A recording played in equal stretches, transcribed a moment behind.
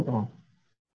Oh,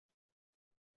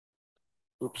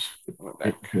 Oops, I went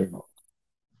it back. could.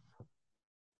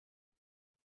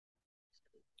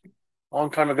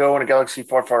 Long time ago in a galaxy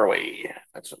far, far away.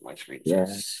 That's what my screen Yeah.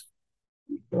 says.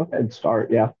 Go ahead, start.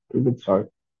 Yeah, we could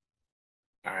start.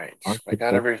 All right, I got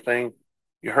Architect. everything.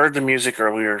 You heard the music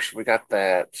earlier, so we got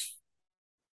that.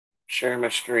 Share my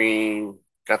screen.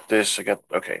 Got this. I got.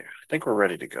 Okay, I think we're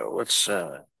ready to go. Let's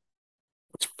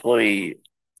play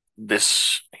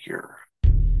this here.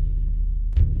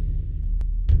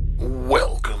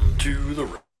 Welcome to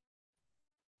the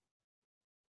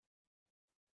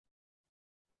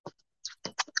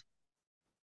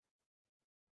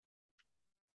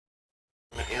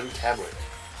and tablet.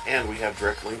 And we have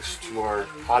direct links to our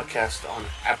podcast on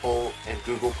Apple and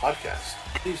Google Podcasts.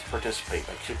 Please participate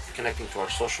by connecting to our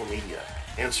social media,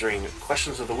 answering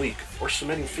questions of the week, or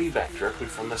submitting feedback directly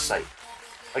from the site.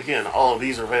 Again, all of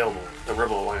these are available at the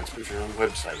Rebel Alliance Patreon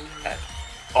website at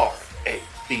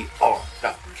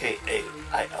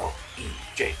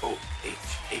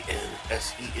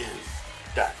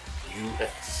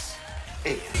RABRKAILEJOHANSEN.US.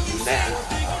 And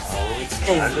now it's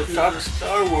time to talk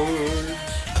Star Wars.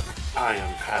 I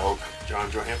am Kyle John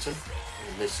Johansson,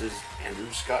 and this is Andrew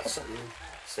Scott Sutton.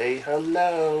 Say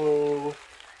hello.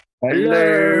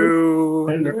 Hello. Hello.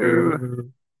 Hello.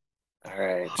 Hello. All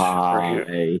right, we're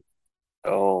here. Hi.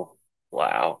 Oh,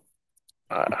 wow.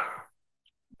 Uh,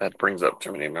 that brings up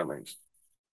too many memories.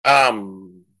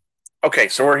 Um. Okay,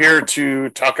 so we're here to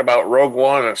talk about Rogue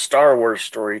One, a Star Wars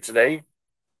story today.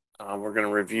 We're going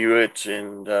to review it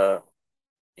and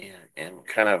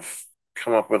kind of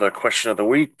come up with a question of the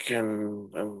week, and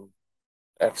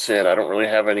that's it. I don't really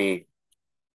have any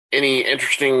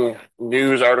interesting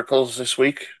news articles this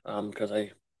week because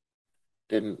I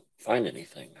didn't find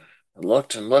anything. I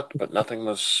looked and looked, but nothing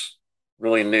was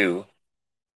really new.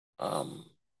 Um,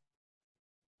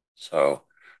 so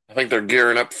I think they're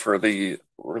gearing up for the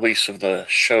release of the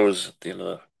shows at the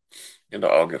end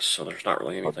of August. So there's not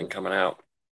really anything Okay. coming out.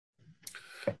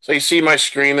 So you see my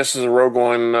screen. This is a Rogue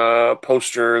One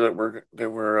poster that we're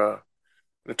going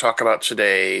to talk about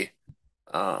today.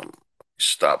 Um,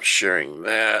 Stop sharing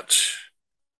that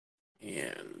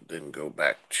and then go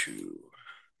back to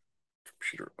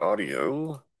computer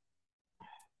audio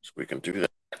so we can do that.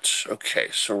 Okay,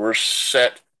 so we're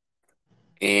set,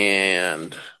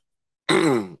 and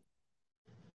we're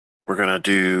gonna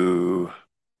do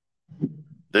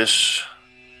this.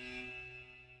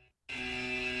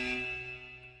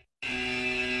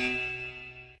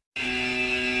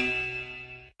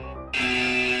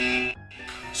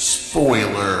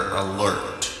 Spoiler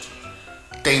alert.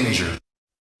 Danger.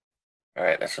 All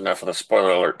right, that's enough of the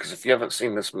spoiler alert. Because if you haven't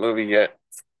seen this movie yet,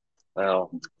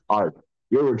 well, Art.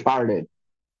 You're retarded.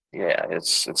 yeah,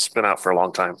 it's been out for a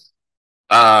long time.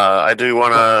 I do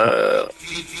want to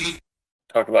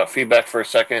talk about feedback for a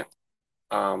second.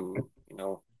 You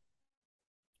know,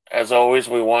 as always,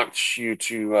 we want you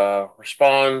to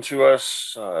respond to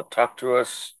us, talk to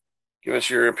us, give us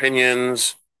your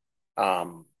opinions.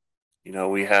 Um,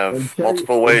 we have until you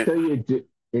multiple ways. until you do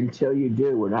until you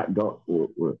do, we're not going.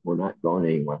 We're not going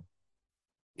anywhere.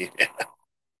 Yeah,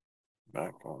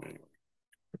 not going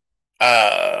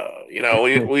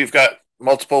anywhere. We've got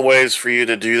multiple ways for you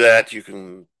to do that. You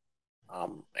can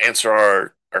answer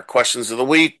our questions of the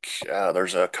week.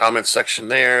 There's a comment section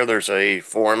there. There's a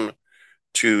form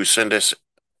to send us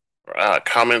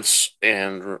comments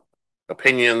and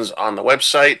opinions on the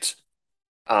website.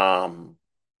 Um,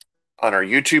 on our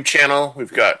YouTube channel,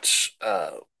 we've got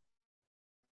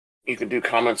you can do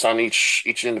comments on each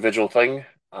individual thing.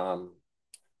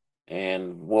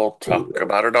 And we'll talk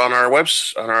about it on our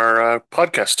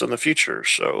podcast in the future.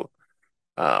 So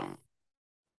um,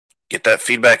 get that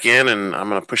feedback in, and I'm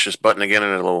going to push this button again,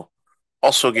 and it'll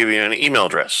also give you an email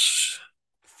address.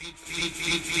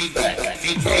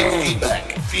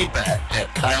 Feedback at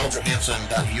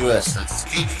KyleJohansson.us. That's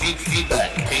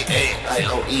feedback.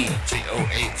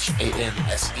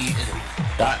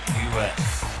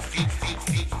 KAILEJOHANSEN.US.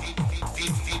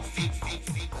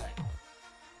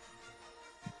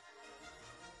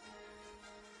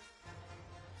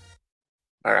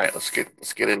 All right, let's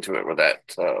get into it with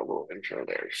that little intro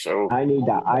there. So I need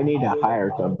to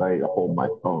hire somebody to hold my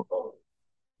phone.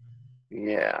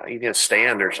 yeah, you need a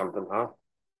stand or something, huh?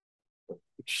 Get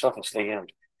yourself a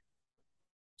stand.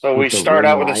 So we With the start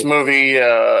ring out with this light. movie.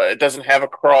 It doesn't have a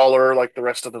crawler like the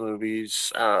rest of the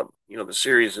movies. The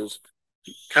series is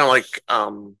kind of like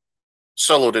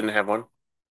Solo didn't have one,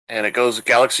 and it goes a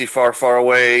galaxy far, far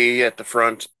away at the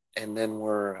front, and then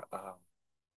we're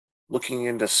looking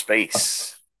into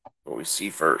space. What we see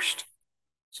first,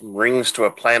 some rings to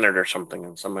a planet or something,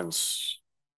 and someone's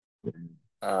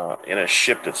in a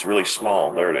ship that's really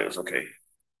small. There it is. Okay.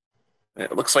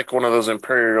 It looks like one of those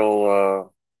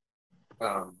Imperial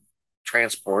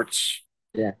transports.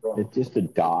 Yeah, it's just a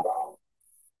dot.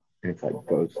 It's like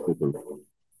goes through the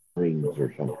rings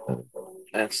or something.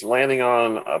 And it's landing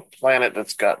on a planet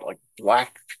that's got like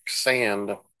black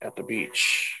sand at the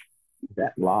beach. Is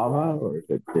that lava or is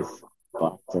it just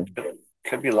lots of It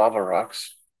could be lava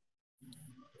rocks.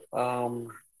 Um,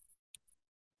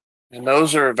 and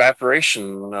those are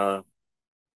evaporation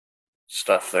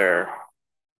stuff there.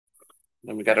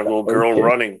 And we got a little girl ocean?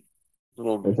 running.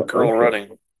 Little There's an girl ocean.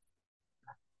 running.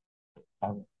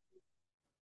 Um,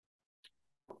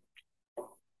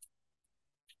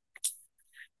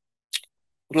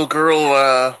 Little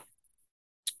girl,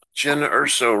 Jen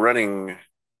Urso running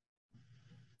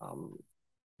um,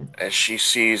 as she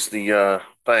sees the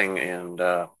thing, and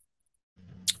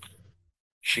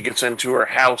she gets into her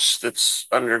house that's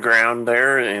underground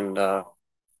there, and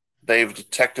they've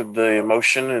detected the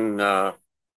emotion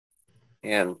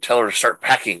and tell her to start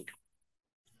packing.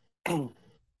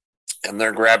 And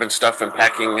they're grabbing stuff and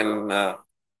packing, and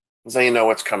they know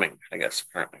what's coming, I guess,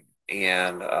 apparently.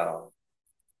 And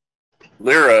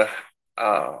Lyra,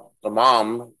 the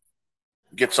mom,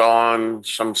 gets on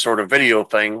some sort of video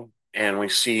thing, and we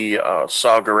see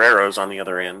Saw Gerrera's on the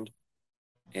other end,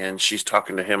 and she's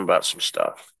talking to him about some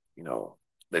stuff.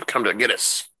 They've come to get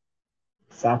us.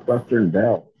 Southwestern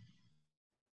Bell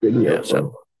video Yeah,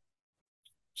 phone.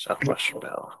 Southwestern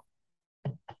Bell.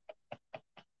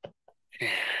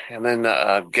 And then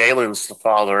Galen's the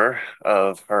father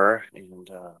of her, and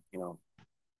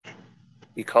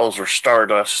he calls her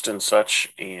Stardust and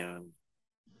such, and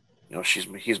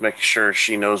he's making sure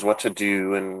she knows what to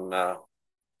do and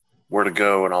where to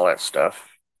go and all that stuff.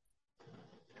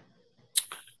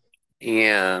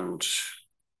 And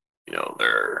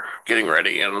they're getting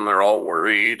ready and they're all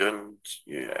worried, and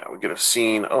yeah, we get a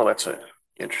scene. Oh, that's a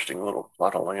interesting little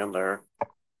plot of land there.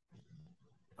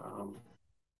 Um,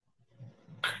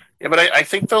 yeah, but I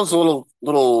think those little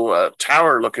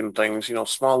tower looking things,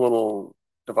 small little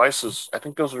devices. I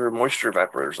think those are moisture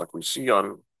evaporators, like we see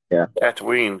on Yeah,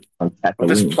 Tatooine. on But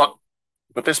this Tatooine.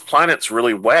 but this planet's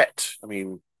really wet. I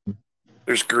mean,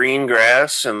 there's green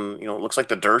grass, and it looks like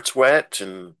the dirt's wet,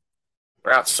 and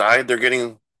they're outside. They're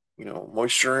getting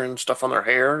moisture and stuff on their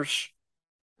hairs.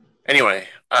 Anyway,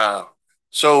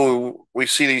 so we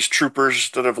see these troopers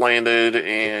that have landed,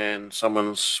 and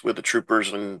someone's with the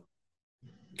troopers, and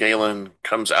Galen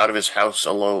comes out of his house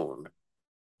alone.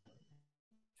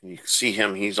 You can see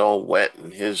him; he's all wet,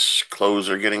 and his clothes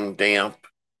are getting damp.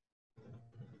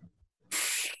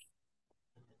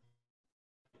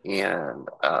 And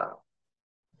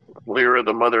Lyra,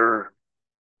 the mother,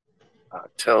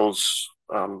 tells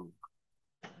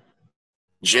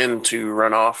Jin to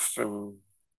run off and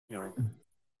you know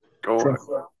go. Trust.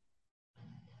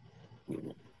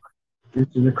 This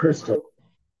is a crystal.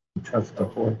 Trust the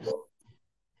force.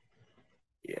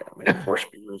 Yeah, may the force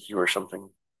be with you or something.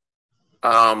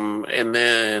 And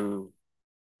then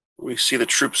we see the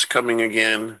troops coming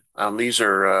again. These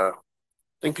are, I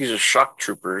think these are shock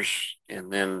troopers,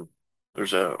 and then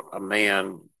there's a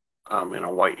man in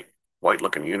a white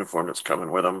looking uniform that's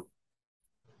coming with them.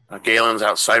 Galen's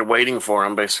outside waiting for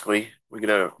him. Basically, we get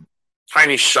a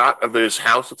tiny shot of his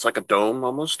house. It's like a dome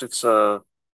almost. It's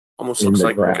almost In looks the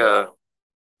like ground.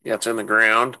 yeah, it's in the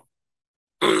ground.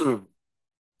 And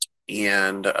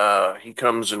he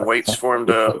comes and waits for him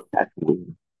It's to. like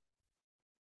Tatooine.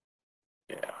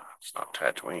 Yeah, it's not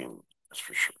Tatooine, that's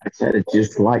for sure. I said it's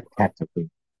just like Tatooine.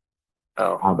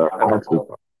 How Oh, their houses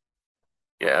are.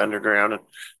 yeah, underground. And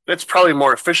it's probably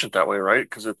more efficient that way, right?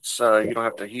 Because it's Yeah. you don't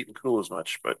have to heat and cool as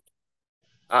much. But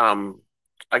um,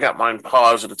 I got mine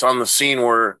paused, and it's on the scene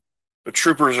where the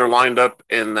troopers are lined up,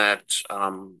 and that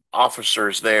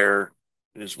officer's there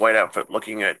in his white outfit,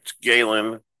 looking at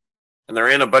Galen, and they're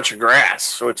in a bunch of grass.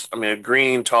 So it's, I mean, a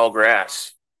green tall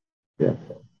grass. Yeah.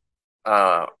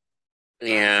 Uh,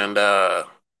 and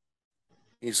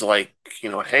he's like,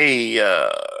 hey,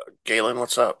 Galen,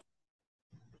 what's up?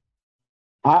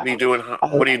 I, What are you doing?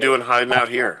 I, What are you doing hiding out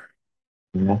here?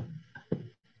 yeah.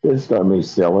 This is gonna be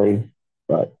silly,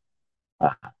 but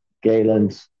uh,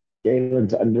 Galen's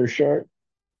Galen's undershirt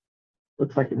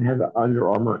looks like it has an Under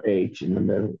Armour H in the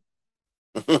middle.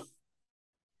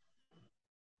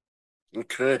 You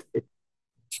could.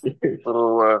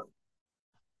 Little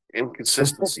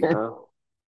inconsistency, huh?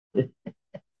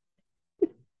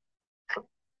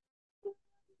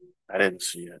 I didn't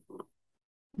see it.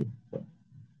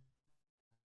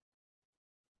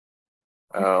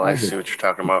 Oh, I I see just what you're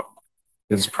talking about.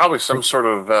 yeah. It's probably some sort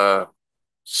of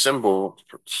symbol.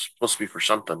 It's supposed to be for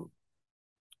something.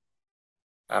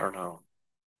 I don't know.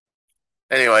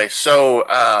 Anyway, so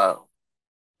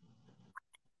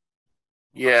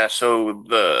yeah, so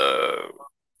the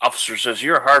officer says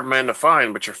you're a hard man to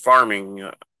find, but you're farming,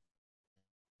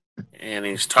 and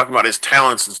he's talking about his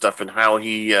talents and stuff and how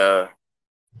he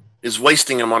is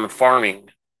wasting them on farming.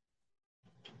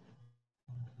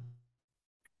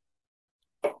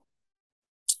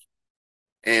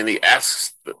 And the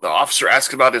officer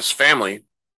asks about his family,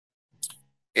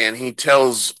 and he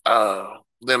tells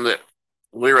them that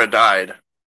Lyra died,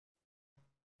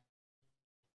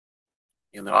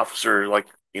 and the officer, like,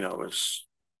 is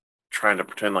trying to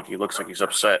pretend like he looks like he's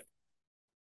upset,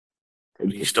 but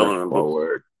Take he a still step doesn't.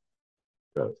 forward.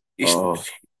 He's Oh,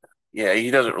 Yeah,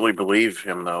 he doesn't really believe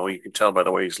him though. You can tell by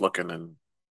the way he's looking, and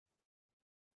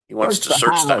he wants search to the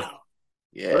search house. the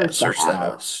yeah, Search the search the house.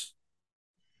 house.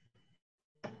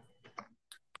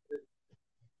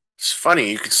 It's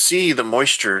funny. You could see the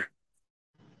moisture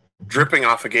dripping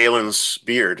off of Galen's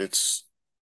beard. It's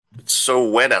so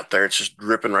wet out there. It's just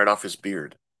dripping right off his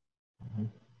beard.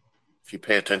 If you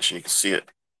pay attention, you can see it.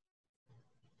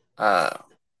 Uh,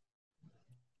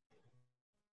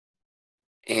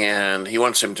 and he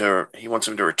wants him to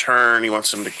return. He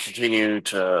wants him to continue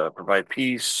to provide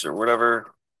peace or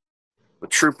whatever. The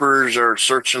troopers are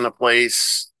searching the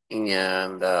place,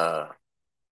 and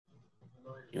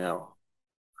you know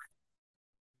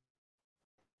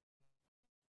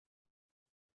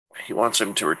he wants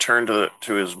him to return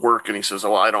to his work, and he says,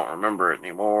 "Oh, I don't remember it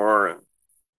anymore." And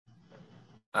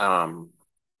um,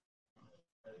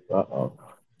 Uh-oh.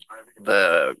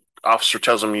 the officer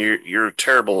tells him, "You're a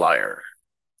terrible liar."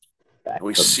 Back And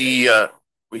we from see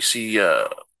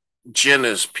Jin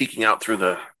is peeking out through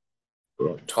the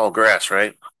the tall grass,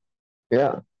 right?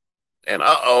 Yeah. And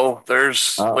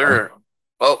there's Uh-oh. Lyra.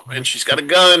 Oh, and she's got a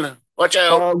gun. Watch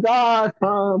out! Oh,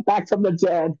 God. Back from the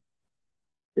dead.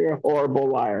 You're a horrible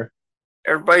liar.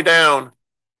 Everybody down!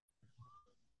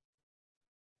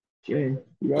 Jen,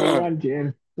 you gotta run,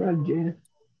 Jen. Run, Jen.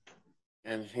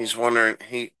 And he's wondering,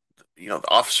 the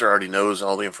officer already knows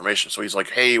all the information, so he's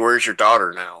like, "Hey, where's your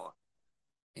daughter now?"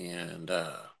 And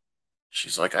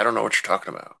she's like, "I don't know what you're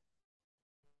talking about."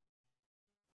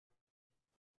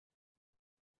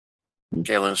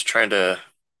 Galen's trying to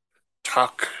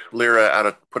talk Lyra out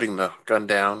of putting the gun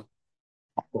down.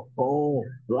 Oh,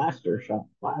 blaster shot.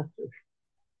 Blaster.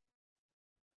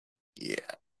 Yeah,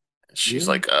 she's Yeah.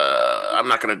 like, "I'm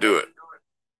not gonna do it."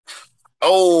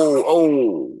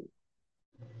 Oh,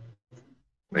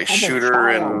 they Have a shoot her,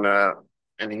 child.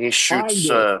 and he Find shoots.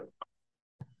 it.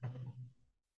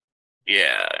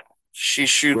 Yeah, she Great.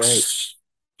 shoots.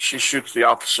 She shoots the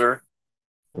officer.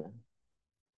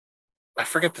 I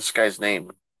forget this guy's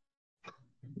name.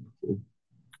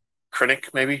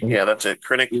 Krennic, maybe. Yeah, that's it.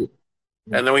 Krennic.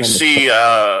 And then we Kind of, see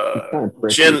kind of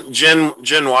prickly.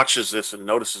 Jen watches this and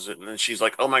notices it, and then she's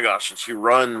like, "Oh my gosh!" And she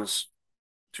runs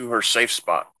to her safe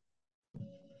spot,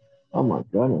 Oh my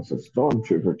goodness, a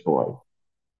stormtrooper toy.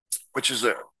 which is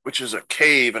a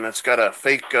cave, and it's got a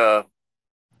fake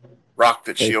rock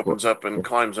that she Facebook. opens up and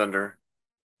climbs under.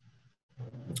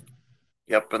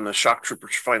 Yep, and the shock trooper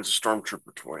finds a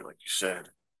stormtrooper toy, like you said.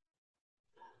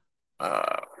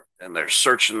 Uh, and they're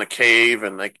searching the cave,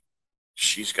 and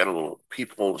she's got a little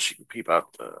peephole she can peep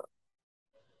out the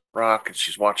rock, and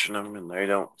she's watching them, and they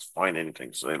don't find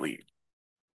anything, so they leave.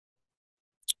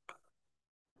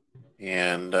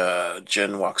 And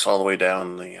Jen walks all the way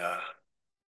down the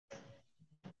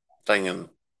thing and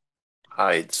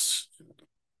hides,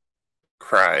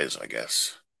 cries, I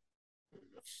guess.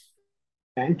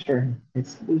 Enter.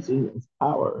 It's losing its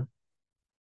power.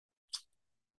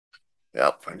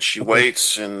 Yep, and she Okay.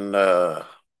 waits, and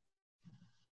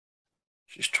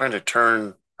she's trying to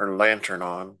turn her lantern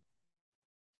on.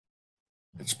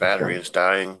 Its battery is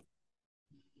dying.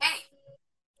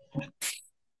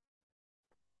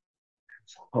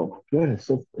 Oh my goodness,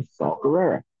 it's Saul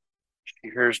Guerrero. She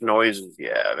hears noises.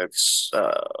 Yeah, that's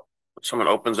someone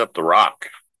opens up the rock,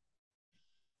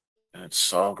 and it's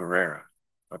Saul Guerrero.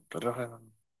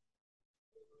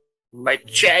 My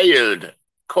child,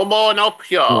 come on up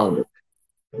here. No,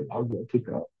 I'll go pick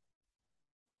up.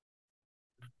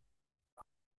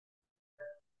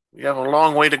 We have a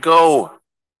long way to go.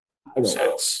 I He don't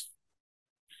know. says.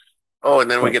 Oh, and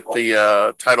then we get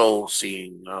the title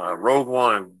scene. Rogue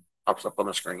One pops up on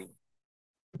the screen.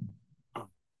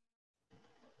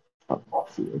 I'll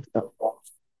see what's up.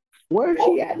 Where's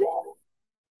she at?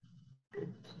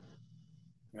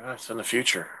 Yeah, it's in the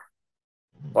future.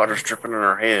 Water's dripping in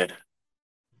her head.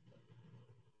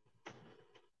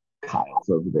 Kyle's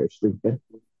over there sleeping.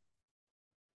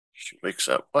 She wakes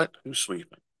up. What? Who's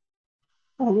sleeping?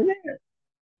 Over there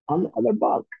on the other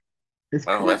bunk. It's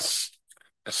Oh, correct.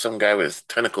 that's some guy with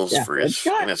tentacles Yeah, for that's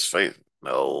his in Scott. his face.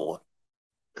 No,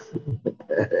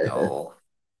 no.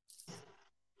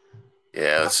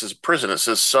 Yeah, this is prison. It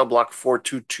says cell block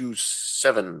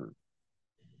 4227.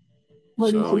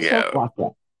 Where do you So see cell yeah, block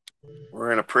at?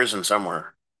 we're in a prison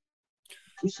somewhere.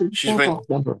 You see She's cell been block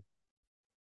number.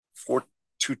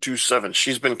 4227.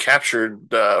 She's been captured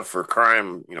for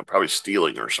crime, probably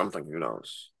stealing or something. Who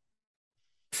knows?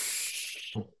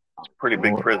 Pretty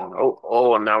big Oh, prison.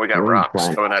 Oh, and now we got ring rocks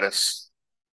planet. coming at us.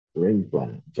 Ring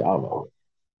planet. Java.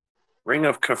 Ring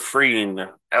of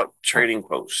Kafrine out trading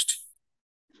post.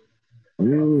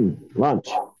 Lunch.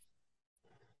 I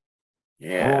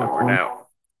Yeah, want we're lunch.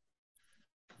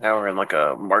 now we're in like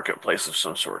a marketplace of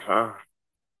some sort, huh?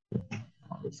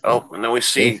 This guy. Oh, and then we This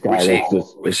see we guy see looks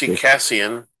just we see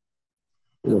Cassian,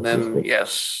 and looks then suspicious.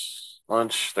 yes,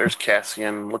 lunch. There's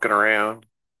Cassian looking around.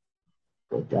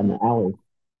 Go down the alley.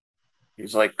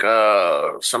 He's like,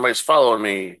 somebody's following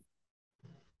me.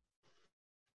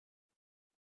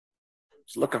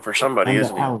 He's looking for somebody, Down the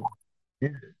isn't he? alley. Yeah.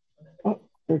 Oh,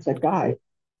 there's that guy.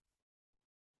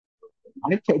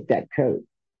 I take that coat.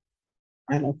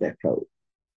 I like that coat.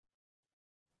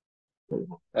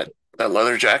 That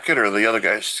leather jacket or the other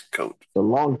guy's coat? The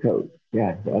long coat.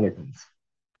 Yeah, the other guys.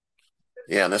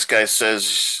 Yeah, and this guy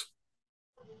says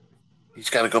he's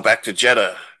got to go back to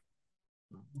Jeddah.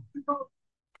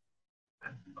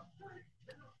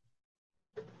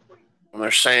 And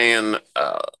they're saying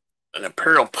an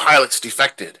Imperial pilot's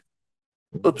defected.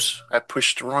 Oops, I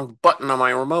pushed the wrong button on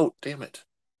my remote. Damn it.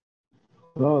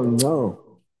 Oh no.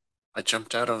 I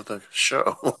jumped out of the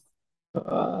show. Uh,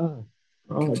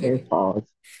 oh, there's Continue. pause.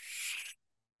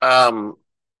 Um,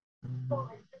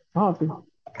 Oh,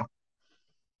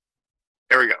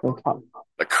 there we go.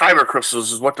 The Kyber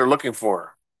crystals is what they're looking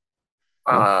for.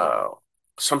 oh, Uh,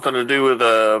 Something to do with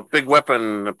a big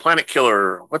weapon, a planet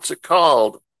killer. What's it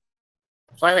called?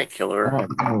 Planet killer.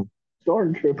 oh.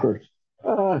 Stormtroopers.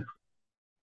 Uh,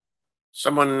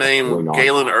 Someone what's going named on?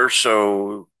 Galen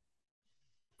Urso.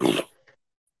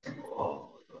 Oh,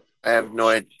 I have no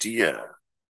idea.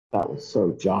 that was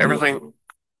so Johnny.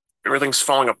 Everything's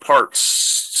falling apart.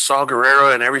 Saw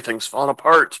Gerrera and everything's falling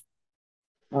apart.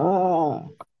 Ah,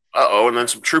 Uh-oh, and then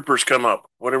some troopers come up.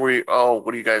 What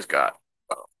do you guys got?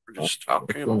 Oh, we're oh, just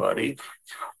talking, buddy.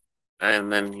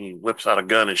 And then he whips out a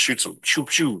gun and shoots him. Shoo,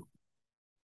 shoo.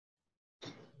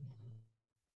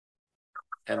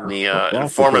 And the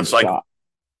that's a good shot.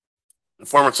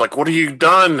 informant's like, what have you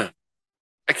done?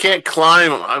 I can't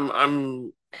climb.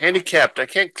 I'm handicapped. I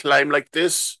can't climb like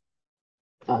this.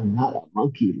 I'm not a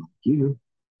monkey like you.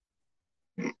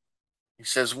 He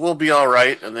says, we'll be all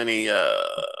right. And then he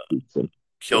Shoots him.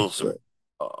 kills him.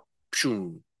 Uh,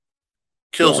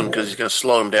 kills Yeah, him because he's going to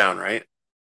slow him down, right?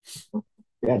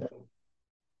 yeah.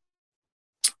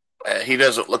 He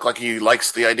doesn't look like he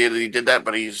likes the idea that he did that,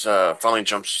 but he's finally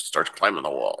starts climbing the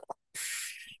wall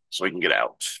so he can get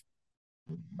out.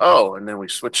 Oh, and then we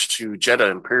switch to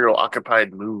Jeddah, Imperial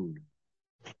occupied moon.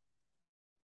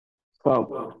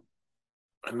 So,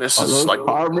 And this is like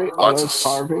are lots of. those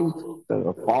carvings that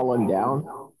are falling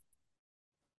down?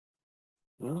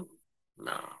 No,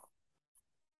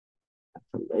 That's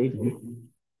a lady.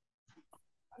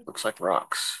 looks like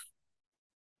rocks.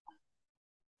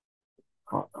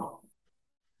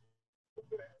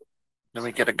 Then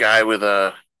we get a guy with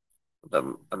a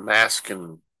mask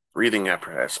and breathing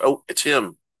apparatus. Oh, it's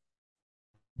him.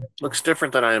 Looks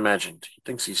different than I imagined. He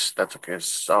thinks that's okay. It's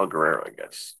Sal Guerrero, I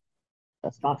guess.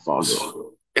 That's not Saw.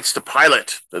 It's the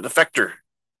pilot, the defector.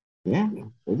 Yeah,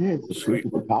 it is. It's Sweet.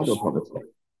 the Chicago public.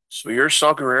 So you're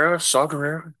Sal Guerrero? Sal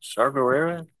Guerrero? Sal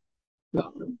Guerrero?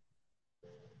 No.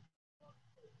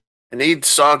 I need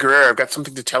Saw Gerrera. I've got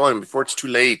something to tell him before it's too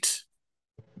late.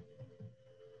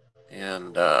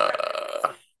 And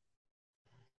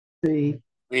See,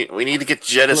 we need to get to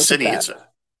Jeddah look City. at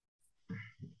that.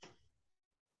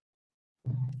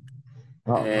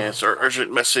 It's our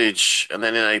urgent message. And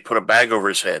then I put a bag over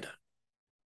his head.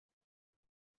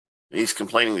 And he's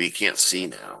complaining that he can't see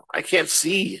now. I can't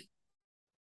see.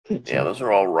 Yeah, those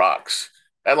are all rocks.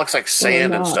 That looks like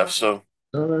sand and stuff. So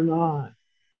no, they're not.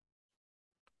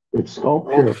 It's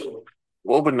sculpture.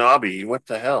 Wobanabe, what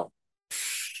the hell?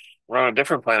 We're on a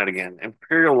different planet again.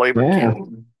 Imperial labor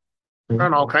camp. We're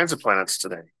on all kinds of planets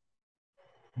today.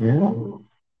 Yeah.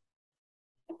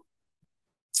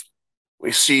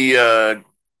 We see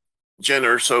Jen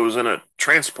Urso's in a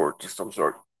transport of some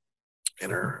sort.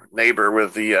 And her neighbor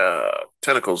with the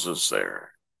tentacles is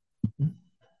there.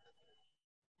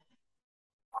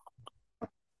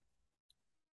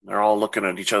 They're all looking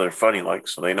at each other funny, like,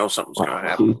 so they know something's going to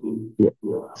happen. Yeah,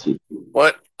 she,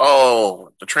 What? Oh,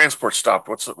 the transport stopped.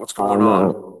 What's oh going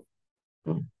on?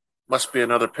 no. Must be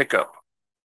another pickup.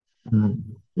 Mm.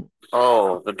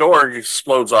 Oh, the door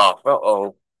explodes off.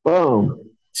 Uh-oh. Boom.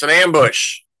 It's an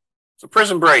ambush. It's a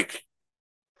prison break.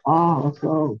 Oh, let's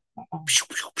go.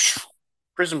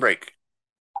 Prison break.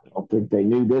 I don't think they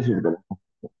knew this was going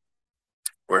to.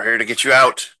 We're here to get you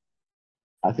out.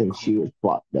 I think she was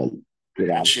plotting to get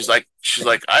And out of she's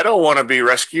like, I don't want to be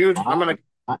rescued. I'm gonna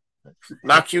it.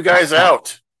 knock you guys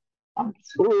out.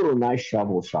 Ooh, nice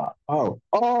shovel shot. Oh,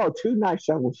 two nice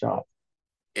shovel shots.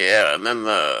 Yeah, and then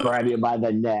the Grab you by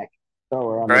the neck. Throw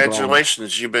her on the ground.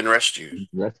 congratulations, you've been rescued.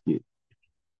 Rescue.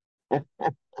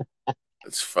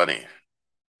 It's funny.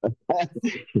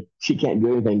 She can't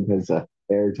do anything because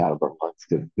air's out of her lungs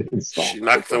because it's She stopped.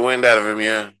 knocked the wind out of him,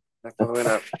 yeah. Knocked the wind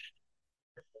out.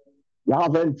 Y'all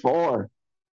been four.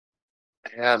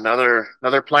 Yeah,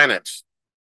 another planet.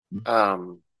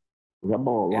 Um,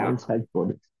 Rebel you know, Alliance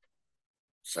headquarters.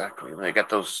 exactly. They got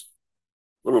those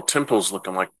little temples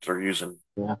looking like they're using.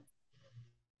 Yeah.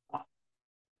 We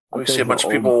Aren't see a those the bunch of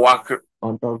old people walk.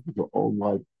 aren't those the old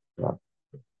like uh,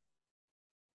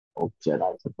 old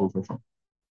Jedi temples or something?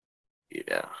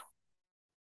 Yeah.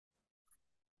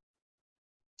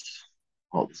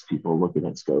 All these people looking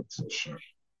at scopes and shit.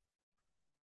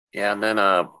 Yeah, and then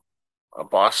a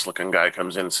boss looking guy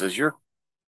comes in and says, you're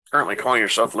currently calling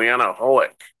yourself Liana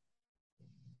Hoek.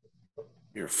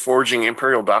 You're forging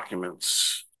imperial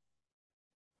documents,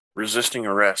 resisting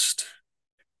arrest.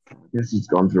 This is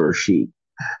going through her sheet.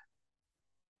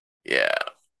 Yeah.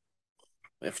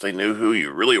 If they knew who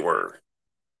you really were,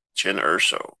 Jin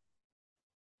Urso.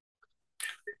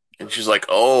 And she's like,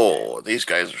 oh, these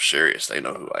guys are serious. They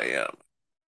know who I am.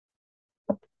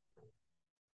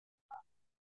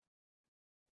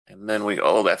 And then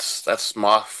that's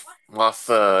Moth, what's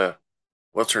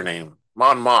her name?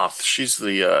 Mon Moth. She's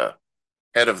the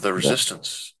head of the Yeah.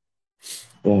 resistance.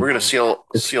 Yeah. We're gonna see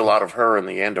a lot of her in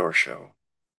the Andor show.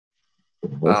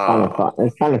 It's kind of fun.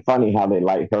 It's kind of funny how they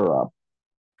light her up.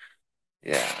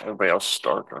 Yeah, everybody else is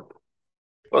darker.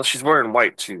 Well, she's wearing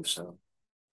white too, so.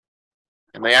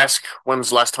 And they ask when's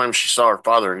the last time she saw her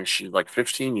father, and she's like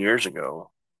 15 years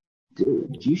ago.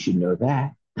 Dude, you should know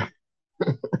that.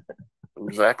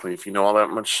 Exactly, if you know all that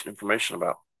much information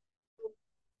about.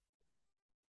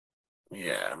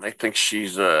 Yeah, and they think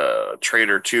she's a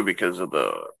traitor too because of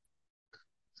the.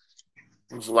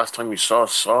 When was the last time you saw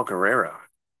Guerrera?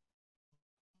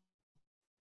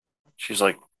 She's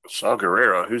like, Saw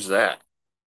Guerrera? Who's that?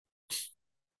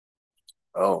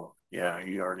 Oh, yeah,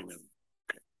 you already knew.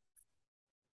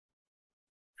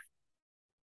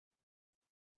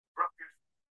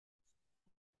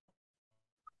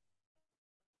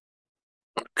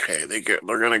 Okay,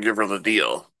 they're gonna give her the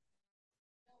deal.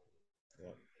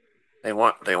 They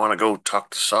want to go talk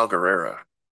to Saw Gerrera.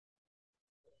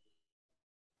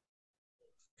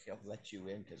 He'll let you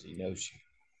in because he knows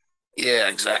you. Yeah,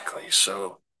 exactly.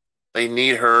 So they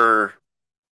need her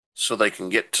so they can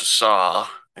get to Saw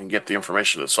and get the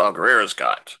information that Saw Gerrera's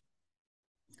got.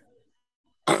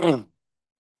 And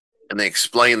they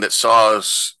explain that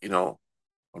Saw's, a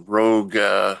rogue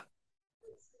a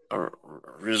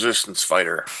resistance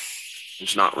fighter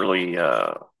who's not really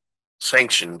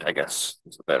sanctioned, I guess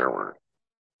is a better word.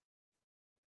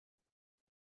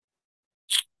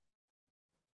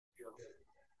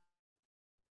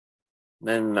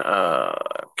 Then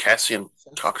Cassian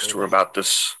talks to her about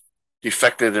this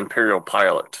defected Imperial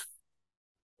pilot.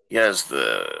 He has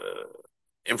the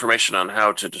information on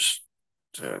how to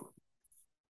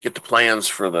get the plans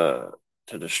for the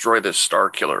to destroy this Star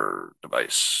Killer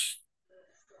device.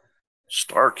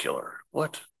 Star Killer,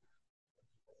 what?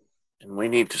 And we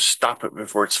need to stop it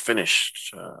before it's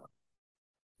finished.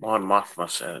 Mon Mothma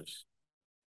says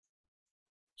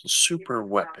it's a super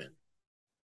weapon.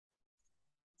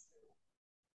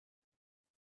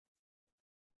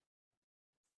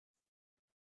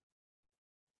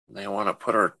 They want to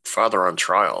put her father on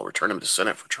trial, return him to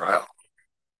Senate for trial.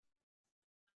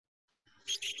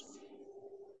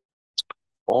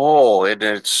 Oh,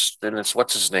 it's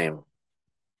what's his name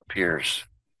appears.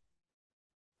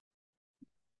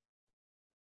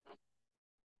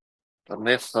 The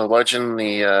myth, the legend,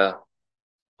 the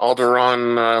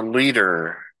Alderaan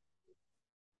leader.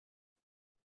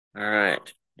 All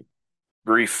right.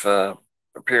 Brief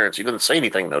appearance. He doesn't say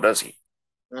anything though, does he?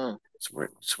 Mm, It's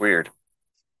weird. It's weird.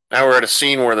 Now we're at a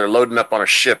scene where they're loading up on a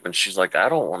ship, and she's like, "I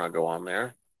don't want to go on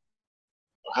there."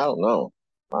 I don't know.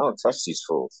 I don't trust these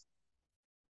fools.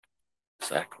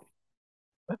 Exactly.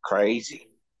 They're crazy.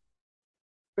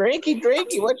 Drinky,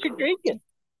 drinky, what you drinking?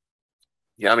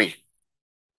 Yummy.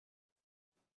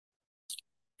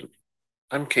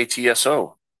 I'm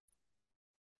KTSO.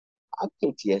 I'm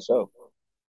KTSO.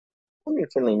 I'm your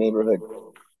friendly neighborhood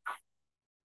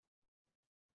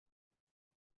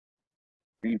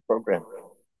free program.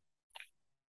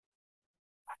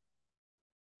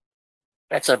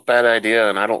 That's a bad idea,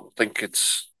 and I don't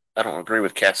agree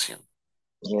with Cassian.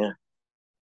 Yeah.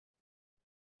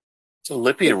 It's a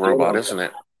lippy The robot, general, isn't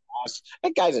it?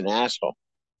 that guy's an asshole.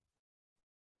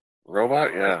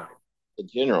 Robot? Yeah. The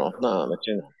general. No, the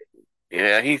general.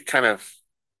 Yeah, he kind of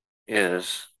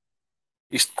is.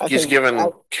 I He's think,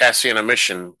 given Cassian a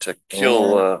mission to yeah,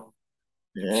 yeah. kill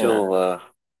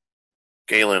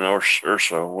Galen or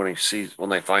Urso when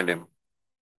they find him.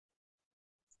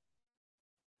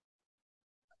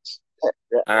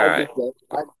 All I right. just,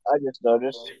 I just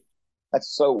noticed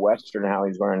that's so Western how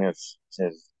he's wearing his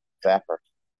zapper.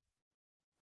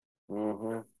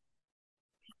 Mm-hmm.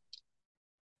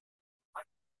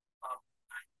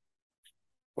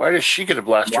 Why does she get a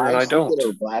blaster Why and I does she get don't?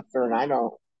 a blaster and I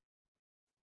don't?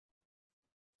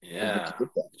 Where'd Yeah. you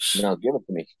get that? No, give it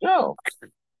to me. No.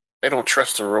 They don't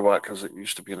trust the robot because it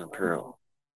used to be an Imperial.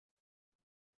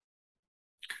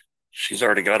 She's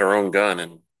already got her own gun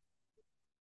and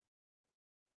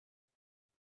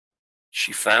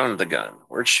she found the gun.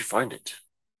 Where'd she find it?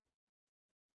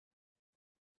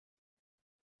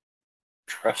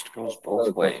 Trust goes both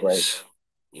Goes both ways. ways.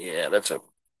 Yeah, that's a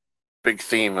big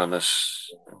theme on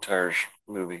this entire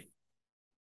movie.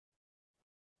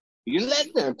 You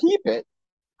let them keep it.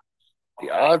 The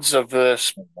odds of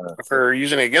this of her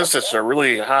using it against us are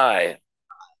really high.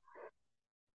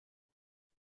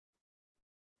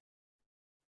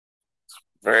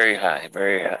 Very high,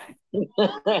 very high.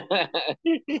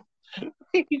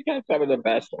 He's got some of the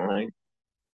best line.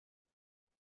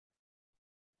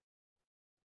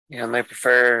 Yeah, and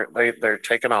they're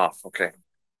taking off. Okay.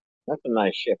 That's a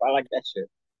nice ship. I like that ship.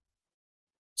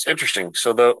 It's interesting.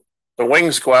 So the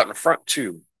wings go out in front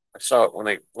too. I saw it when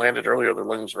they landed earlier, the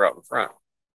wings were out in front.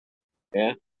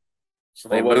 Yeah. So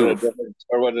they Or was it a move. different?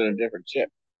 Or was it a different ship?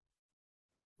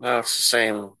 No, it's the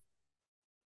same. All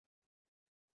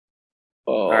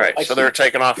Oh, right, I so they're see.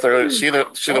 taking off. There, see the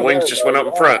Oh, wings there we just go. went up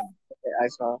in front, Yeah. Okay, I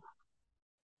saw.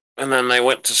 and then they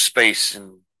went to space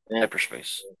in Yeah.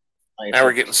 hyperspace. Nice Now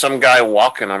we're getting hyperspace. some guy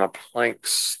walking on a plank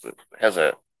that has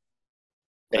a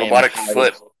Damn robotic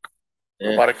foot, pilots.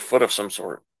 Yeah. robotic foot of some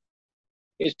sort.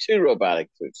 He's two robotic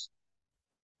foods.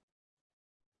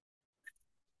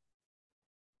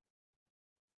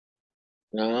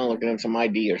 No, looking at some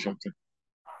ID or something.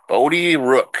 Bodie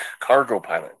Rook, cargo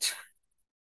pilot.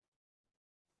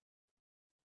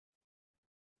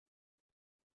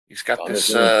 He's got On his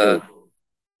this little boat.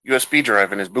 USB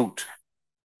drive in his boot.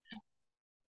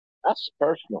 That's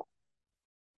personal.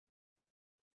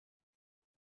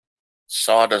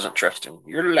 Saw doesn't trust him.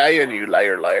 You're lying, you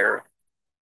liar, liar.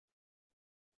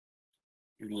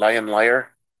 You lying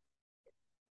liar.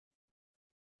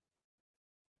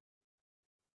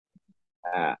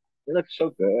 Ah, he looks so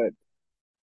good.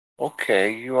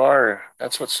 Okay, you are.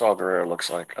 That's what Saw Gerrera looks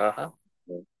like. Uh-huh.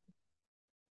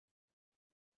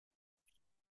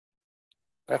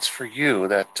 That's for you,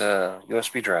 that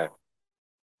USB drive.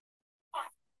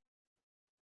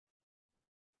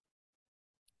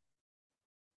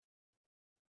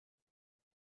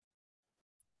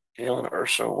 Galen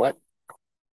Urso, what?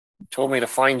 You told me to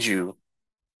find you.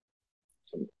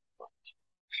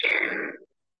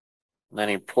 And then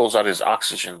he pulls out his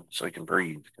oxygen so he can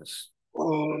breathe because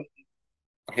Oh,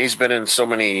 he's been in so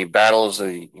many battles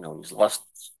that he's lost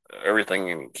everything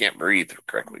and he can't breathe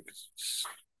correctly. He's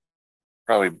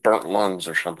probably burnt lungs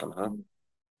or something, huh?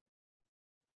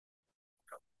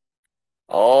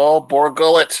 Oh, Boar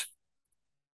Gullet.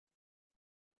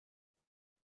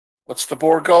 What's the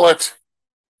Boar Gullet?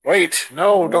 Wait,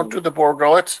 no, don't do the Boar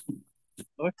Gullet.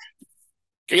 what?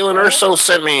 Galen What? Urso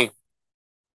sent me.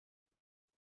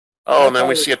 Oh, I and then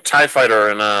we thought see a TIE fighter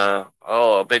and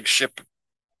a big ship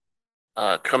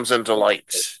comes into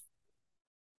light.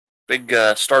 Big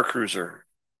Star Cruiser.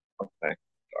 okay.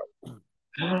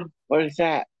 What is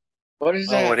that? What is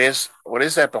Oh, that? it is. What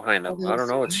is that behind What them? I don't is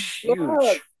know. that? It's Look.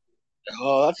 huge.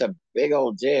 Oh, that's a big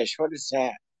old dish. What is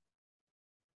that?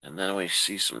 And then we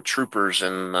see some troopers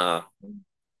and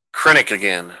Krennic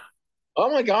again.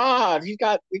 Oh my God, we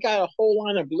got a whole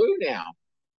line of blue now.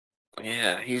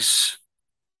 Yeah, he's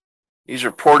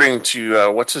reporting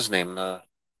to what's his name? The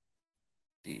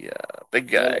big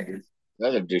guy.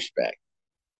 Another douchebag.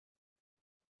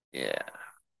 Yeah,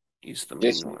 he's the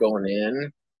This main is one. going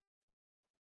in.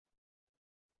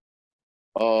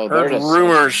 Oh, Heard there's a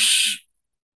sub. rumors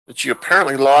that you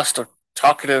apparently lost a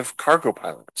talkative cargo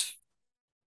pilot.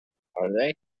 Are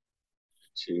they?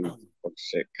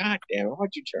 246. God damn it! Why'd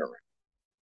you turn around?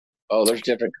 Oh, there's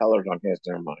different colors on his.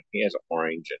 Never mind. He has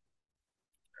orange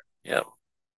and Yep.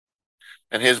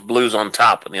 And his blue's on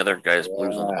top, and the other guy's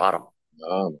blue's on the yeah. bottom.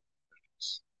 Um,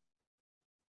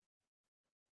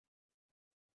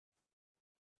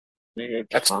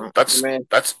 That's man,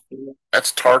 that's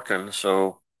Tarkin.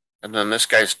 So, and then this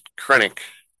guy's Krennic,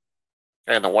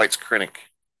 guy in the white's Krennic.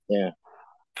 yeah.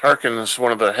 Tarkin is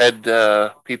one of the head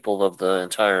people of the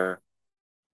entire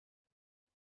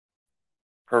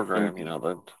program. You know,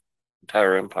 the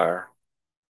entire empire.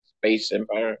 Space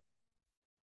Empire.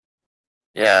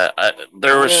 Yeah,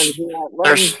 there Why was didn't he have,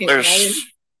 there's why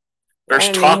there's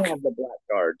didn't he talk have the black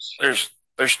guards?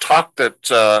 there's talk that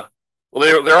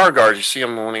well there are guards. You see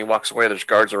him when he walks away. There's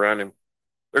guards around him.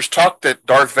 There's talk that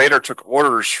Darth Vader took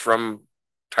orders from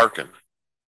Tarkin.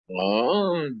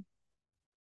 Um,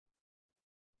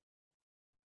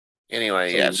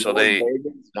 Anyway, so yeah. So Lord they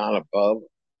Vader's not above.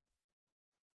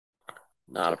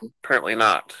 not apparently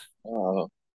not.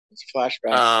 It's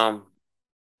flashback. Um,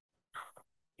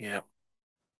 yeah.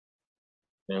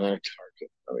 Another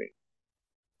target. I mean,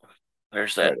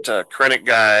 There's right. that Krennic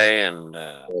guy and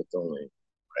It's only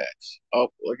red. Oh,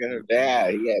 look at her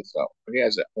dad. He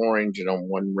has an orange and on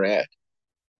one red.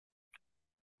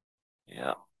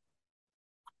 yeah.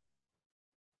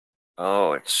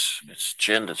 Oh, it's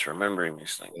Jen that's remembering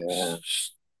these Yeah.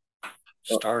 things. Oh,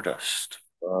 Stardust.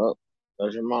 oh,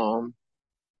 there's your mom.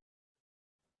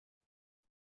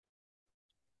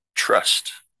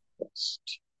 Trust. Yes.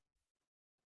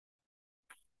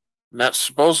 And that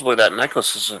supposedly that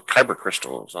necklace is a kyber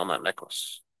crystal. Is on that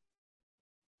necklace.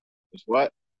 It's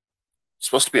what? It's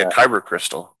supposed to be a kyber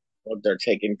crystal. What they're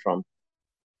taking from.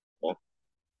 Yeah.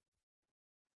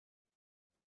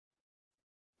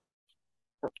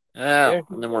 Yeah,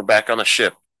 and then we're back on the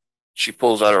ship. She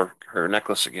pulls out her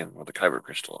necklace again with the kyber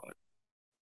crystal on it.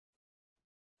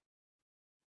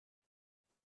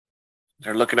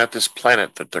 They're looking at this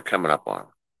planet that they're coming up on,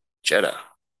 Jeddah.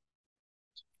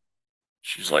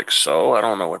 She's like, so I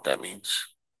don't know what that means.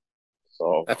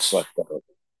 So That's what the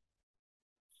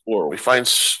we find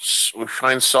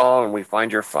Saul and we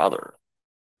find your father.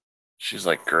 She's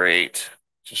like, great,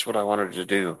 just what I wanted to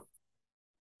do.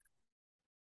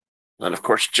 And of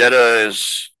course, Jeddah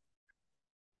is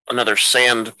another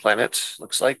sand planet.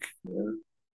 Looks like, yeah.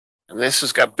 and this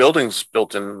has got buildings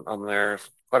built in on there.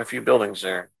 Quite a few buildings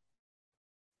there.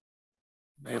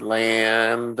 They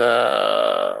land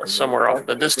somewhere off in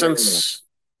the distance.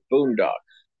 Boondock.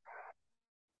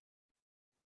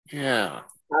 Yeah,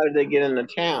 How did they get into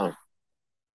town?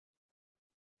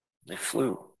 they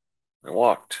flew. They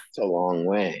walked. It's a long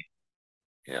way.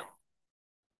 Yeah.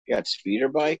 You got speeder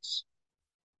bikes?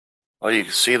 Well, you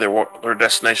can see their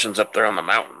destinations up there on the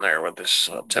mountain there with this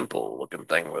temple looking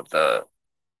thing with a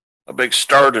big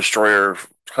star destroyer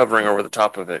hovering over the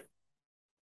top of it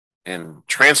and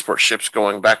transport ships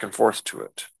going back and forth to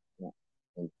it. Yeah.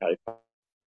 And TIE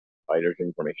fighters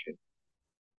information.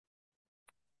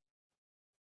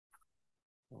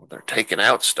 They're taking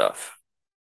out stuff.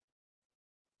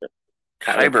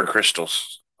 Kyber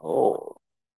crystals. Oh,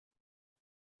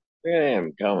 Look at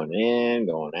him coming in,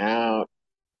 going out.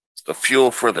 it's the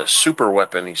fuel for the super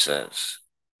weapon, he says.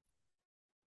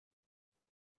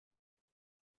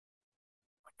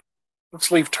 Let's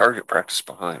leave target practice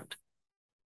behind.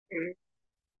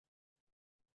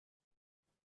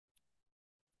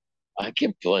 I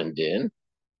can blend in.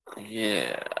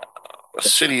 Yeah. The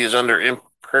city is under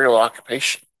imperial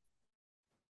occupation.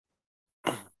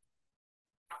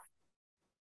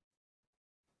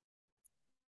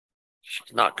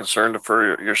 She's not concerned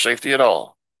for your safety at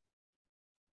all.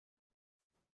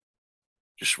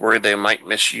 Just worried they might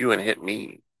miss you and hit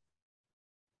me.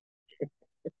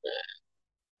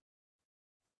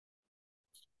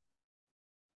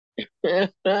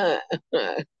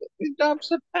 He stops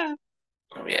the path.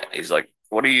 Yeah, he's like,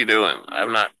 "What are you doing?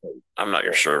 I'm not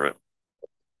your servant."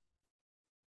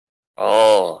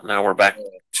 Oh, now we're back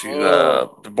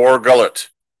to the Boar Gullet.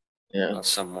 Yeah.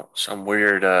 Some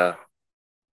weird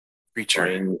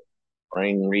creature.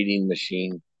 Brain reading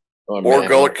machine. Oh, Boar man.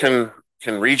 Gullet can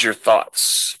read your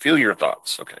thoughts, feel your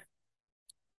thoughts. Okay,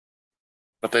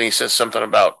 but then he says something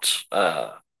about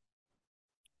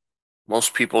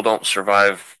most people don't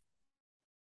survive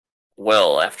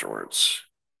well afterwards.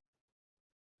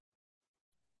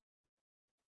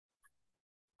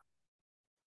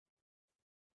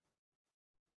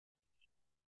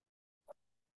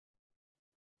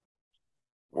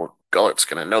 Boar Gullet's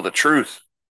gonna know the truth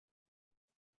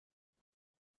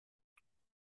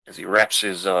as he wraps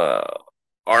his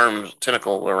arms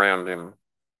tentacle around him.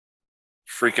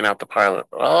 freaking out the pilot.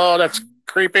 Oh, that's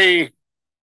creepy.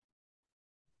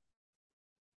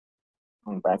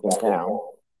 I'm back in town.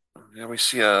 Yeah, we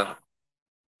see a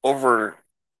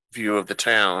overview of the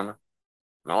town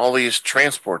and all these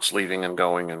transports leaving and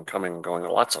going and coming and going.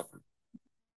 Lots of them.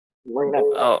 Bring that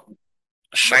Oh,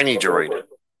 a shiny droid.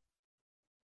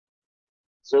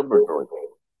 silver droid.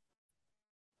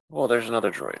 Oh, there's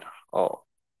another droid. Oh,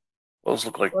 those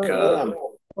look like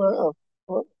Well,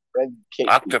 red cape.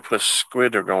 octopus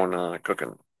squid are going on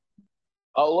cooking.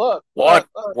 Oh, look. What?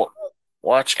 Look.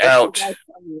 Watch That's the out. guy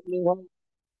from the new one.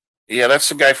 Yeah, that's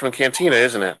the guy from Cantina,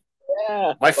 isn't it?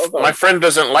 Yeah. My friend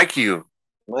doesn't like you.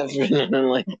 Like,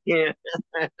 yeah.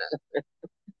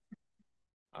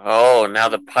 Oh, now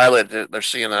the pilot, they're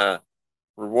seeing a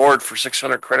reward for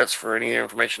 600 credits for any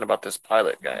information about this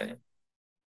pilot guy.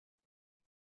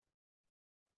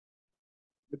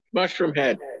 Mushroom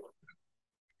head.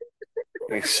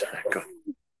 Exactly.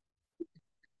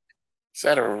 Is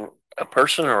that a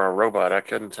person or a robot? I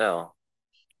couldn't tell.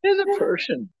 There's a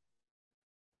person.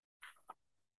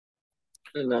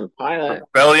 And then pilot.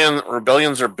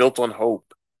 Rebellions are built on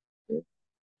hope.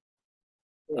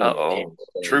 Uh oh.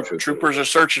 Troopers are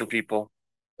searching people.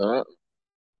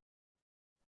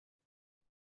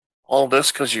 All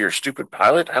this because of your stupid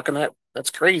pilot? How can that? That's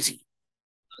crazy.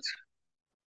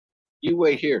 You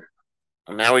wait here.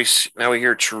 And now we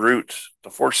hear Chirrut. The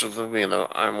force is with me, and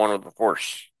I'm one of the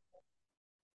force.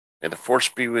 May the force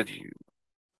be with you.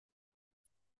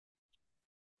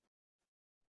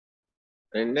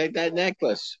 And that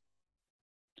necklace.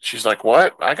 She's like,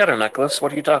 "What? I got a necklace.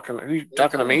 What are you talking? Are you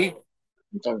talking to me?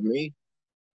 You talking to me?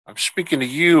 I'm speaking to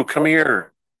you. Come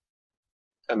here."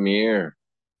 Come here.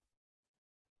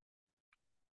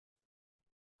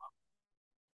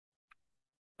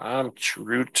 I'm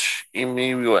Chirrut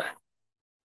Imiwa.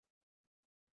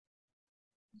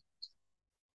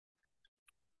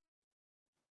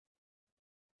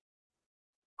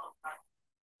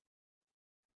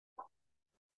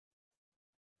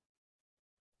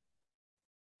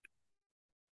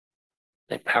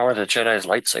 They power the Jedi's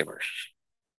lightsabers.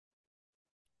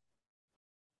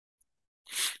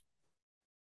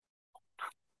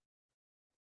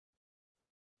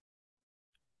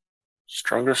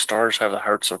 Strongest stars have the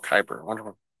hearts of Kyber.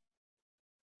 Wonder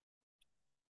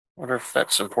if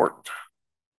that's important.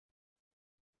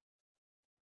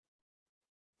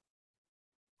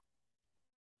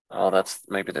 Oh, that's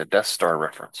maybe the Death Star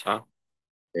reference, huh?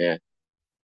 Yeah.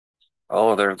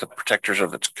 Oh, they're the protectors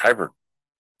of the Kyber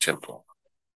temple.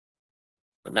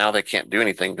 But now they can't do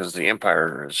anything because the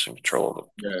Empire is in control of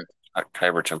the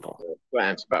Kyber temple. The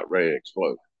plant's about ready to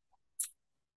explode.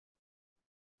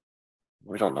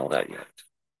 We don't know that yet.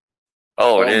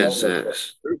 Oh, it is. It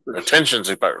is. The tension's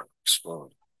about to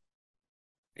explode.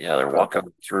 Yeah, they're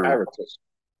walking through.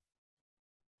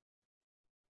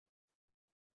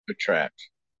 The traps.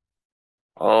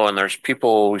 Oh, and there's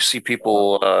people. We see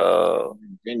people.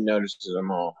 Didn't notice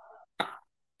them all.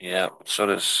 Yeah. So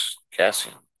does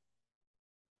Cassian.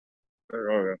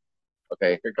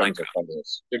 Okay, here comes the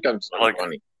funniest. Here comes something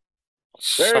funny.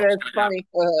 There it is, funny.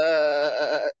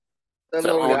 The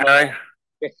little guy.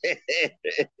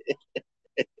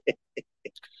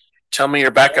 Tell me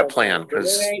your backup plan,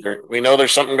 because we know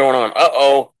there's something going on.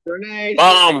 Uh-oh. Grenade.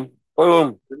 Bomb.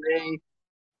 Boom. Grenade.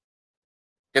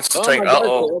 Gets to take.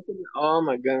 Oh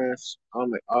my goodness.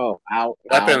 Ow.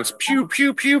 Weapons. Pew,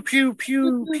 pew, pew, pew,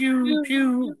 pew, pew,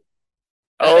 pew.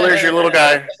 Oh, there's your little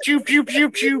guy. Pew, pew, pew,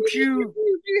 pew, pew.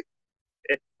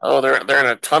 Oh, they're in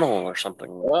a tunnel or something.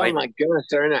 Oh my goodness,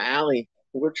 they're in an alley.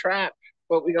 We're trapped.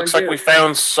 What we gonna do? Looks like we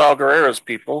found Saw Gerrera's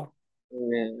people.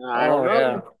 I don't know.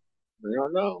 Yeah. I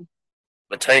don't know.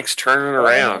 The tank's turning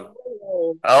around.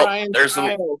 There's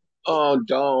the. Oh,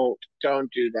 don't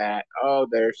do that. Oh,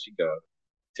 there she goes.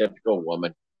 Typical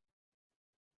woman.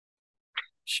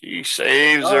 She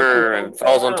saves her and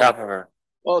falls on top of her.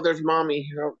 Oh, there's mommy.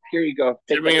 Oh, here you go.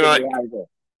 Get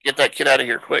that kid out of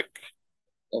here quick.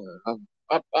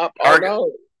 Up.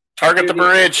 Target the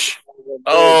bridge.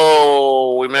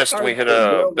 Oh, we missed. We hit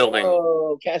a building.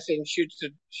 Oh, Cassian shoots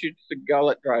the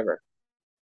gullet driver.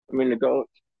 I mean the gullet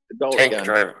tank gun.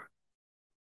 Driver.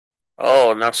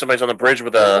 Oh, now somebody's on the bridge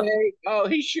with a. Oh,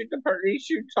 he shoots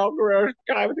Saw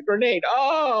guy with a grenade.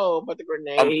 Oh, but the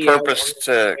grenade on purpose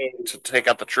to take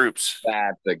out the troops.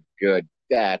 That's a good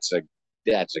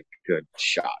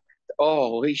shot.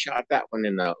 Oh, he shot that one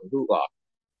in the hoo-ha.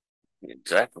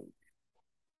 Exactly.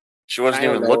 She wasn't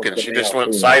even looking. She just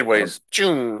went sideways.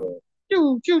 Choo.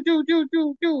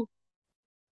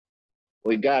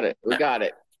 We got it.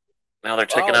 Now they're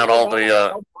taking out all the.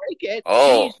 Don't break it.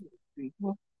 Oh.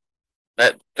 Jesus.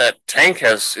 That tank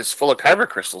is full of kyber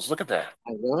crystals. Look at that.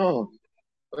 I know.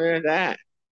 Look at that.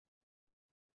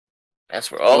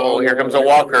 That's where. Oh, Oh, here comes a here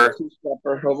comes a walker.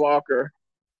 two-stepper, a walker.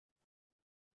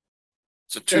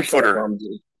 It's a They're two so footer.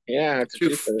 clumsy. Yeah, it's a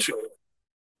two-footer. Two.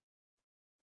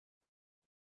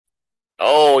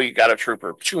 Oh, you got a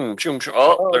trooper. Choom, choom, choom.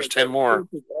 Oh, there's Oh, 10 more.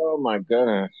 oh my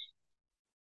goodness.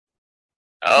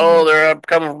 Oh, they're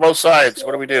coming from both sides.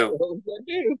 What do we do? What was that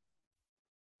do?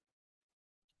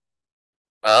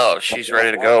 Oh, she's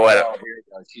ready to go at it. Oh, here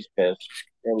we go. She's pissed.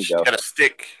 Here we She's go. got a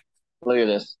stick. Look at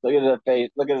this. Look at the face.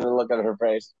 Look at the look at her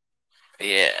face.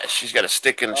 Yeah, she's got a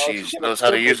stick and Oh, she she took a knows how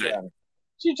to trooper use it. gun.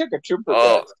 She took a trooper gun.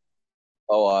 Oh,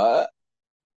 Oh, what?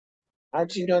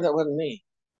 How'd you know that wasn't me?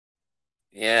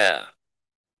 yeah.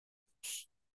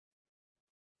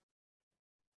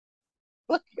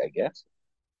 Lucky, I guess.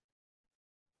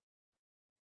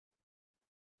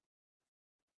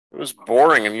 It was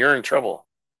boring and you're in trouble.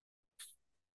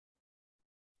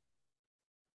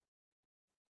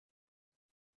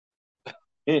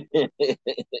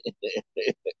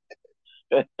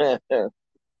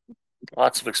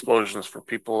 Lots of explosions for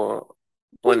people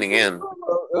blending in.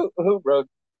 Who wrote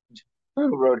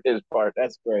who wrote his part?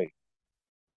 That's great.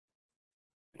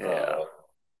 Yeah.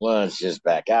 Let's just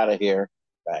back out of here.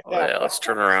 Back Oh, out. yeah. Let's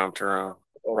turn around. Turn around.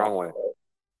 Wrong way. Oh,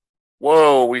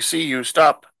 Whoa, we see you.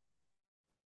 Stop.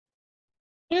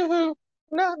 yoo-hoo.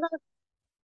 No, no.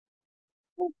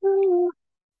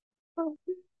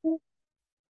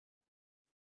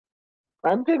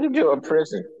 I'm going to do a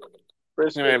prison. You're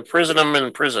gonna imprison him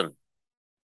in prison.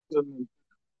 You're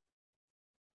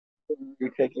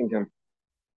taking them.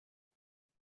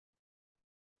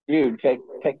 You take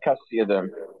custody of them.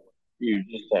 You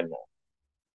just said no.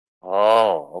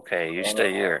 Oh, okay. You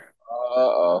stay here.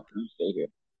 Oh, you stay here.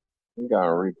 I'm gonna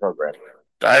reprogram.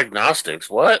 Diagnostics.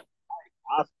 What?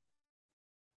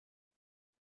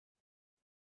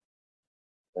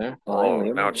 Yeah, Oh,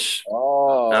 finally. now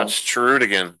Oh. it's Chirrut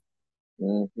again.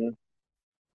 Mm-hmm.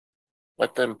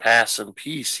 Let them pass in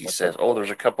peace, he says. Oh, there's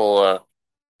a couple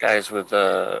guys with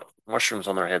mushrooms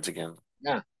on their heads again.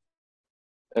 Yeah.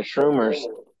 The shroomers.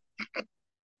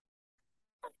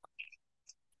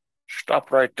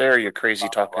 Stop right there, you crazy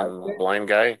talking blind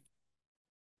guy.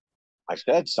 I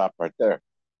said stop right there.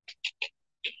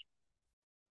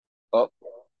 Oh,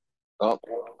 oh,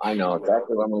 I know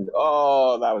exactly what I'm going to do.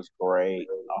 Oh, that was great.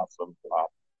 Awesome. Oh.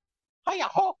 Hiya,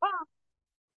 ho, ha,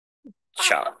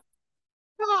 Shot.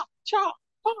 ha, cha,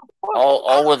 ha,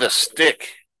 All with a stick.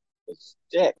 the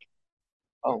stick.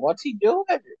 Oh, what's he doing?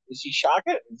 Is he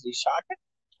shocking? Is he shocking?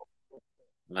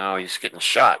 Now he's getting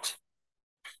shot.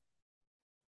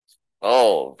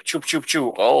 Oh, choop, choop,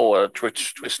 choop. Oh,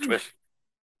 twist, twist.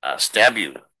 Stab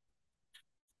you.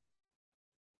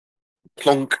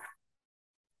 Plunk.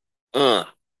 Uh.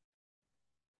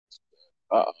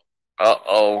 Uh-oh.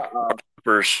 Uh-oh. Uh-oh.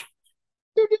 Troopers.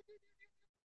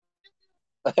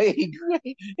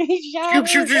 He shot Shoot, shoot,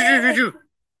 shoot, shoot, shoot, shoot.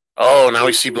 Oh, now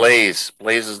we see Blaze.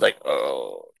 Blaze is like,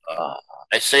 oh, uh,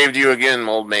 I saved you again,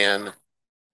 old man.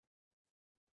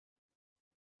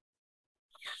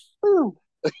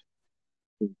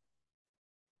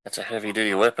 That's a heavy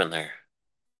duty weapon there.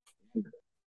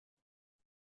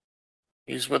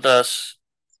 He's with us.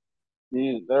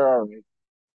 there are.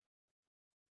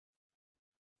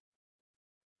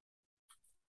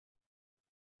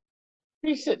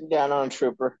 He's sitting down on a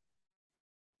trooper.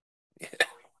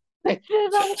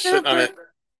 Sitting on it,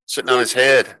 sitting on his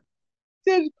head.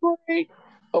 That's great.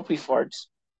 Hope he farts.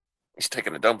 He's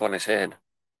taking a dump on his head.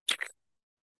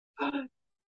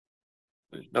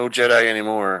 There's no Jedi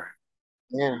anymore.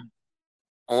 Yeah.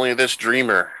 Only this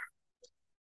dreamer.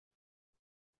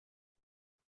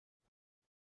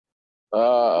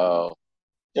 Uh-oh.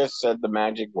 Just said the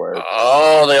magic words.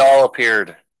 Oh, they all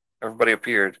appeared. Everybody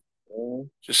appeared. Mm.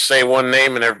 Just say one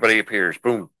name and everybody appears.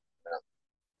 Boom.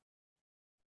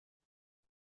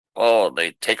 Oh,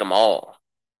 they take them all.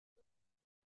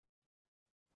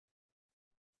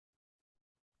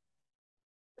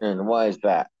 And why is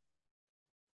that?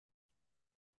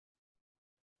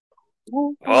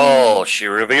 Oh, she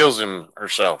reveals him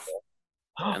herself,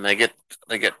 and they get.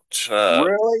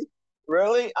 Really?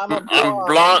 Really? I'm a I'm blind.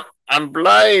 blind. I'm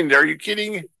blind. Are you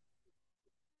kidding?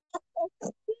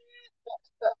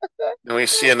 Then we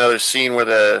see another scene where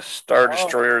the Star Oh,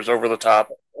 Destroyer is over the top.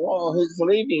 oh, he's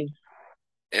leaving.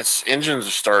 Its engines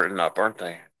are starting up, aren't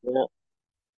they? Yeah.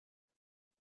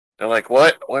 They're like,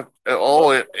 what? What?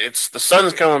 Oh, it's the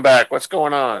sun's coming back. What's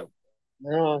going on?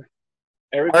 No.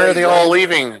 Why are Everybody they all run.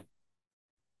 leaving?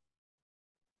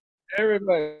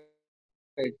 Everybody.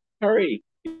 Hurry.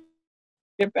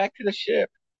 Get back to the ship.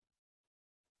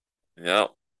 Yep.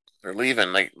 They're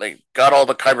leaving. They got all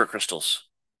the kyber crystals,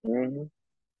 Mm-hmm.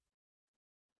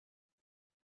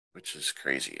 which is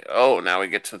crazy. Oh, now we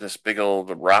get to this big old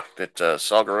rock that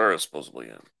Saw Gerrera is supposedly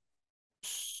in.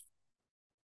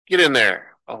 Get in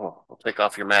there. Oh, we'll take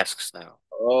off your masks now.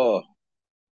 Oh,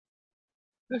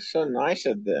 that's so nice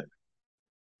of them.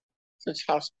 Such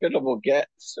hospitable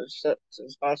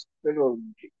such hospitable.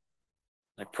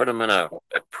 They put him in a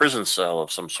prison cell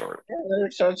of some sort. Yeah, they're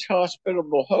such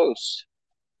hospitable hosts,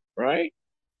 right?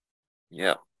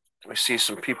 Yeah. We see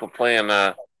some people playing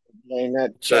Playing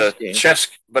that it's chess a game. chess,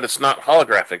 but it's not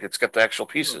holographic. It's got the actual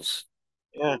pieces.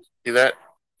 Yeah, See that?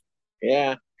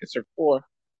 yeah. Because they're poor,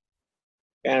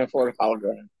 can't afford a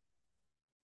hologram.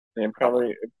 They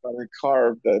Probably. probably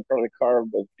carved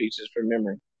the pieces from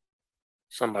memory.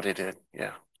 Somebody did.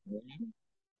 Yeah.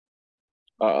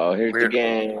 Uh oh, here's the Weird.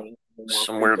 gang.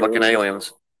 Some weird looking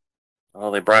aliens.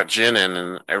 Oh, they brought Jin in,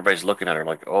 and everybody's looking at her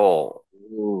like, "Oh,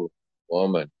 Ooh,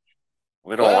 woman.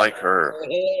 we don't Well, like her."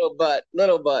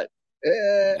 little butt.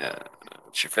 Yeah,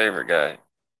 it's your favorite guy.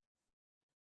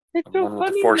 It's I'm so one with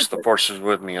the funny. force. The force is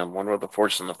with me. I'm one with the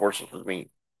force, and the force is with me.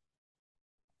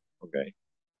 Okay,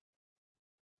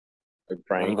 good One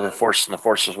prank. with the force, and the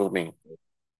force is with me.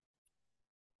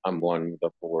 I'm one with the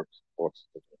force. Force.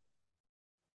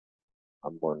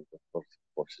 I'm one with the force.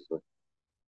 Forces with.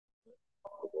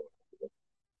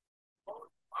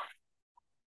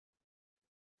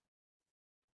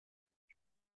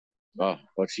 Oh,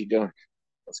 what's he doing?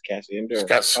 What's Cassian He's doing?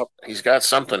 got Oh, he's got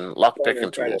something trying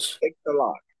lockpicking to tools. pick the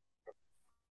lock.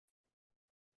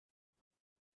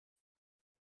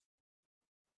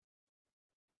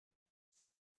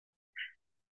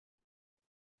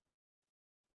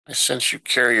 I sense you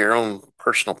carry your own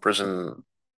personal prison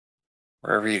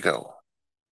wherever you go.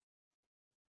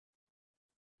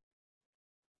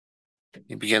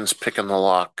 He begins picking the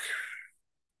lock.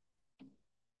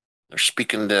 They're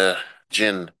speaking to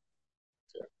Jin.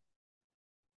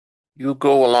 You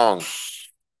go along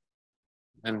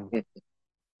and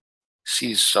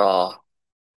sees Saw.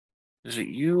 Is it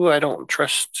you? I don't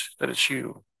trust that it's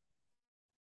you.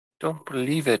 Don't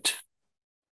believe it.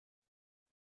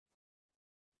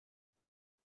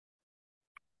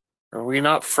 Are we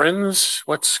not friends?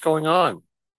 What's going on?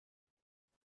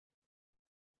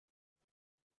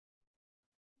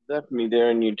 Left me there,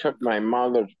 and you took my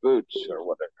mother's boots or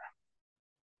whatever.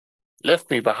 Left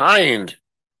me behind.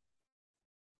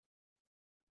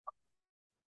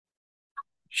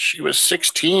 She was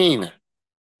 16.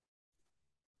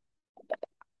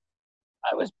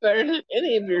 I was better than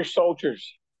any of your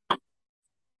soldiers.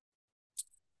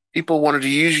 People wanted to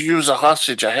use you as a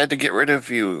hostage. I had to get rid of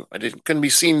you. Couldn't be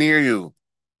seen near you.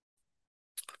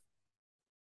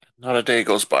 Not a day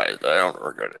goes by that I don't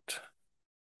regret it.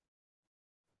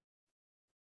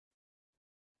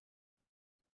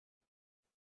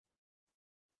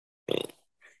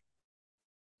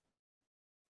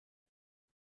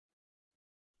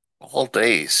 All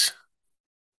days.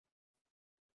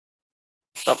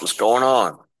 Something's going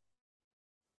on.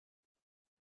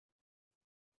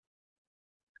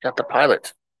 Got the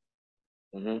pilot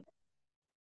Mm-hmm.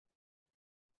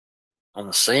 on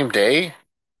the same day.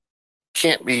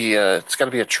 Can't be. It's got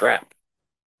to be a trap.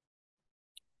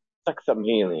 Like some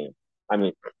helium. I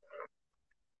mean,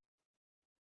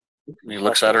 And he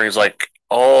looks at her and he's like,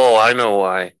 "Oh, I know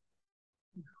why.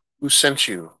 Who sent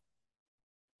you?"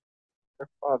 her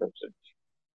father said,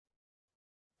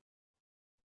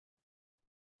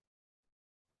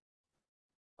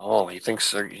 Oh, he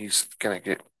thinks he's gonna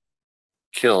get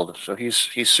killed. So he's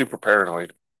super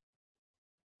paranoid.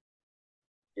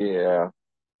 yeah.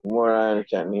 From what I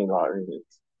understand,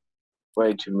 it's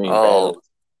way too many Oh, battles.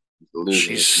 He's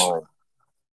losing his she's mind.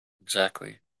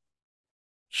 exactly.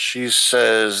 She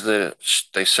says that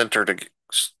they sent her to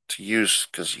use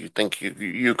because you think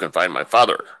you can find my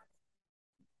father.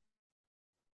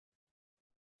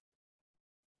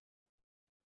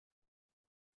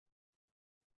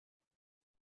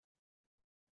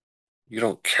 You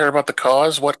don't care about the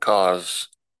cause? What cause?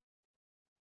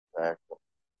 Exactly.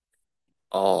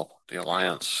 Oh, the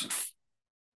Alliance.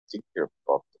 Think you're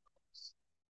fucked.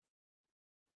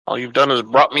 All you've done is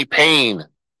brought me pain.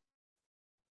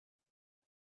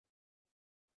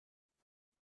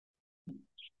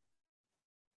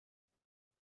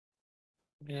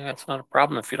 Yeah, it's not a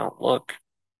problem if you don't look.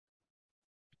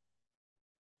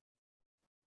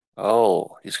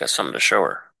 Oh, he's got something to show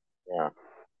her. Yeah.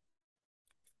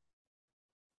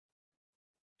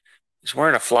 He's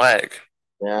wearing a flag.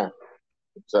 Yeah.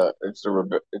 It's a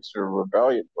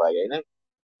rebellion flag, ain't it?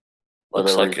 Or the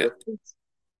Looks like it. resistance.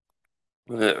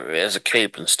 As a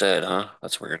cape instead, huh?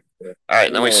 That's weird. Yeah. All right,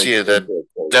 You then we know, see the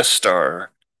Death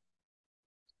Star.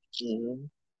 Mm-hmm.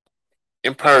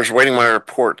 Empire's waiting my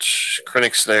reports.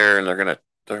 Critics there, and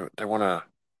they want to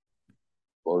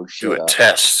Blow do shit a up.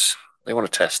 test. They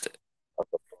want to test it.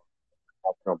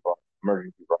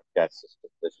 Emergency broadcast system.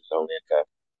 This is only a test.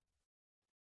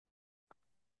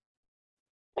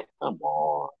 Come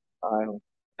on.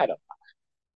 I don't.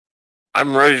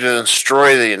 I'm ready to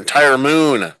destroy the entire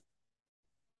moon to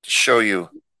show you.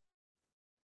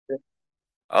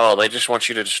 Oh, they just want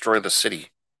you to destroy the city.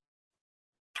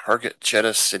 Target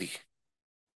Jeddah City.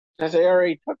 As they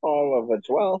already took all of its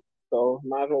wealth, so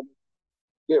might as well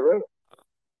get rid of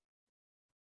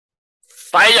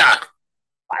Fire!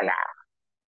 it.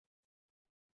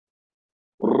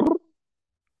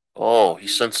 Oh, he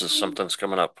senses something's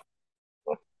coming up.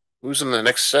 Who's in the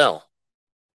next cell?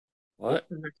 What's What?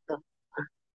 the next step?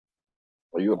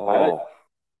 Are you a pilot? Oh,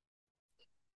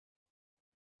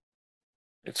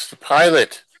 it's the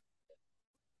pilot.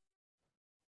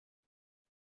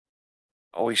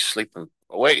 Oh, he's sleeping.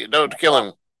 Oh, wait, don't Back kill off.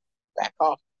 him. Back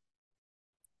off.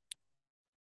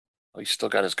 Oh, he's still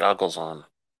got his goggles on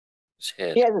his He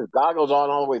head. has his goggles on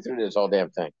all the way through this whole damn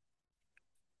thing.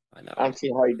 I I know. don't see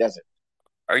how he does it.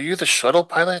 Are you the shuttle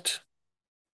pilot?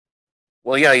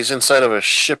 Well, yeah, he's inside of a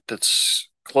ship that's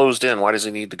closed in. Why does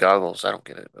he need the goggles? I don't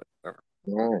get it. But whatever.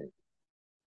 All right.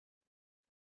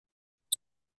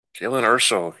 Galen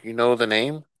Urso, you know the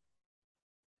name?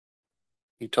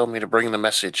 He told me to bring the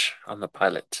message. I'm the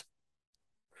pilot.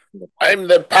 I'm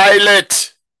the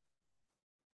pilot.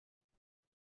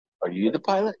 Are you the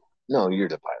pilot? No, you're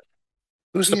the pilot.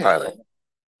 Who's the Yeah. pilot?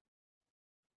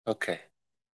 Okay.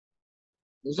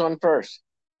 Who's on first?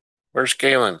 Where's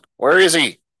Galen? Where is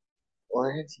he?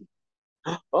 Where is he?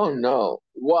 Oh no.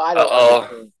 Well, I Uh don't oh.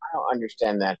 understand. I don't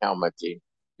understand that helmet team.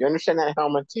 You understand that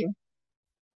helmet team?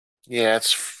 Yeah,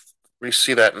 it's we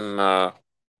see that in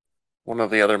one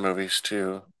of the other movies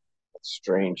too. That's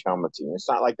strange helmet team. It's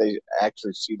not like they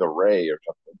actually see the ray or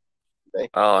something. They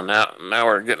Oh, now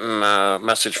we're getting a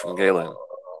message from Galen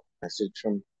message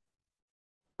from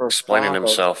First explaining Father.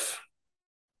 himself.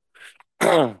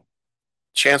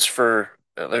 Chance for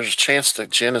there's a chance that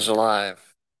Jen is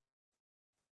alive.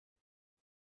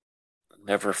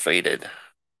 Never faded.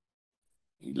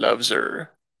 He loves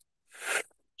her.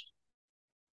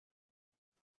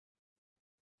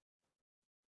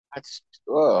 That's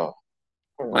oh.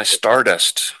 My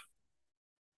Stardust.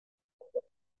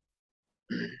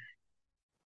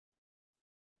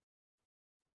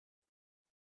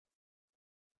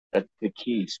 That's the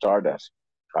key. Stardust,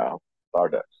 Kyle.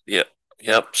 Stardust. Yep,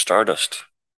 yep, Stardust.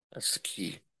 That's the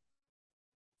key.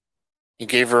 He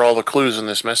gave her all the clues in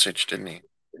this message, didn't he?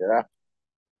 Yeah.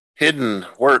 Hidden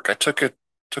work.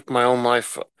 Took my own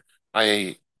life.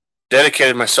 I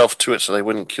dedicated myself to it so they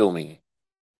wouldn't kill me.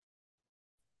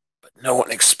 But no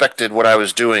one expected what I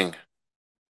was doing.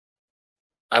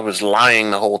 I was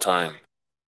lying the whole time.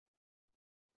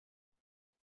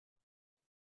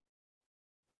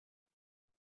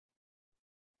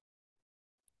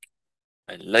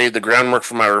 I laid the groundwork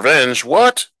for my revenge.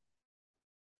 What?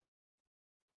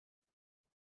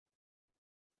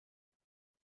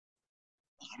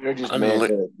 You're just mad Unle-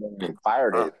 that it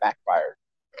fired it. uh, It backfired.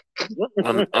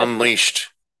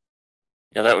 unleashed.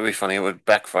 Yeah, that would be funny. It would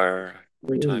backfire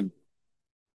every time.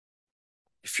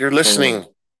 If you're listening,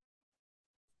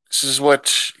 this is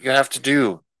what you have to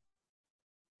do.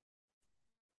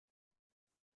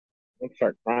 Don't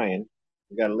start crying.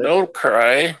 You gotta listen. Don't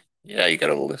cry. Yeah, you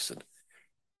gotta listen.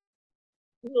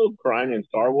 No crying in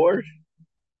Star Wars.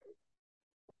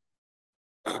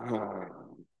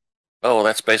 Oh,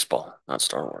 that's baseball, not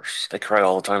Star Wars. They cry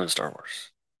all the time in Star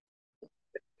Wars.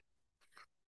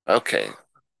 Okay,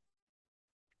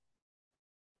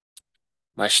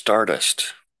 my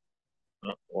Stardust.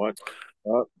 What?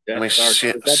 Oh, Let Death me Star. see.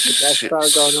 Is that the Death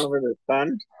Star going over the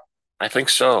sun? I think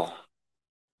so.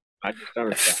 I just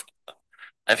understand.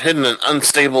 I've hidden an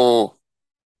unstable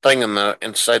thing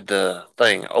inside the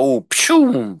thing. Oh,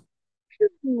 pshoo!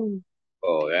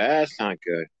 Oh, that's not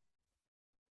good.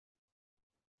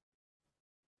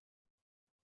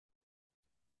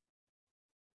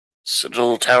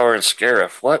 Citadel Tower and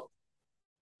Scarif. What?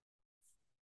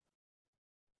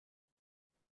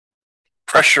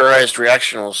 Pressurized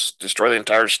reaction will destroy the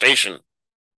entire station.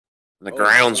 The Oh,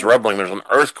 ground's God. rumbling. There's an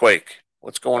earthquake.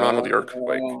 What's going on with the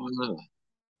earthquake? Oh,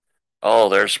 Oh,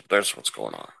 there's what's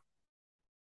going on.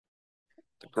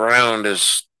 The ground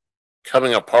is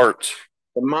coming apart.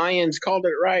 the Mayans called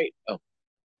it right. Oh,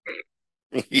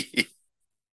 the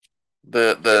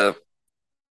the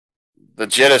the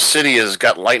Jeddah City has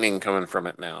got lightning coming from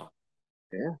it now.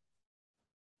 yeah.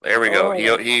 There we go.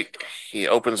 Oh, He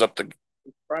opens up the.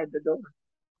 tried the door.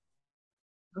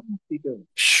 What's he doing?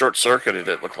 Short circuited,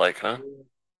 it looked like, huh?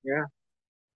 Yeah.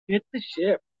 Hit the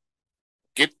ship.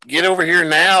 Get over here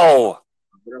now.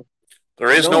 There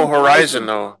is No no horizon, horizon.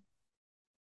 though.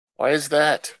 Why is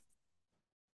that?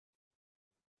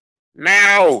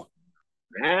 Now!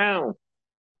 Now.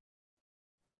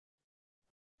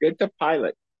 Get the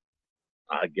pilot.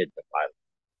 I'll get the pilot.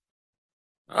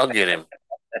 I'll get him.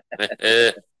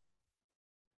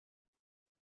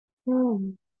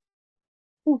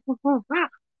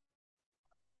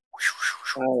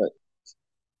 Pilot.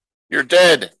 You're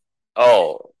dead.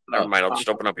 Oh, never Oh, mind. I'll just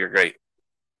open up your grate.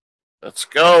 Let's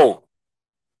go.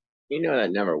 you know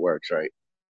that never works, right?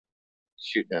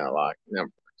 Shooting out a lock never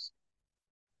works.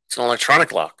 It's an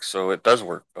electronic lock, so it does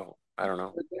work. Oh, I don't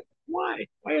know. Why?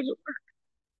 Why does it work?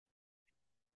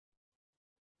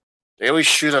 They always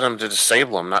shoot at them to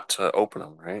disable them, not to open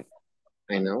them, right?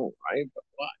 I know, right? But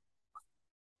why?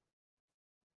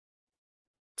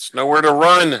 It's nowhere to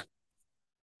run.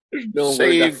 There's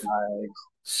nowhere to hide.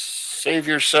 Save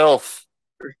yourself.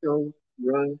 There's no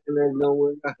run and there's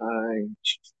nowhere to hide.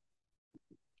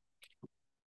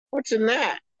 What's in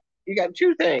that? You got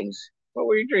two things. What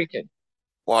were you drinking?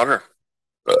 Water.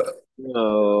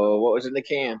 No, what was in the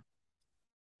can?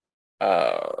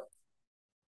 Uh,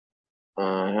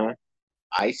 Uh-huh.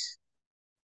 Ice.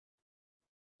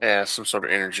 yeah, some sort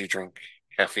of energy drink,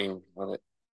 caffeine with it.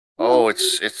 Oh, Oh,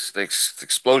 the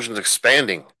explosion's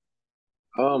expanding.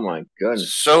 oh my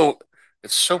goodness. So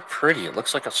it's so pretty. It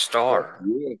looks like a That's star.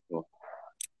 beautiful.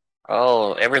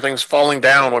 Oh, everything's falling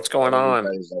down. What's going on?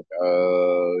 Everybody's like,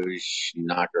 oh,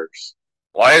 schnockers.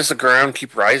 Why does the ground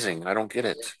keep rising? I don't get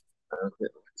it.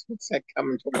 What's that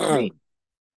coming towards me?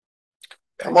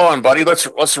 Come on, buddy.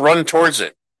 Let's run towards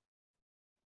it.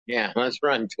 Yeah, let's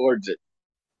run towards it.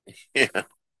 Yeah.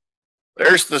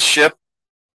 There's the ship.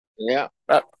 Yeah.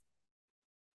 Uh,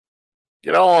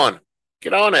 get on.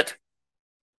 Get on it.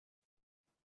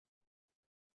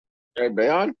 Everybody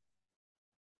on?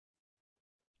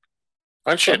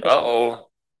 Punch it. Uh-oh.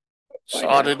 Why Saw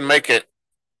not? didn't make it.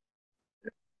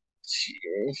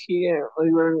 Yeah,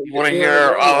 we were You want to getting hear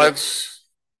our anyway. odds?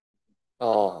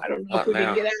 Oh, I don't know if not we can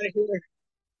now. get out of here.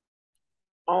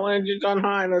 All engines on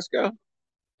high. Let's go.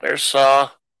 There's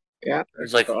Saw. Yeah,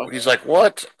 He's there's like, Saw. he's like,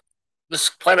 what? This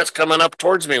planet's coming up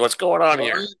towards me. What's going on What?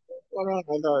 here? What on? I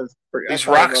thought it was pretty. I These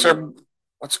thought it was rocks on the. are.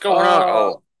 What's going on?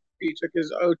 Oh, Oh, he took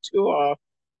his O2 off.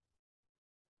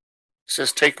 it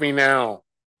says take me now.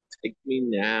 Take me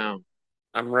now.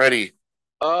 I'm ready.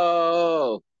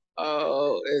 Oh,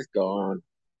 oh, it's gone.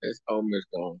 His home is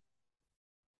gone.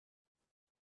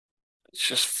 It's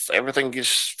just everything is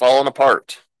falling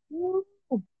apart. Woo.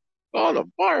 Falling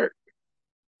apart.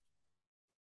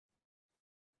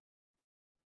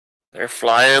 They're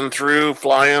flying through,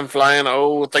 flying.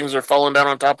 Oh, things are falling down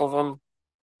on top of them.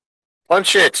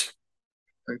 Punch it.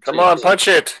 Come on, punch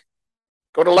it.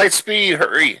 Go to light speed.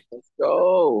 Hurry. Let's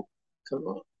go. Come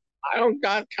on. I don't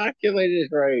got calculated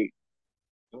right.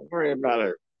 Don't worry about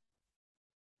it.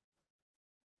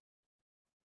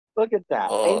 Look at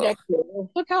that. Ain't Oh, that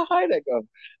cool? Look how high that goes.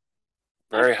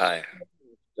 very high.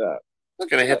 Look It's at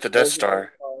going to hit that. the Death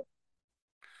Star.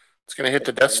 It's going to hit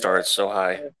the Death Star. It's so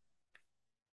high.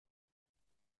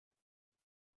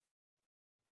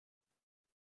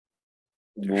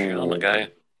 There's your helmet,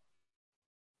 guy.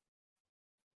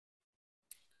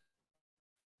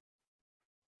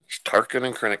 It's Tarkin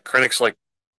and Krennic. Krennic's like,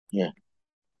 Yeah.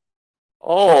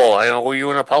 oh, I owe you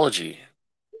an apology.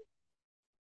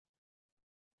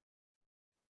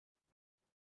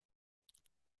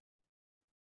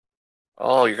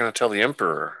 Oh, you're going to tell the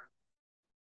Emperor.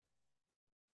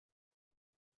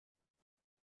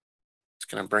 It's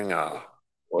going to bring a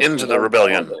What's into he the gonna tell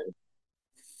rebellion. them?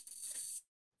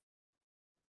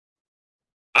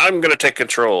 I'm going to take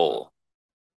control.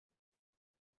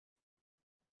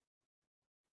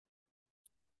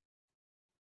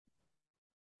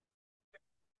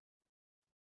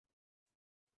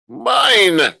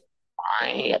 Mine. My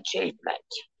achievement.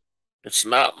 It's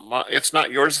not my, it's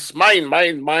not yours. It's mine.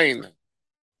 My.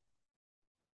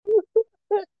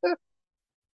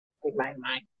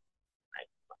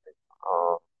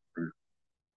 Oh,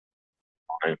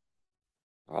 fine.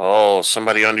 Oh,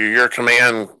 somebody under your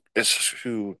command is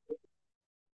who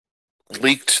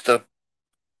leaked the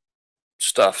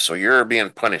stuff, so you're being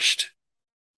punished.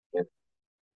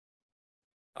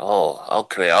 Oh,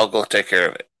 okay, I'll go take care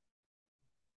of it.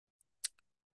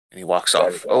 And he walks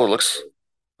Gotta off. Oh, go.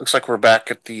 looks like we're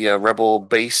back at the rebel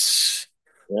base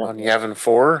Yeah, on yeah. Yavin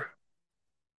 4.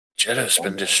 Jedda's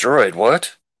been destroyed.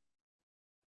 What?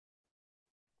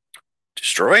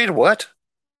 Destroyed? What?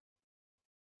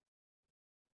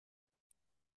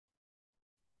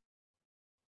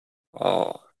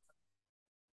 Oh,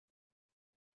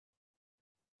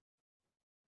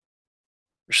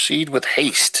 proceed with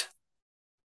haste.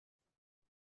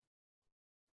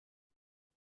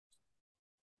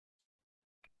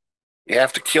 You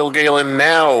have to kill Galen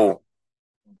now.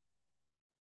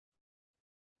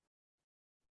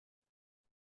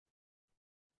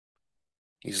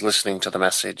 He's listening to the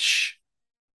message.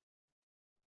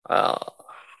 Uh,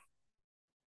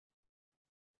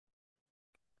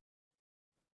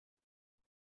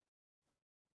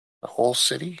 the whole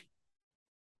city?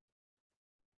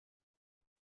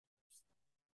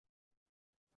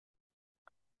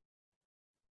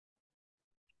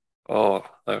 Oh,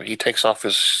 he takes off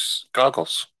his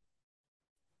goggles.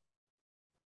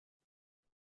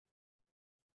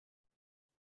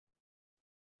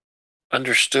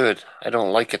 Understood. I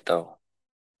don't like it though.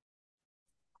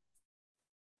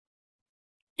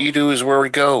 Edu is where we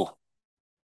go.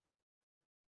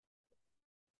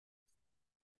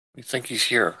 We think he's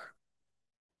here.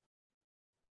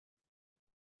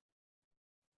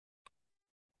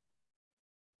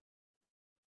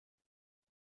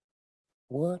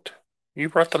 What? You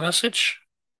brought the message?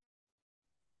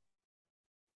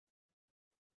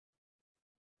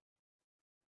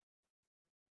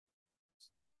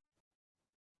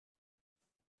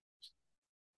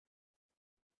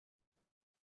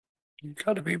 You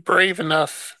gotta be brave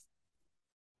enough.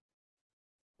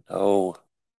 No.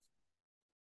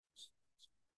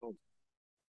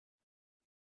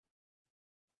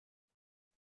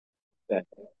 That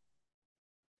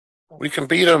We can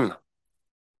beat him.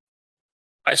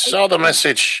 I saw the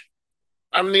message.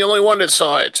 I'm the only one that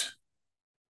saw it.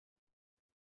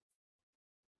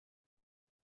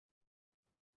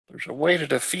 There's a way to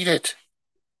defeat it.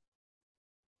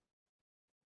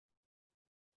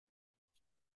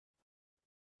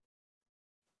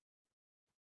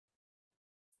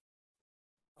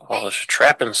 Oh, there's a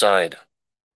trap inside.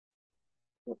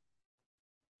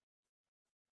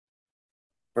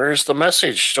 Where's the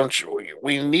message? Don't you?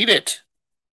 We need it.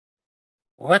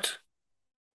 What?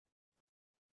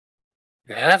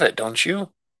 You have it, don't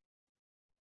you?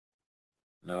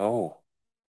 No.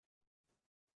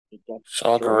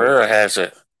 Saul Guerrera has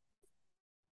it.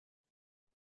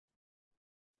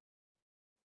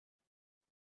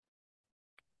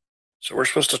 So we're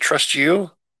supposed to trust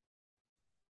you?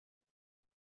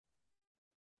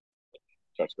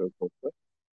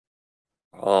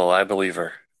 Oh, I believe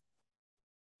her.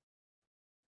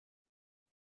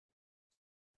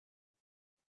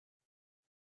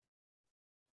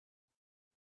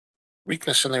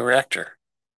 Weakness in the reactor.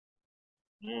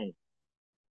 Mm.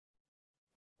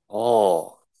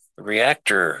 Oh, the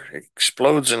reactor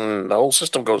explodes and the whole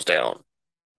system goes down.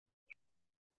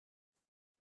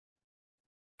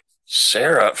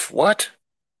 Seraph, what?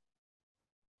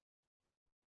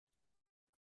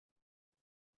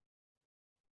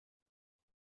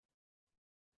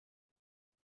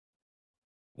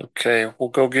 Okay, we'll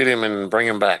go get him and bring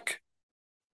him back.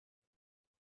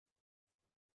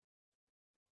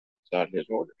 It's not his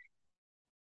order.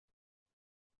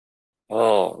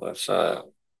 Oh, that's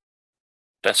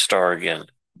Death Star again.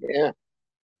 Yeah.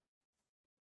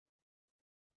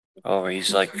 Oh,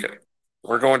 he's like,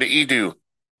 we're going to Edu.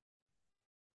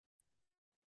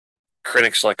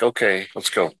 Critic's like, okay, let's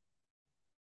go.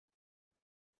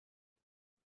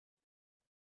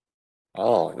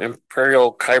 Oh,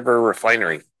 Imperial Kyber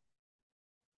Refinery.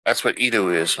 That's what Edo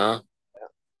is, huh?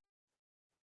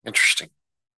 Interesting.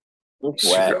 It's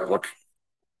wet. Secret look.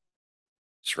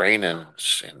 It's rain and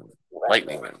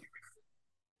lightning and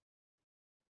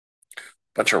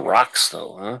bunch of rocks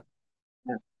though, huh?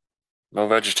 Yeah. No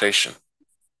vegetation.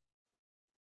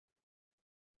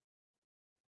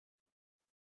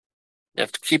 You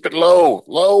have to keep it low,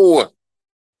 lower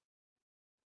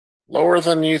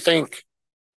than you think.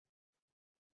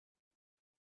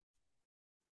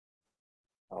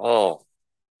 Oh,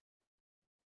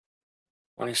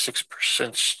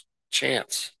 26%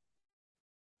 chance.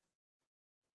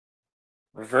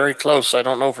 We're very close. I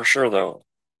don't know for sure though.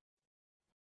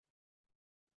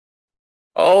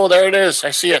 Oh, there it is.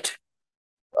 I see it.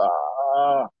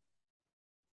 Ah,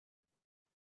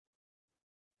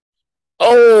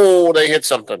 Oh, they hit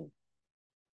something.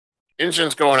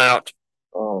 Engine's going out.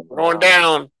 oh, We're going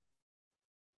down.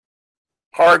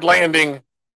 Hard landing.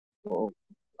 oh,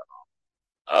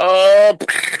 Oh,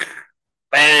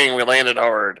 bang, we landed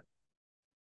hard.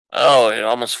 Oh, it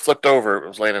almost flipped over. It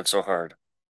was landing so hard.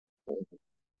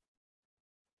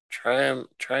 Try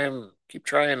him, keep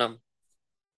trying him.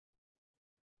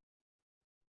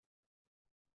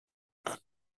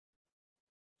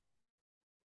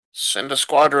 Send a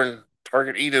squadron,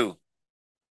 target Edu.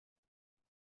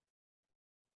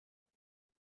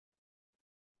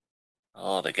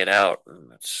 Oh, they get out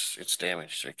and it's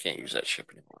damaged. So I can't use that ship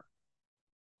anymore.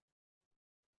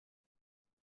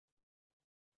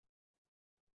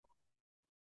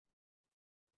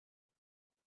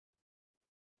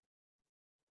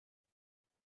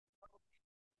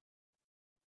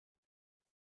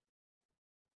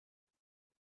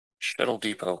 Shuttle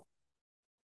depot.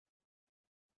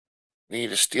 We need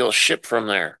to steal a ship from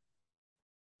there.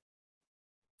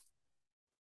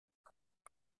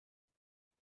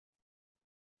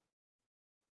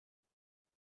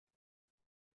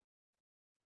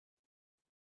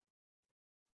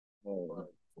 Oh,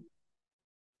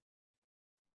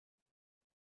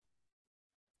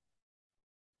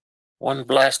 One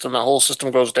blast and the whole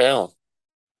system goes down.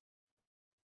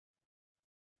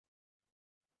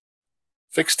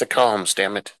 Fix the comms,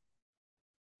 damn it.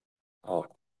 Oh,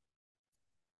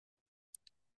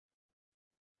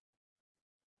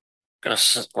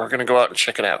 we're gonna go out and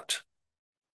check it out.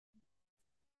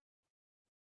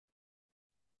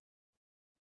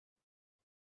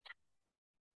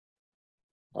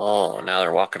 Oh, now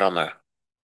they're walking on the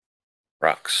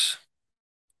rocks,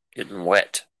 getting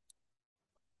wet.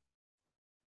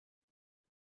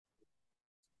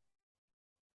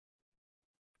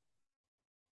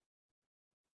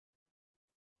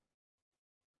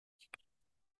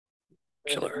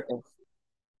 Killer.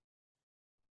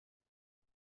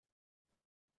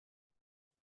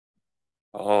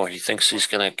 Oh, he thinks he's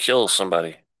gonna kill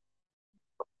somebody.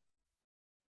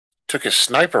 Took his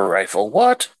sniper rifle.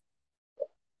 What?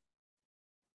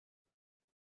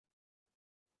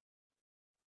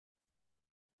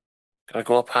 Gotta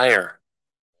go up higher.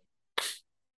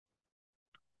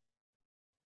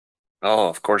 Oh,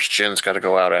 of course, Jin's got to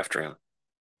go out after him.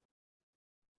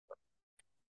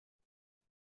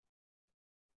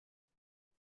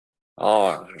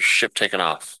 Oh, ship taken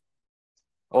off.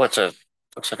 Oh,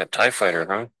 looks like a TIE fighter,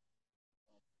 huh?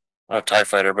 Not a TIE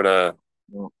fighter, but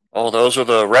oh, those are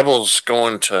the rebels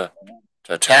going to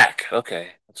attack.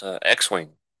 Okay, it's a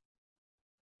X-wing.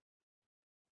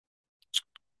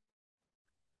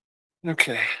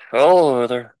 Okay. Oh,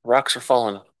 the rocks are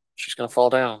falling. She's gonna fall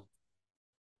down.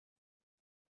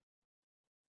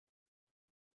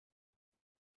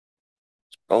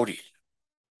 Bodhi.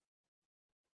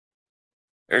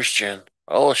 There's Jen.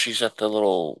 Oh, she's at the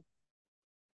little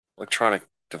electronic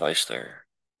device there.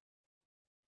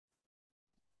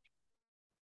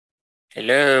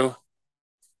 Hello.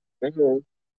 hello.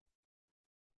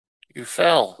 You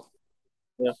fell.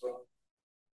 Yeah,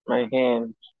 my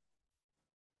hand.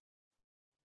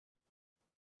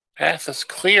 Path is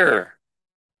clear.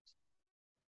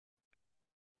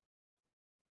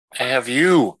 I have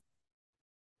you.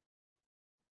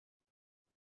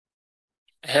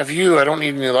 I have you. I don't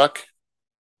need any luck.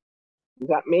 You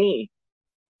got me.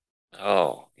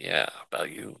 Oh, yeah,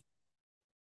 about you.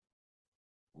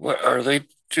 What are they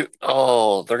do?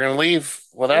 Oh, they're gonna leave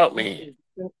without me.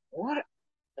 What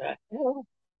the hell?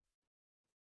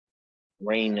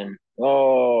 Raining.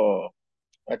 Oh,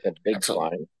 that's a big That's a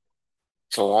climb.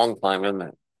 it's a long climb, isn't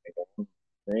it?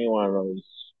 Any one of those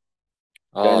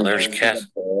Oh, there's gunboats up Cass.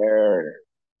 there.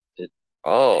 They,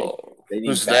 Oh, they need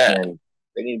who's that? Batman.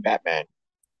 They need Batman.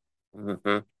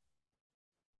 Mm-hmm.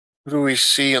 Who do we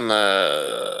see in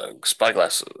the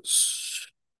spyglasses?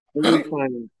 Who are we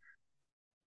climbing?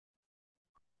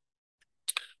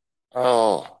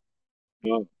 Oh,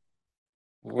 Oh,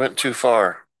 we went too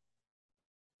far.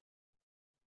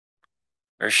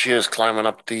 There she is climbing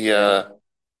up the yeah.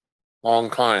 long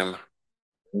climb.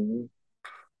 Mm-hmm.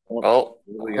 Oh, Oh,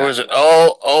 what do we who got? is it?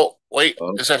 Oh, wait,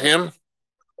 Oh, is that him?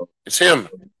 oh, It's him.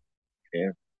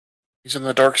 yeah. He's in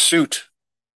the dark suit.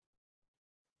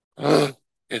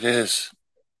 It is.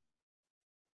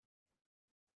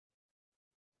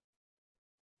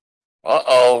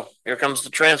 Uh-oh, here comes the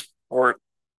transport.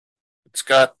 It's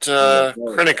got Oh,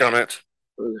 oh, Krennic on it.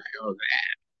 who the hell is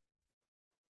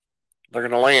They're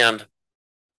gonna land.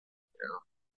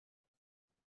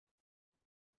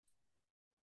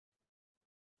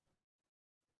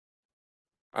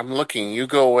 I'm looking. You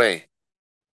go away.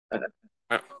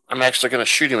 that? I'm actually gonna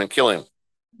shoot him and kill him.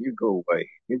 You go away.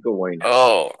 You go away now.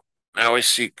 Oh, now we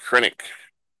see Krennic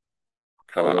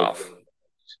coming Oh, off.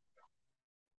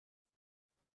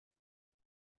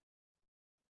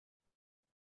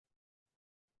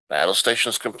 Battle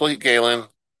station's complete, Galen.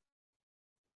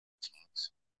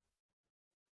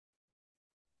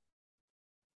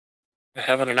 I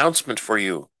have an announcement for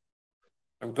you.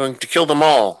 I'm going to kill them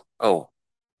all. Oh,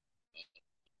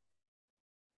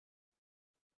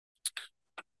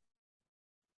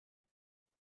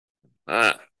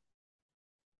 ah,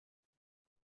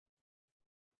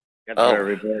 got to put oh,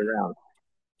 everybody around.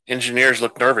 engineers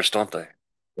look nervous, don't they?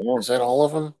 Yeah. Is that all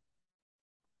of them?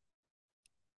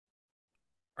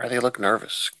 Why do they look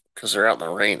nervous? Because they're out in the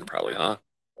rain, probably, huh?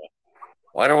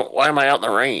 Why am I out in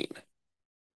the rain?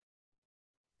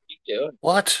 You do it.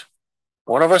 What?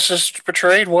 One of us is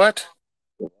betrayed? What?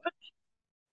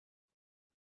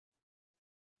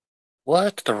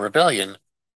 What? The rebellion?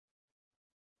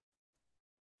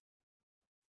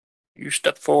 You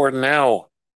step forward now.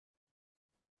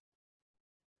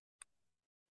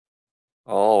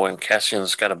 Oh, and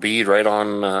Cassian's got a bead right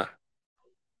on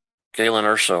Galen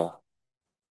Urso.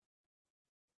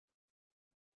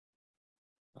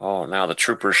 Oh, now the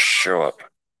troopers show up.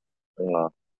 Uh,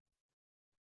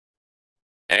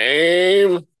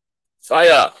 Aim!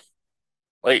 Fire!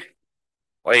 Wait,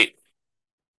 wait.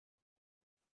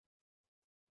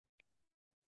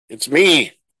 It's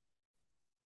me.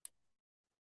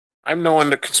 I'm the one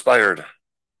that conspired.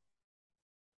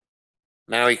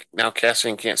 Now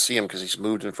Cassian can't see him because he's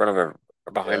moved in front of or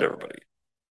behind yeah. everybody.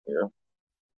 Yeah.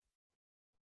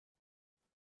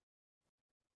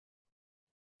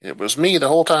 It was me the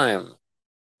whole time.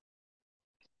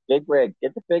 Big wig.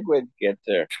 Get the big wig. Get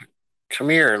there. Come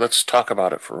here, let's talk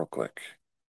about it for real quick.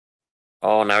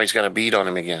 Oh, now he's got a bead on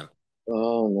him again.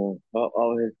 Oh no.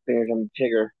 Oh, his fingers on the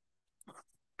trigger.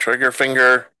 Trigger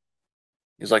finger.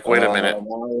 He's like, wait a minute.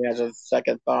 Now he has a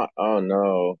second thought. Oh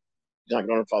no. He's not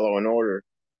going to follow an order.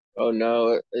 Oh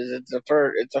no. It's a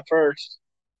first. It's a first.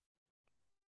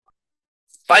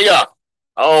 Fire!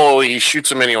 Oh, he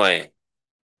shoots him anyway.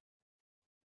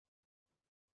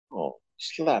 Oh,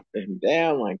 slap him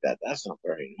down like that. That's not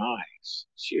very nice.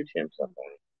 Shoot him,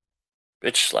 somebody.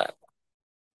 Bitch slap.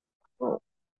 Oh,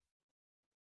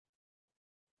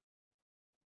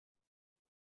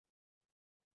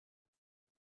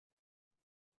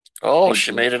 Oh, thank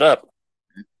she you. made it up.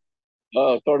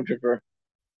 Oh, stormtrooper.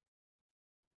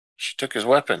 She took his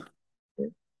weapon. Yeah.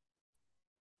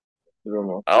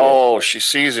 Oh, she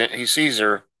sees it. He sees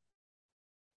her.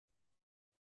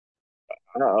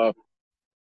 Uh-oh.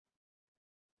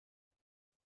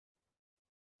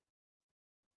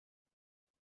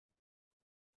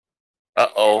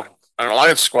 Uh-oh. An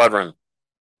alliance squadron.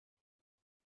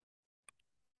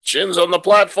 Jin's on the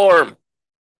platform.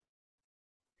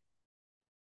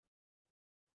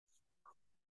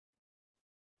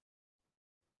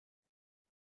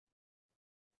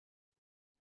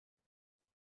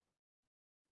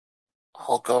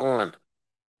 All gone.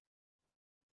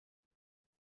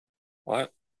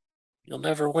 What? You'll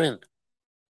never win.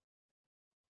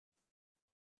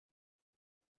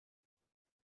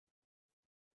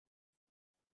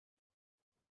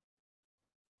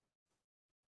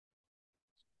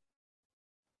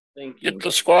 Get Thinking.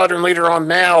 the squadron leader on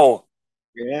now.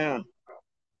 Yeah.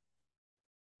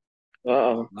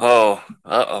 Uh-oh. Oh,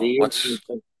 uh-oh. The What's...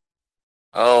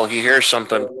 Oh, he hears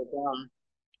something.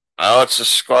 Oh, it's a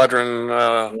squadron.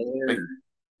 Yeah.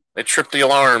 They tripped the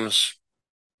alarms.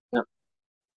 Yep.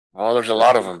 Oh, there's a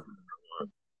lot of them.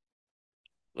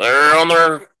 They're on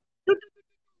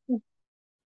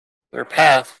their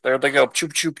path. There they go.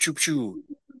 Choop, choop, choop, choo.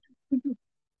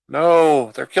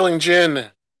 No, they're killing Jin.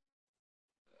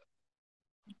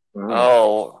 Oh,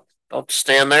 Oh, don't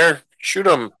stand there. Shoot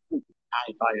them.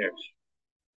 TIE fighters.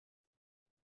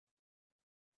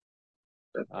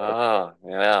 Ah,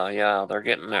 yeah, yeah. They're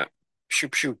getting it.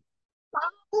 Shoot, shoot.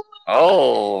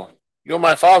 Oh, you're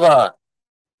my father.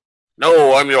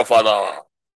 No, I'm your father. Oh,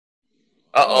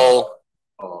 Uh-oh.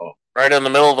 oh. Right in the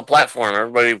middle of the platform.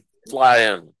 Everybody fly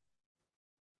in.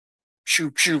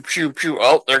 Shoot, shoot, shoot, shoot.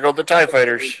 Oh, there go the TIE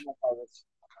fighters.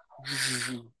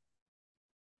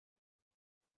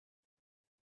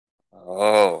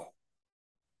 Oh,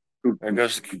 there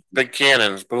goes the big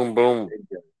cannons. Boom, boom.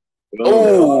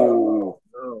 Oh, Oh,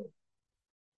 no.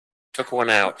 took one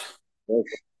out. No.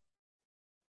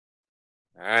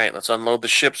 All right, let's unload the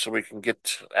ship so we can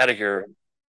get out of here.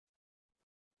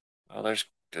 Oh,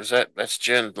 that's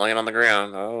Jin laying on the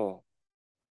ground. Oh,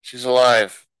 she's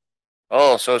alive.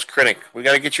 Oh, so is Krennic. We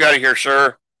got to get you out of here,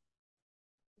 sir.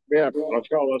 Yeah, let's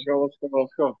go, let's go, let's go,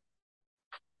 let's go.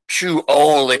 Shoo.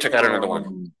 Oh, they took out another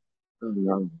one. Oh,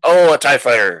 no. Oh, a TIE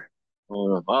fighter. Oh,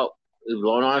 no. Oh, he's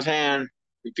blowing on his hand.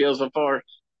 He feels the force.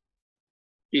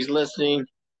 He's listening.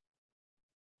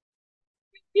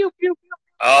 Pew, pew, pew.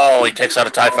 Oh, he takes out a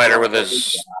TIE fighter with Oh,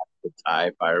 his the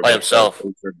TIE fighter by with the himself.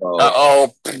 laser bow.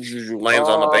 Uh-oh. Lands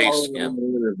on the base Oh, again.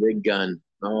 the big gun.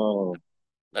 Oh,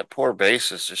 That poor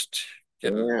base is just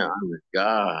getting... yeah. Oh, my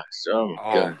gosh. Oh, my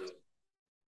Oh, God.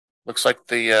 looks like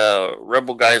the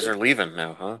rebel guys are leaving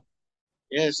now, huh?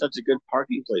 Yeah, it's such a good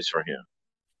parking place for him.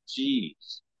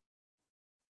 Jeez.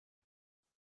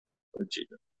 What you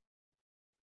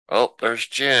Oh, there's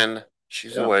Jen.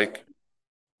 She's Yeah. awake.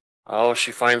 Oh,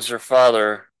 she finds her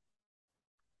father.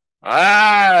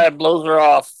 Ah, it blows her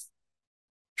off.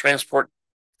 Transport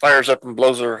fires up and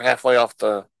blows her halfway off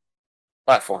the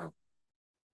platform.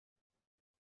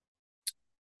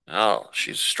 Oh,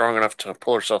 she's strong enough to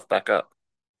pull herself back up.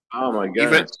 Oh my Even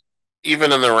goodness.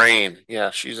 even in the rain.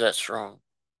 Yeah, she's that strong.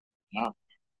 Yeah.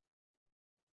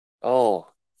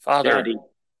 Oh, father. Daddy.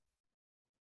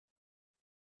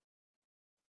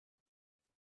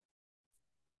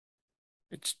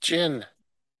 It's Jin.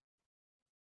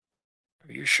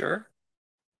 Are you sure?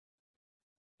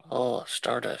 Oh,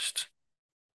 Stardust.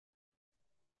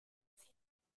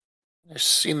 I've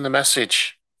seen the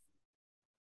message.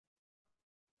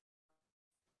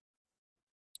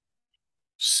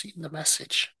 Seen the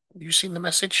message. Have you seen the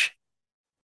message?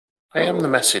 I am the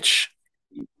message.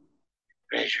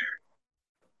 Treasure.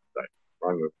 Sorry,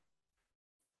 wrong move.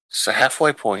 It's a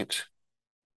halfway point.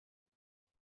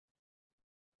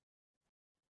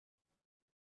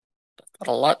 Got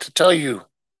a lot to tell you.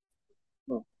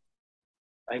 Oh,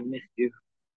 I missed you.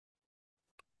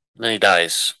 And then he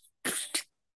dies.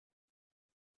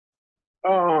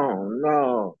 Oh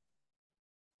no.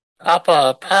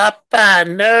 Papa, Papa,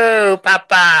 no,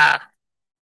 Papa.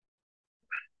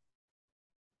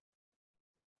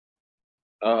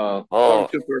 Oh,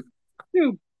 Stormtrooper.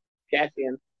 Phew.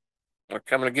 Cassian. we're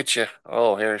coming to get you.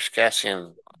 Oh, here's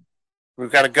Cassian.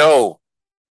 We've got to go.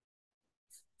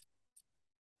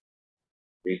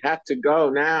 We have to go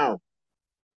now.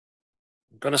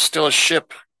 I'm gonna steal a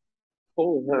ship.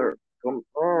 Pull her. Come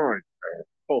on.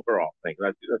 Pull her off. Thank you.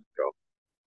 Let's go.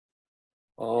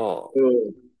 Oh,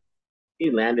 Oh,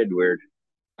 he landed weird.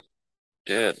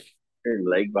 did. Her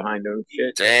leg behind him.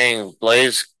 Shit. Dang,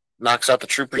 Blaze knocks out the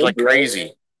troopers Good like bro.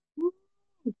 crazy.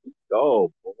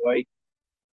 Go, boy.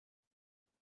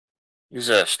 He's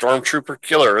a stormtrooper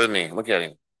killer, isn't he? Look at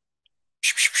him.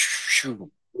 Pew,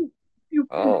 pew,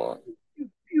 Oh, pew,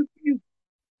 pew, pew,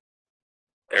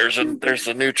 there's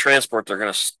the new transport they're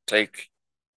gonna take.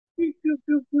 pew, pew,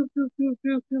 pew, pew, pew, pew,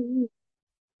 pew, pew.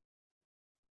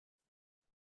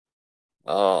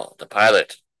 Oh, the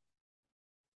pilot.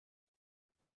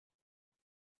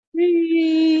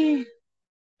 Whee!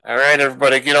 All right,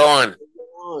 everybody, get on. Come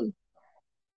on.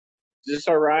 Is this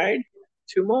our ride?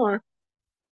 Two more.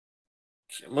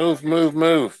 Move, move,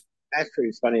 move. That's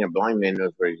pretty funny. A blind man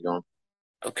knows where he's going.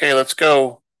 Okay, let's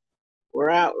go. We're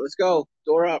out. Let's go.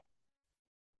 Door up.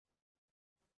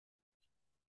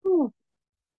 Whew.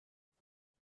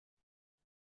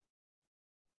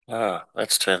 Ah,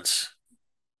 that's tense.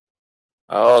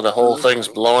 Oh, the whole thing's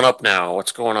blowing up now.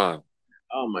 What's going on?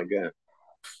 Oh my god.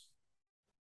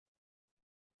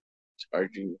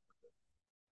 Charging.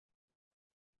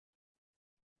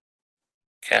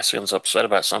 Cassian's upset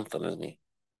about something, isn't he?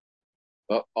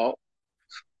 Oh.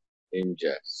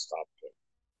 Ingest. Stop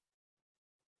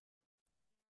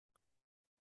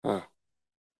Huh.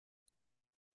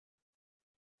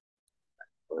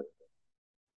 it.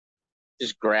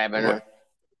 Just grabbing her. What?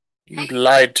 You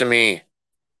lied to me.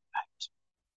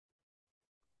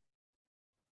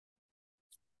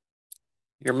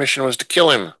 Your mission was to kill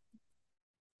him.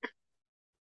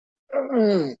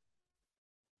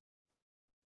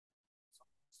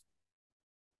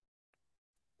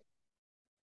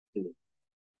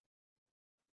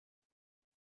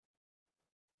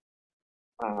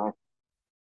 Uh,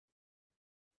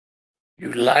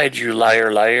 You lied, you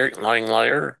liar, liar, lying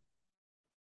liar.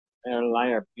 their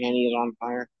lighter panties on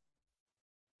fire.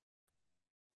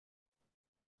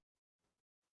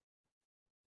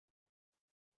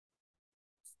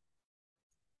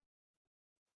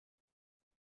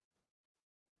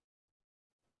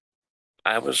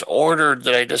 I was ordered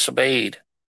that I disobeyed.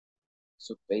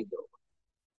 So they go.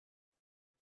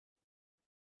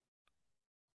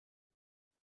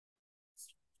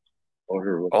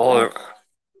 Order was Oh, wrong.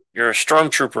 you're a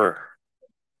stormtrooper.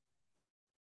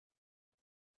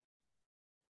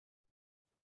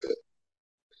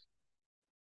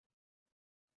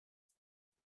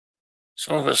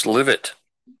 Some of us live it.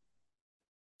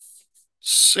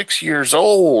 6 years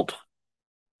old.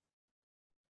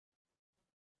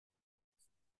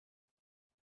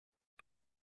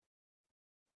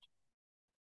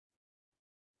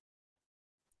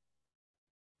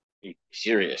 Be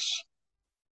serious.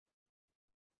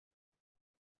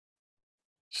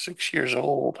 6 years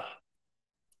old.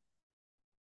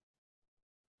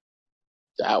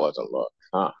 That was a look,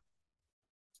 huh?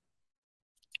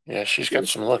 Yeah, she's got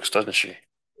some looks, doesn't she?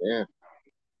 Yeah.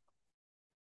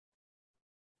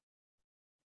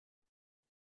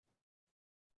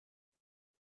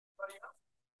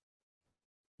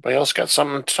 Anybody else got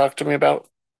something to talk to me about?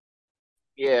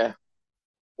 Yeah.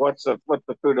 What's the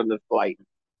food on this flight?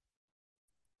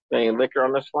 Any liquor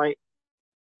on this flight?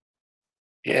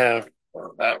 Yeah,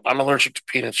 I'm allergic to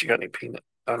peanuts. You got any peanut?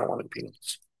 I don't want any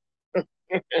peanuts.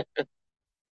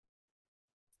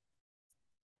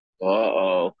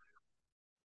 Uh-oh.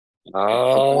 The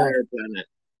Oh, fire planet.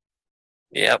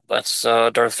 yep, that's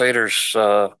Darth Vader's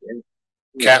Yeah,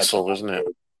 it's castle, isn't it?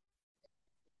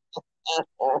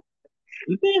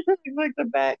 like the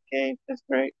Bat Cave. That's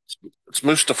great. It's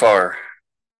Mustafar,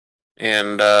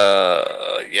 and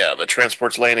yeah, the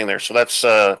transport's landing there. So that's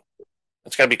got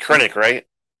to be Krennic, right?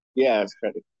 Yeah, it's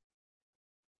great.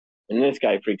 And this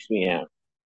guy freaks me out.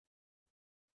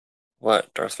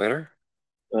 What, Darth Vader?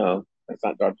 Oh, that's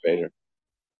not Darth Vader.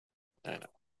 I know.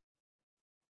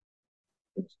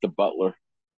 It's the butler.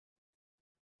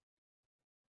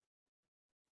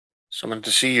 Someone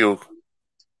to see you.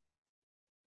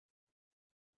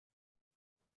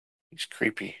 He's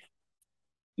creepy.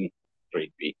 He's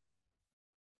creepy.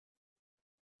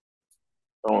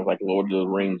 Almost like Lord of the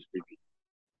Rings creepy.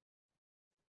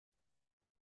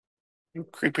 You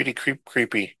creepy creep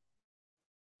creepy.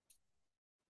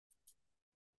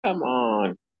 Come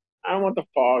on. I don't want the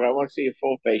fog. I want to see a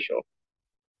full facial.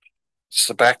 It's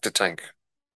the back to tank.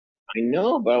 I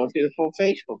know, but I want to see the full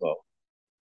facial though.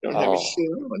 Don't have a Oh,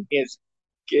 shoe on. Can't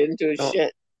get into his no,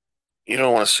 shit. you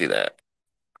don't want to see that.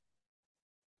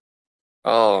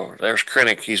 Oh, there's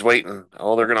Krennic. He's waiting.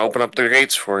 Oh, they're gonna open up the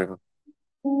gates for him.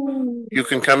 You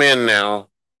can come in now.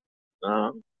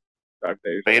 Uh, Darth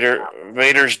Vader's like,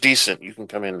 Vader's decent. You can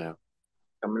come in now.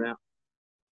 coming out.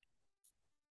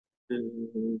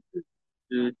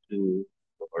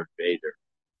 Lord Vader.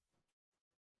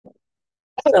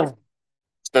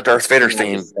 It's the Darth Vader Come out of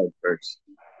theme. his head first.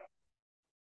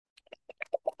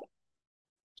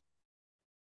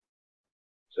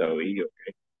 So he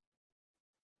okay.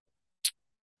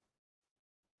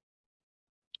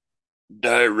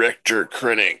 Director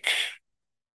Krennic.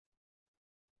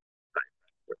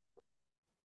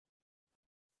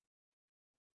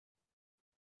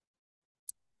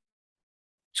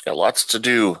 He's got lots to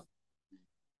do.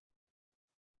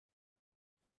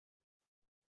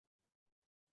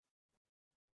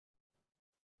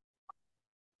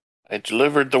 I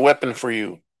delivered the weapon for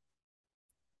you.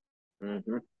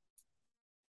 Mm-hmm.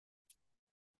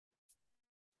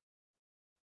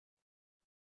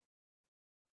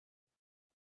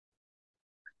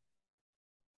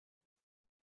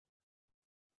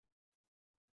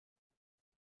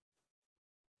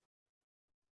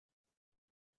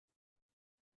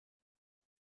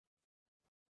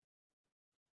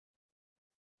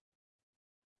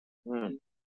 Mm.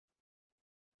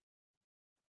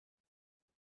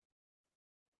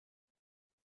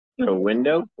 A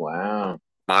window? Wow.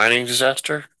 Mining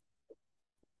disaster?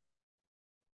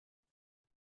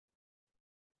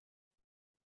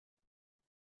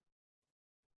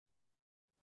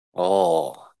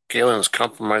 Oh, Galen's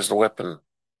compromised the weapon.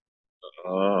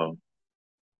 Oh.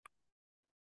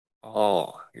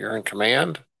 Oh, you're in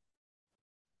command?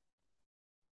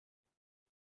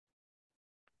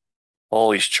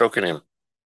 Oh, he's choking him.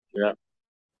 Yeah.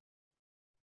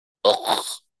 Ugh,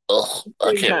 ugh,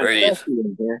 I Getting can't kind of breathe. stuffy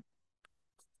in here.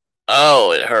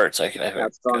 Oh, it hurts. How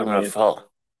I'm strong gonna he is.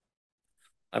 fall.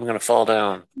 I'm gonna fall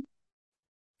down.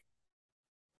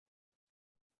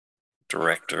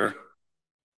 Director.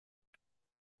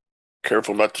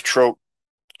 Careful not to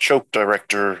choke,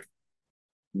 director.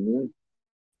 Mm-hmm.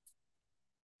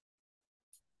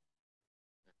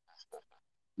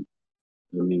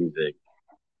 The music.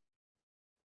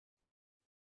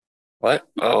 What?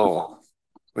 Oh,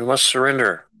 we must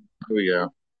surrender. Here we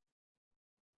go.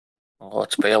 Oh,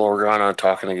 it's Bail Organa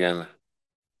talking again.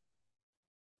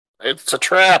 It's a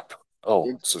trap. Oh,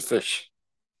 It's it's a fish.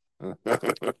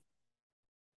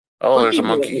 Oh, there's a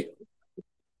monkey. monkey.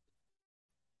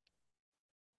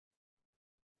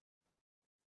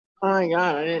 Oh my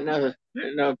god! I didn't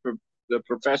know the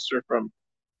professor from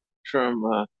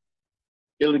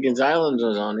Gilligan's Island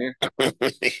was on here.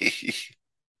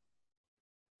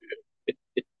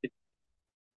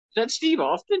 Is that Steve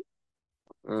Austin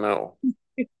No.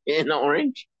 in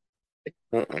orange?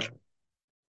 Mm-mm.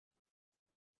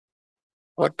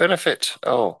 What benefit?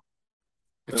 Oh,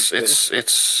 it's Okay. it's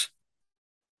it's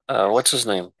what's his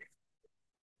name?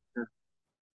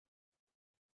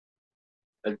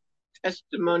 A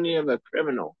testimony of a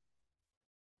criminal.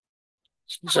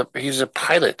 He's a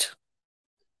pilot.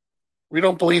 We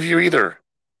don't believe you either.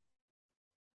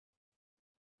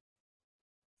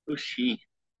 Who's she?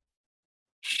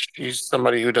 She's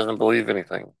somebody who doesn't believe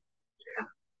anything.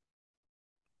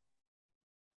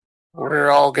 We're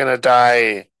all gonna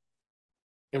die.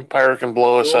 Empire can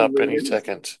blow us Gold up any leader.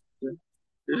 second.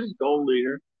 This is gold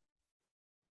leader.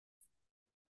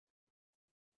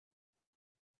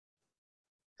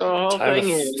 So the whole Time to thing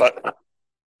is fight.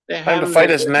 they're Time to having fight this.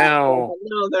 is now.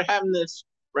 No, they're having this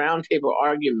roundtable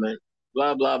argument.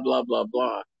 Blah blah blah blah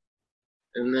blah,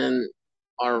 and then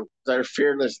their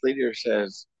fearless leader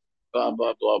says blah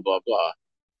blah blah blah blah.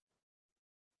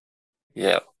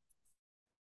 Yeah,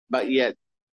 But yet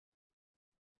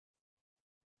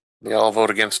they all vote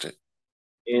against it.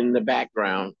 in the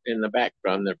background,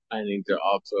 they're planning to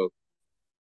also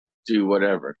do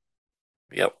whatever.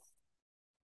 Yep.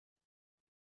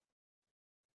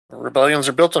 Rebellions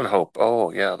are built on hope.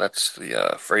 Oh, yeah, that's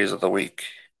the phrase of the week.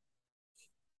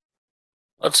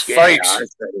 Let's Yeah, fight I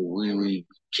said we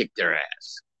kick their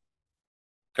ass.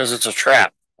 because it's a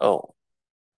trap. Oh,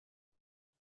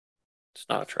 it's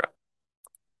not a trap.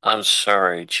 I'm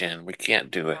sorry, Jen. We can't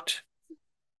do it.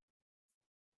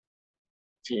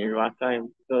 Senior last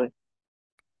time, Billy?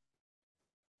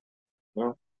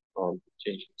 No? Oh,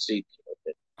 changing seats.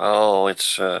 Okay. Oh,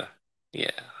 it's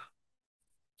yeah.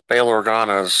 Bail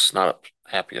Organa's not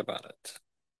happy about it.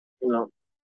 No,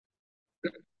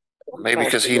 I'm Maybe trying to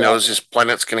because he figure out. knows his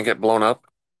planet's going to get blown up.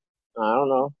 I don't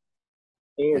know.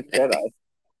 He is Jedi.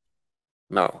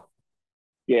 No,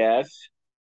 Yes,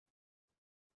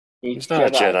 he's he's not a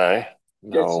Jedi. Jedi.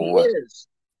 Yes, he No, is.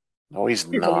 no, he's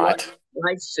He's a not.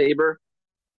 lightsaber.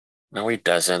 No, he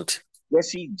doesn't. Yes,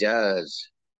 he does.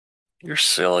 You're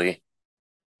silly.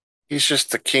 He's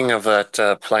just the king of that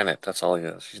planet. That's all he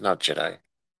is. He's not Jedi.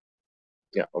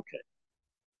 Yeah, okay.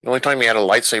 The only time he had a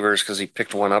lightsaber is because he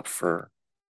picked one up for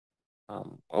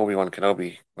Obi-Wan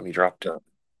Kenobi when he dropped it. No,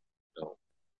 no.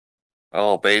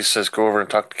 Oh, Baze says go over and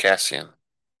talk to Cassian.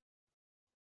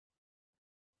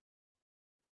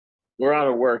 We're out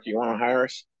of work. You want to hire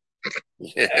us?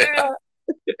 Yeah.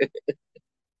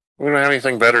 We don't have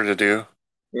anything better to do.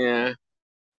 Yeah,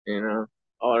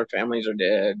 all our families are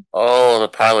dead. Oh, the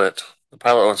pilot. The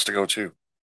pilot wants to go too.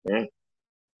 Yeah.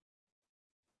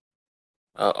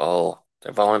 Uh-oh.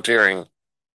 They're volunteering.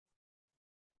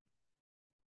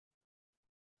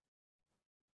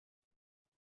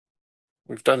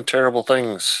 We've done terrible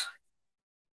things.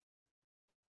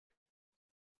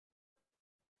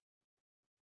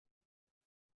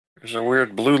 There's a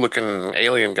weird blue-looking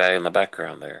alien guy in the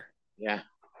background there. Yeah.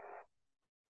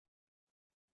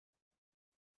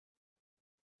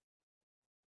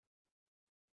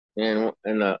 And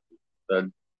the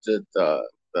the the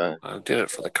the, I did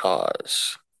it for the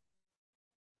cause.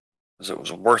 Because it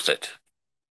was worth it.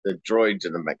 the droids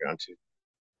in the background too.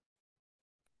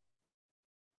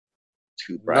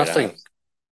 Two bright Nothing. eyes.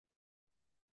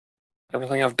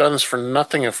 Everything I've done is for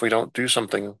nothing if we don't do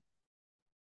something.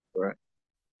 Right.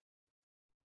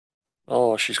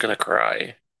 Oh, she's gonna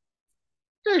cry.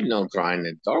 There's no crying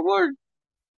in Star Wars.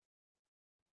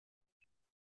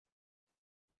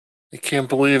 I can't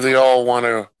believe they all want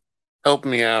to help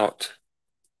me out.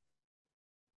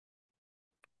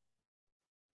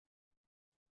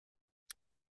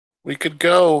 We could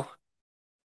go.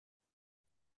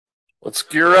 Let's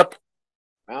gear up.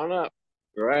 Mount up.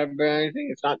 Grab anything.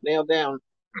 It's not nailed down.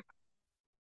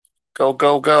 Go,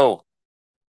 go, go.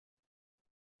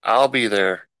 I'll be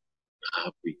there.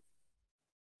 I'll be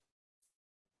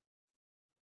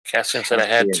Cassian said I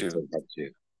had happy to. for that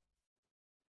too.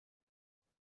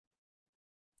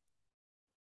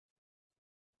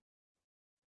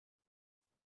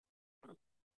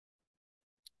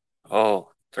 Oh,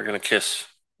 they're gonna kiss.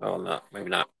 Oh no, maybe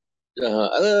not.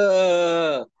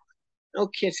 No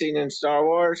kissing in Star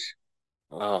Wars.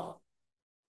 Oh,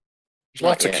 there's Not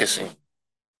lots of yet. kissing.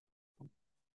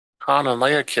 Han and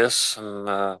Leia kiss, and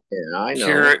Yeah, I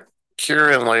know.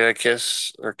 Kira and Leia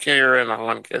kiss, or Kira and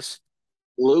Han kiss.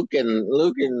 Luke and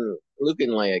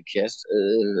Leia kissed.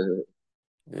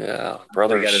 Yeah,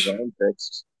 They got his brothers. own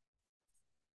fixed.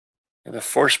 And the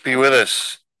Force be with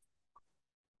us.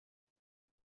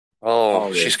 Oh,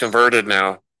 Oh, she's yes. converted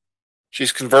now.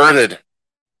 She's converted.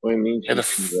 What do you mean And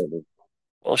she's converted?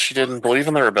 well, she didn't believe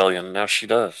in the rebellion. Now she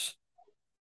does.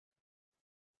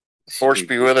 The Force She,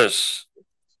 be with us.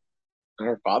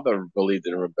 her father believed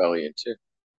in rebellion too.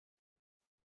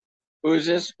 Who is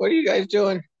this? What are you guys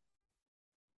doing?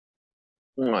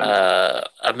 Come on,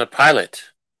 I'm the pilot.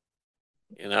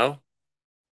 You know,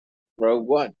 Rogue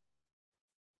One.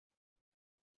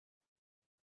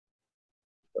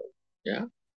 Yeah,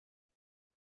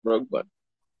 Rogue One.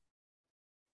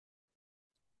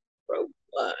 Rogue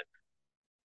One.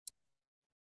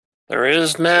 there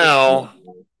is now.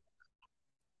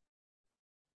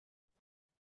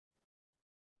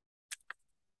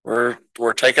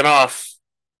 We're taking off.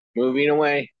 Moving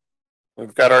away.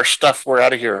 We've got our stuff. We're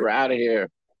out of We're here. out of here.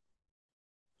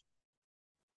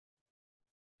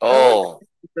 I wonder Oh, what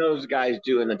those guys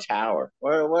do in the tower.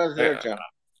 What is their yeah, job?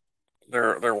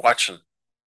 they're watching.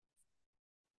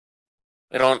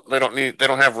 They don't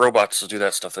have robots to do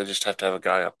that stuff. They just have to have a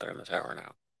guy up there in the tower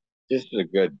now. This is a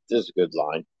good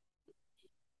line.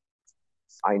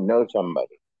 I know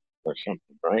somebody or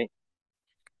something, right?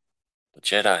 The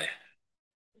Jedi.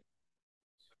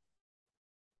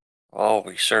 Oh,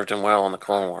 we served him well in the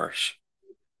Clone Wars.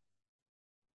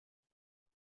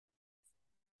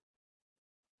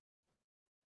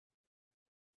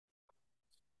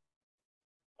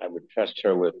 I would trust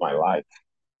her with my life.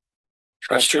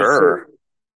 Guess Trust who's her.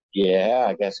 yeah,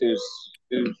 I guess who's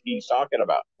he's talking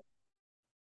about.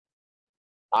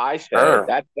 I said Her.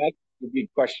 that would be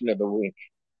question of the week.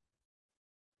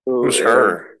 Who Who's is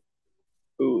her?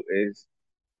 who is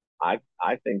I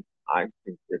think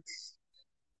it's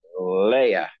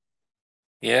Leia.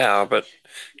 Yeah, but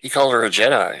he called her a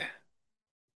Jedi.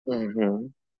 Mm-hmm.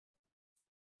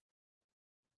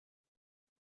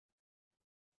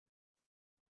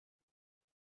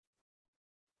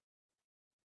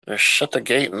 They shut the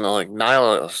gate and they'll like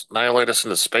annihilate us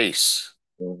into space.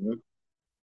 Mm-hmm.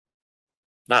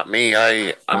 Not me.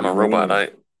 I'm Not a robot. me. Not I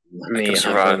can me. I'm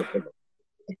survive. going to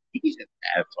he's an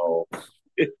asshole.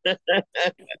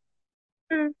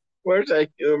 Where's that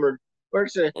humor?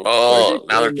 Where's the where's the Oh,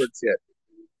 now humor tip?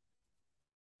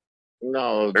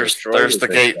 No, the there's stroller the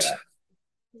did gate. that.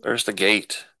 There's the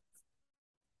gate.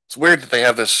 It's weird that they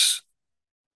have this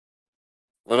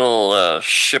little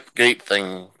ship gate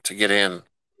thing to get in.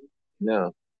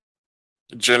 No.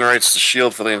 It generates the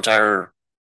shield for the entire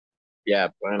Yeah,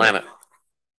 planet. planet.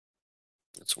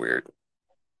 It's weird.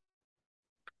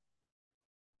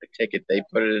 I take it they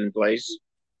put it in place.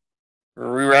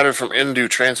 Rerouted from Indu,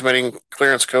 transmitting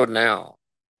clearance code now.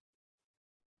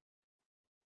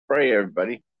 Pray,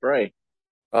 everybody. Pray.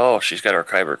 Oh, she's got our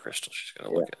kyber crystal. She's got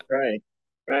to Yeah, look at. pray.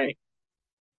 Pray.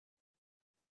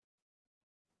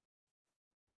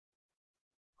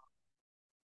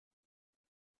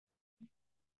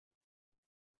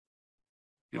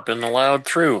 You've been allowed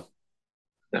through.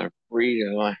 Not free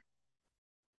to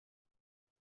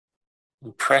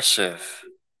Impressive.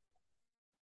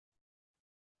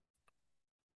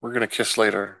 We're gonna kiss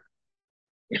later.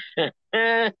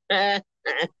 lie.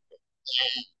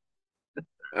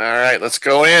 All right, let's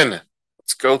go in.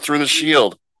 Let's go through the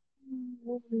shield.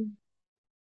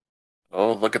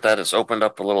 Oh, look at that. It's opened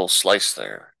up a little slice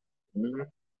there.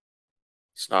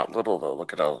 It's not little, though.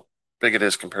 Look at how big it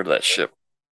is compared to that ship.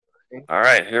 All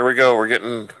right, here we go. We're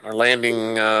getting our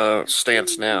landing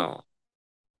stance now.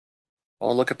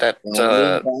 Oh, Landing pad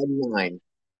 9.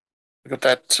 look at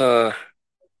that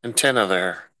antenna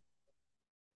there.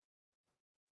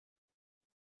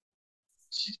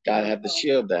 She's got to have the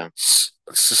shield down. It's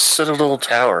the Citadel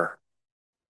Tower.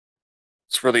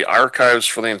 It's where the archives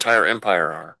for the entire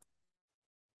empire are.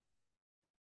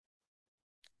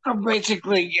 So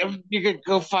basically, if you could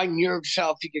go find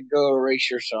yourself, you could go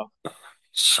erase yourself.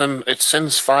 It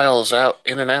sends files out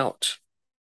in and out.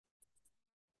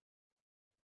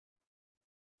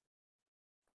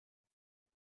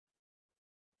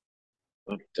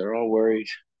 But they're all worried.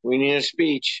 We need a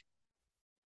speech.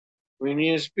 We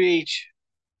need a speech.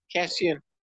 Cassian.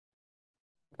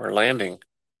 We're landing.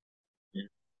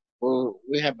 Well,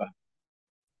 we have a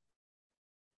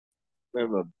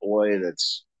boy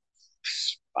that's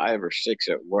 5 or 6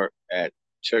 at work at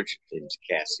church named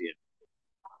Cassian.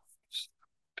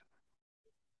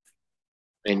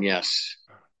 And yes,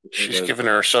 She's giving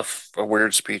herself a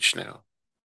weird speech now.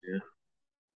 yeah.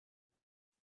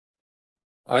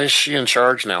 Why is she in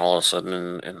charge now all of a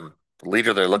sudden and the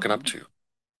leader they're looking up to?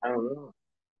 I don't know.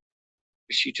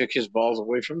 She took his balls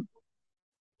away from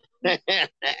him.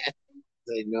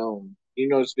 They know. You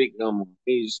know, speak no more.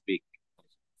 Please speak.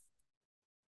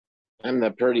 I'm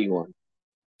the pretty one.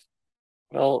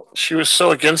 Well, she was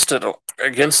so against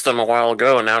them a while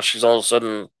ago, and now she's all of a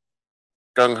sudden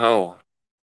gung ho.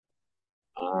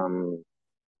 Um,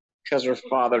 because her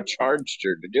father charged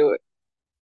her to do it.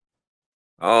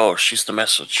 Oh, she's the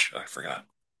message. I forgot.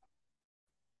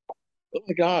 Oh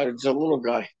my God, it's a little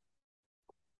guy.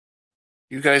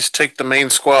 You guys take the main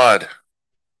squad.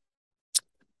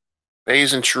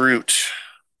 Baze and Chirrut.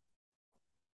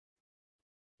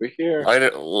 We're here.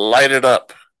 Light it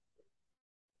up.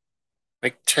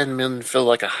 Make 10 million feel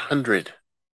like 100.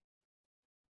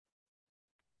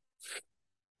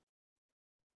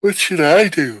 What should I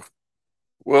do?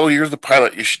 Well, you're the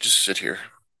pilot. You should just sit here.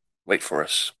 Wait for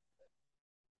us.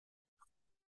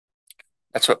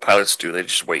 That's what pilots do. They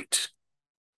just wait.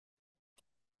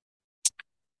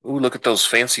 Ooh, look at those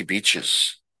fancy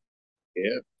beaches.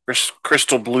 Yeah.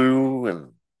 Crystal blue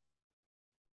and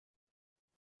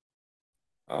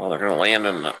oh, they're gonna land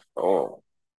in the oh.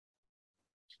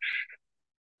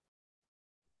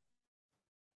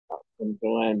 Comes the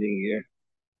landing gear.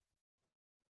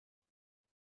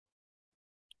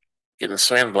 Getting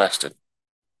sandblasted.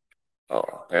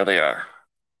 Oh, there they are.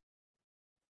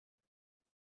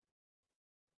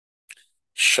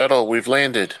 Shuttle, we've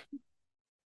landed.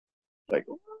 Like,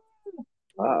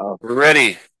 oh, We're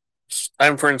ready. It's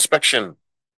time for inspection.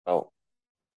 Oh,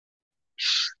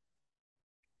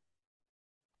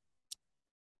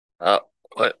 uh,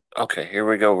 what? Okay, here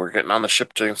we go. We're getting on the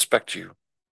ship to inspect you.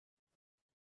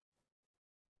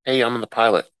 Hey, I'm the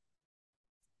pilot.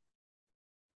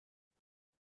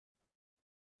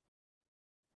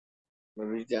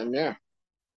 maybe down there.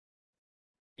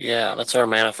 Yeah, that's our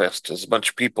manifest. There's a bunch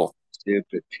of people.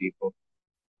 Stupid people.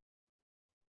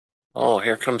 Oh,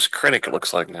 here comes Krennic, it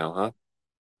looks like now, huh?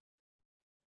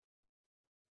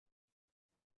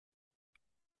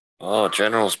 Oh,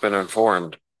 General's been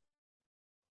informed.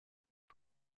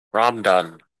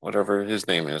 Ramdan, whatever his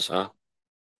name is, huh?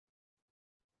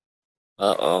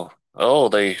 Uh-oh. Oh,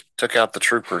 they took out the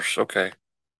troopers. Okay.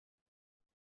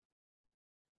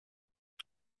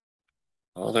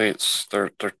 Oh,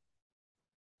 they're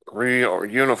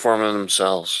re-uniforming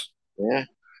themselves. Yeah.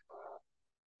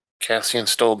 Cassian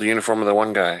stole the uniform of the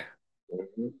one guy.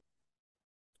 Mm-hmm.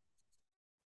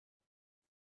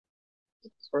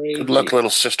 Good luck, Crazy. little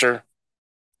sister.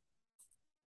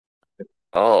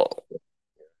 Oh,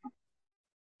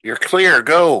 you're clear.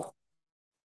 Go.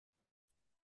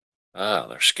 Ah,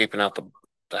 they're escaping out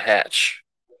the hatch.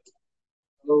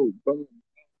 Oh, go,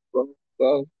 go,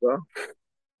 go, go.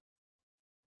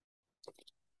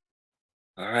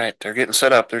 All right, they're getting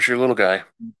set up. There's your little guy.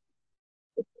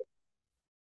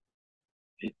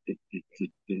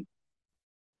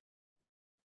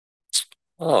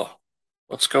 Oh,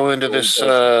 let's go into this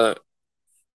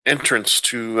entrance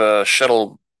to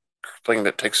shuttle thing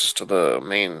that takes us to the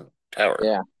main tower.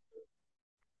 Yeah.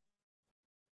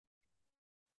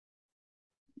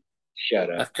 Shut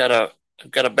up.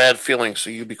 I've got a bad feeling, so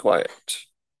you be quiet.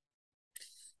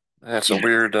 That's a Yeah.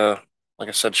 weird, like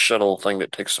I said, shuttle thing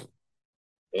that takes them.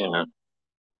 Yeah.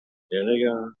 There they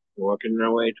go. Walking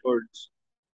their way towards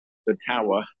the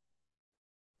tower.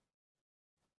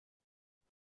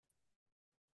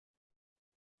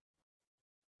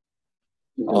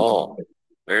 Oh,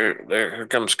 there, here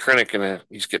comes Krennic, and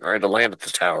he's getting ready to land at the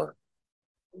tower.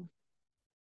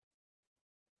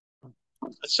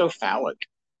 It's so phallic.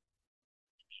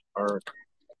 Or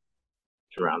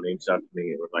surrounding stuff to me.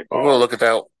 It was like, Oh, oh, look at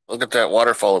that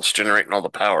waterfall. It's generating all the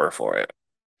power for it.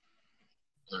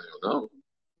 I don't know.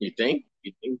 You think?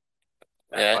 You think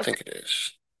that Yeah, I much think it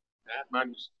is.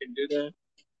 can do that?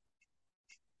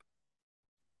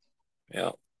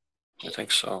 Yeah, I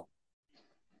think so.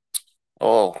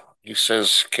 Oh, he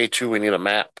says K2, we need a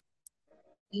map.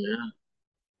 Yeah.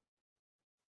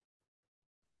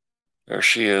 There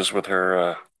she is with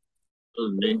her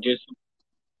Those ninjas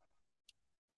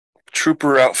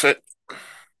trooper outfit.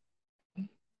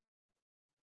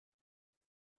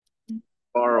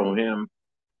 borrow him.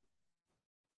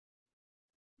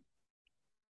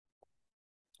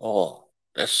 Oh,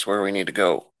 that's where we need to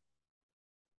go.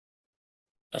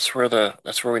 That's where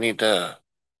we need to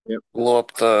Yep. blow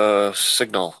up the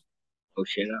signal. Oh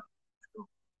shit up.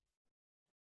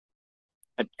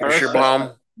 At Here's your first, bomb.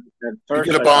 at You first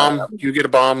get a I thought bomb. You get a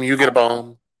bomb. You get a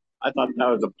bomb. I thought that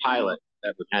was a pilot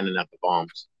that was handing out the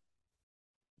bombs.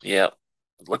 Yep.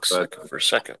 It looks But like it for a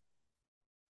second.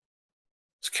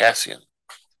 It's Cassian.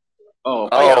 oh,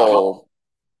 fire! Oh,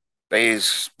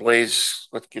 Blaze,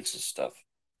 what gets his stuff?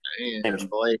 Name's Man,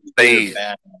 boy, you're Baze.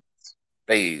 bad.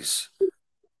 Baze.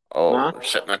 Oh, Huh? they're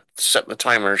setting the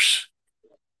timers.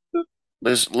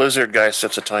 Lizard guy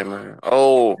sets a timer.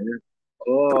 Oh,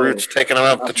 Oh, Brute's taking him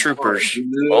out the troopers.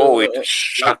 Oh, like you he was.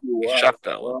 shocked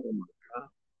that one. Oh my god!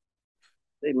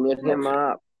 They lit him Okay.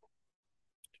 up.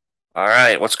 All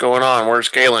right, what's going on? Where's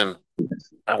Galen?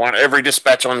 I want every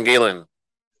dispatch on Galen.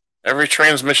 Every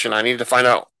transmission. I need to find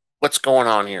out what's going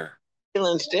on here.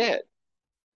 Dylan's dead.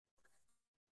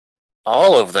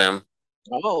 All of them.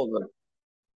 All of them.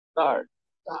 Start.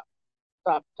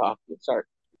 Stop talking. Start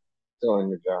doing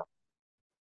your job.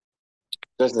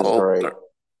 This is Oh, great.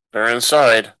 they're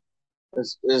inside.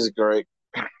 This is great.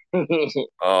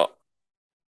 Oh,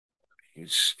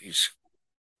 he's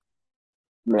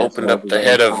Messing opened with up his the own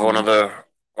head of time. one of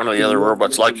the other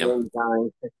robots like him.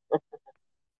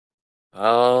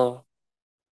 Oh,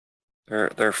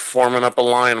 they're forming up a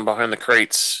line behind the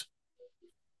crates.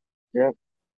 Yep,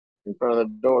 in front of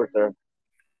the door, sir.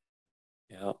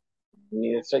 Yeah. We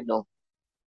need a signal.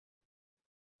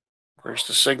 Where's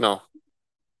the signal?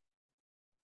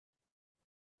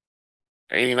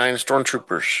 89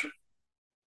 stormtroopers.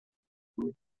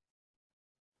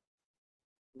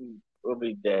 We'll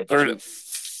be dead.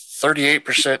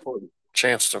 38%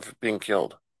 chance of being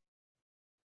killed.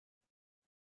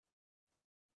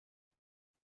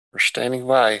 We're standing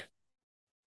by.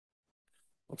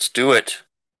 Let's do it.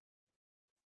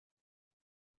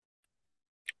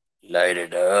 Light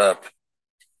it up.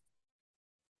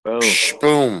 Boom. Psh,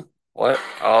 boom. What?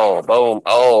 Oh, boom.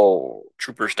 Oh,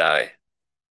 troopers die.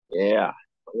 Yeah.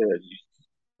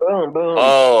 Boom, boom.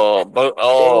 Oh,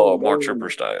 Boom, more boom.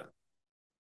 troopers die.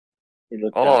 He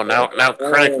looked Oh, out there. now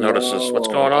Krennic Oh notices. What's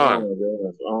no. going Oh on? my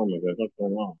goodness. Oh my goodness. What's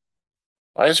going on?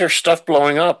 Why is there stuff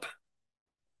blowing up?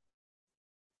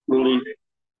 Really?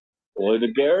 Boy,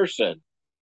 the garrison.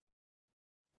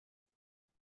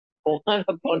 What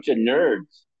a bunch of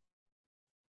nerds.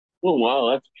 Oh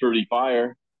wow, that's pretty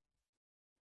fire.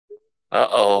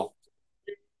 Uh-oh.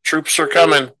 Troops are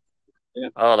coming. Yeah.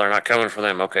 Oh, they're not coming for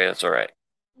them. Okay, that's all right.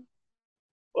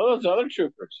 Well, those other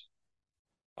troopers.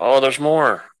 Oh, there's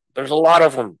more. There's a lot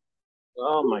of them.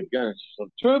 Oh my goodness. So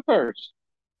troopers.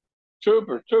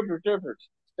 Troopers.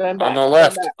 Stand On back. the Stand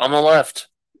left. back. On the left.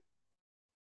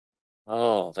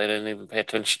 Oh, they didn't even pay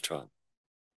attention to him.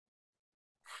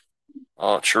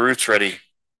 Oh, Chirrut's ready.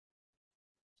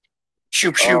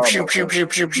 Shoop, shoop, Oh my shoop, shoop,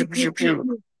 shoop, shoop, shoop, shoop, shoop.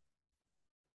 goodness.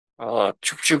 Oh,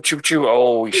 choop, choop, choop, choop.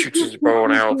 Oh, he shoots his bow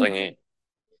and arrow thingy.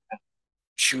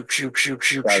 Shoop, shoop, shoop,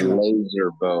 shoop, Got a shoop.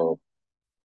 laser bow.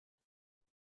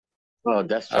 Oh,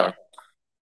 Death Oh, Star.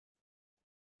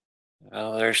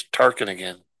 oh, there's Tarkin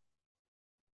again.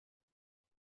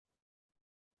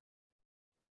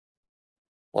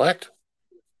 What?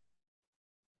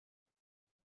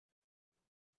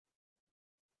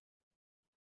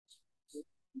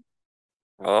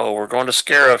 Oh, we're going to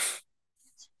Scarif.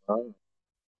 Oh.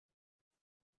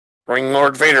 Bring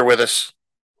Lord Vader with us.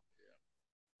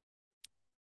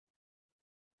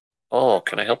 Oh,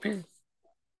 can I help you?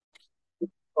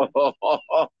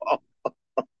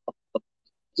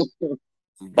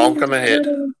 Bonk on the head.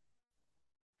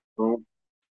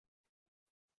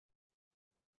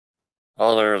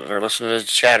 Oh, they're listening to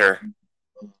chatter.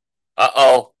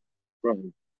 Uh-oh.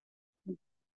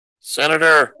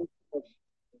 Senator.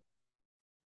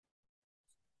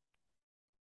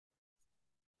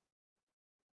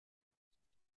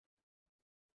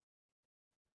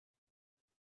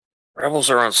 Rebels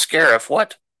are on Scarif.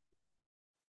 What?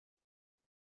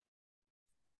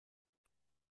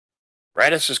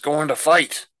 Radis is going to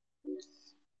fight.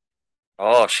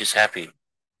 Oh, she's happy.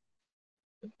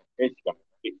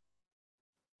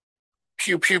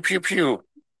 Pew, pew, pew, pew.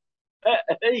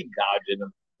 He dodging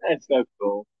him. That's so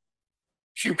cool.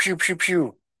 Pew, pew, pew,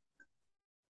 pew.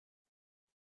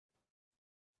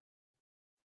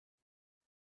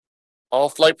 All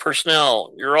flight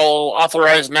personnel, you're all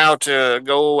authorized now to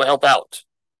go help out.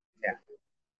 Yeah.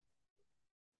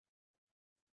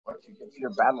 Once you get to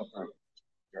your battlefront,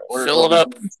 your orders Fill will it be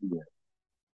up. given to you.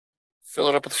 Fill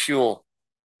it up with fuel.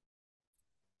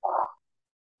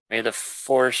 May the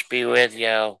force be with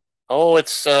you. Oh,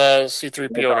 it's C3PO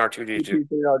and R2D2.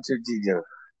 R2D2.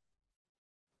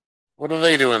 What are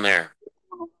they doing there?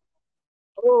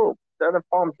 Oh, they're the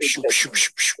palm tree Shoop, shoop, station.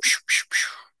 shoop, shoop, shoop, shoop,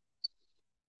 shoop.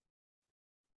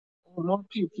 Oh, no,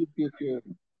 pew, pew, pew, pew.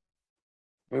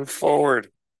 Move forward.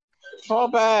 Fall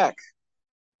back.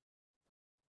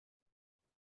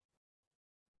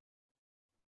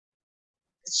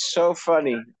 It's so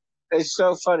funny. It's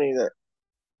so funny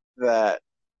that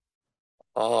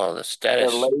Oh, the their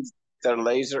status.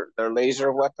 laser, their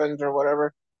laser weapons or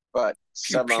whatever, but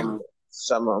Pew, pew.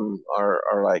 some of them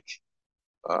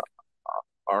uh,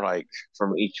 are like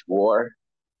from each war.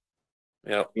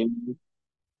 Yep. You know?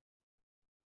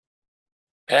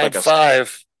 Pad Like a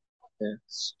 5.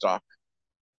 stock,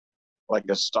 like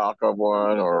a stock of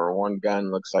one, or one gun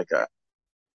looks like a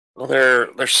Well,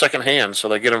 they're secondhand, so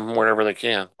they get them wherever they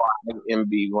can.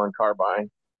 MB1 carbine.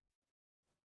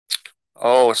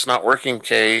 Oh, it's not working,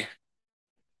 Kay.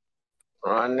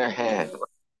 On the hand.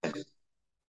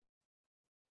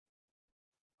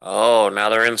 Oh, now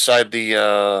they're inside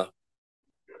the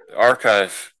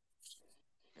archive.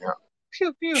 Yeah.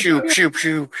 Pew pew Pew, pew. pew,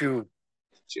 pew, pew.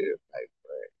 Pew.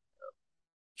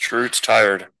 Shroot's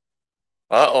tired.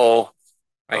 Uh-oh.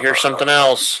 I hear something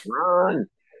else. Run,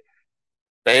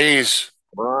 Baze.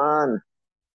 run,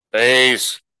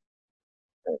 Baze.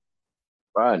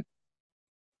 run.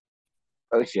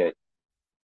 Oh shit.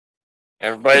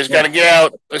 Everybody's got to get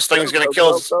out. This thing's going to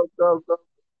kill us. Go.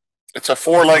 It's a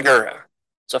four-legger.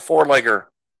 It's a four-legger.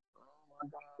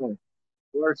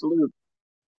 Where's Luke?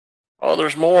 Oh,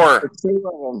 there's more. There's two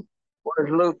of them.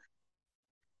 Where's Luke?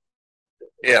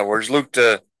 Yeah, where's Luke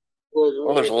to?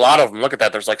 Oh, there's a lot of them. Look at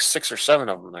that. There's like 6 or 7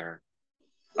 of them there.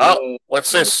 Oh,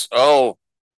 what's this? Oh,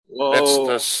 that's Whoa.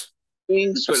 this.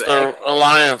 Wings That's with X. the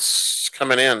Alliance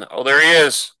coming in. Oh, there he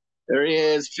is. There he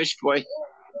is, Fish Boy.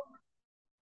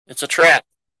 It's a trap.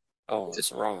 Oh,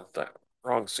 that's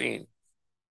wrong scene.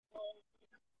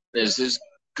 This is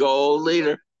gold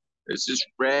leader. This is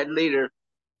red leader.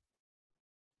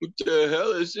 What the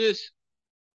hell is this?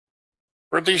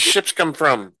 Where'd these ships come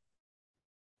from?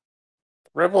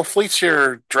 Rebel fleet's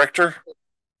here, Director.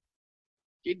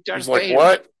 Get Darth He's like, Vader.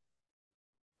 what?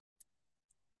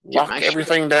 Get my Lock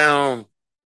everything down.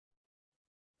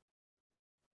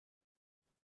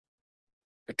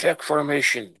 Attack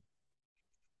formation.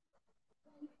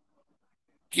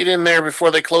 Get in there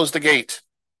before they close the gate.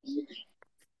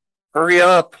 Hurry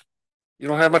up. You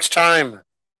don't have much time.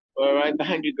 All right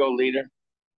behind you, gold leader.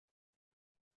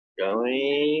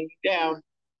 Going down.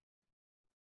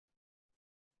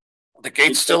 The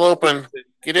gate's still open.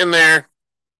 Get in there.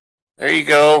 There you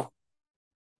go.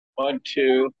 1,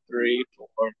 2, 3, 4,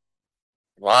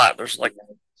 A lot. There's like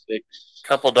 6. a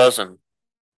couple dozen.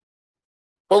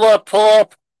 Pull up, pull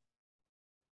up.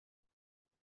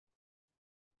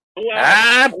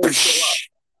 Ah, psh.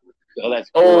 Oh, that's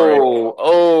great.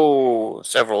 Oh,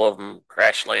 several of them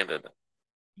crash landed.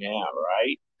 Yeah,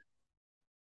 right.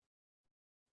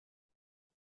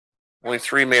 Only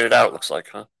 3 made it out, looks like,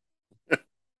 huh? That's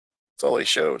all they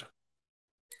showed.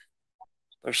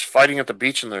 There's fighting at the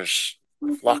beach and there's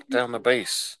locked down the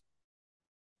base.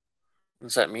 What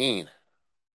does that mean?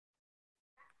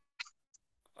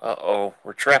 Uh-oh,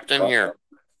 we're trapped in here.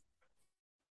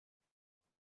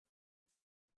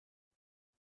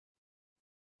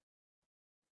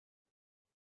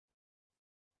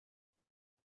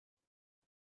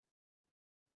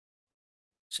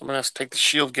 Someone has to take the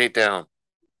shield gate down.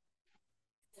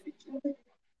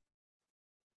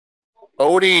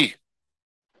 Odie!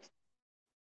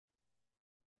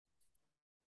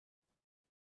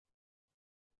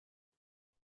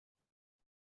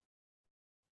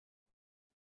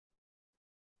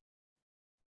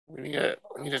 We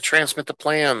need to transmit the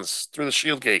plans through the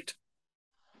shield gate.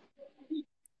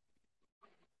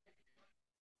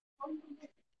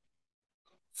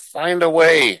 Find a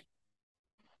way.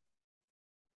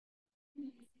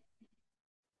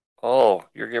 Oh,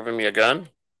 you're giving me a gun?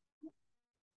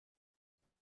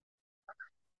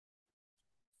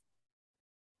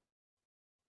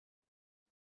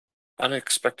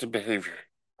 Unexpected behavior.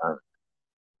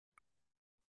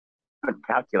 Could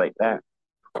calculate that.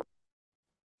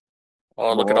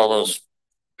 Oh, look at all those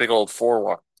big old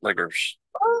four-leggers.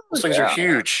 Those things are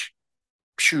huge.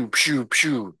 Pew, pew,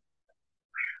 pew.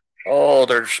 Oh,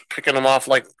 they're picking them off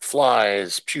like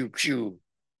flies. Pew, pew.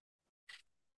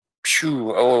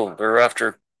 Pew. Oh, they're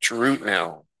after Chirrut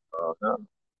now. Oh, no.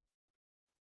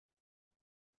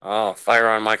 Oh, fire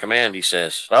on my command, he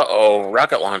says. Uh-oh,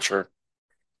 rocket launcher.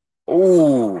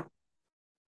 Ooh.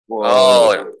 Whoa.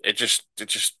 Oh, it just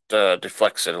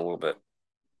deflects it a little bit.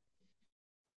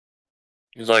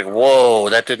 He's like, whoa,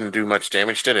 that didn't do much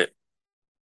damage, did it?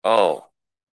 Oh.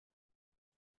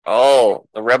 Oh,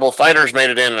 the rebel fighters made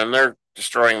it in and they're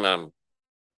destroying them.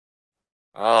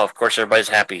 Oh, of course everybody's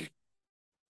happy.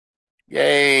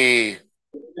 Yay.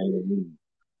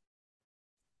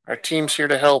 Our team's here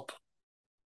to help.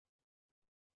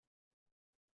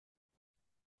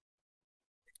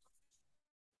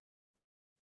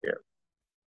 Yeah.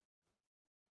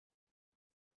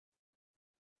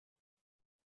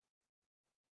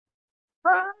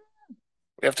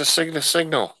 We have to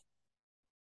signal.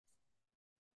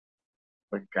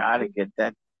 We gotta get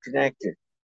that connected.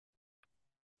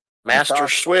 Master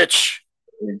switch.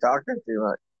 You're talking too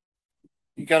much.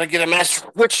 You gotta get a master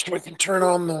switch so we can turn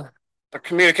on the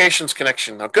communications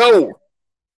connection. Now go!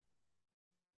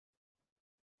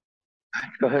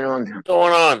 Go ahead on. What's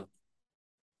going on?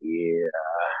 Yeah.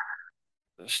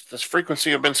 This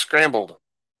frequency have been scrambled.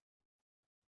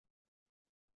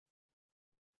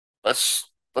 Let's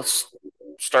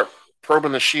start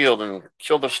probing the shield and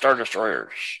kill the Star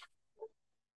Destroyers.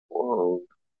 Whoa.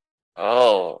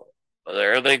 Oh,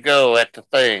 there they go at the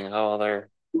thing. Oh, they're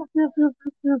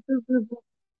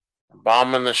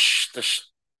bombing the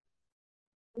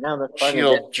Now they're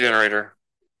shield generator.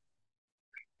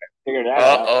 figure that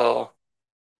out. Uh-oh.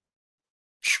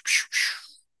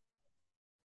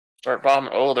 Start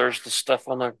bombing. Oh, there's the stuff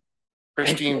on the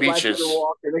pristine beaches.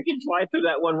 They can fly through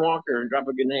that one walker and drop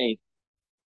a grenade.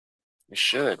 They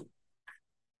should.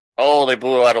 Oh, they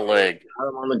blew out a leg. Got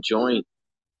him on the joint.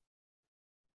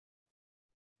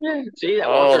 Yeah, see that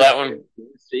Oh, Walker? that one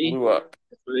See, blew up.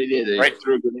 that's what they did. They Right,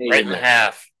 threw a grenade right in in there.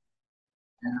 half.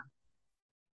 Yeah.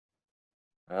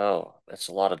 Oh, that's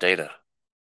a lot of data.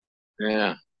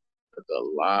 Yeah, that's a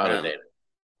lot of And, data.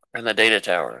 and the data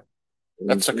tower.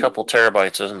 That's a Mhm. couple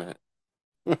terabytes, isn't it?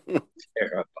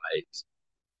 Terabytes.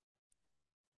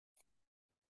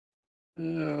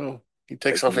 Oh, he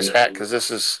takes off his hat because this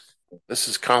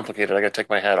is complicated. I got to take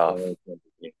my hat off. I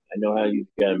know how you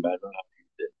get them, but I don't know how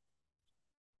to use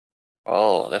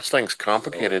Oh, this thing's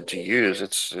complicated to use.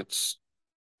 It's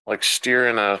like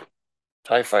steering a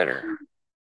TIE fighter.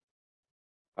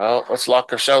 Well, let's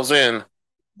lock ourselves in.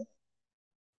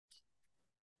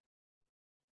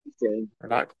 it. We're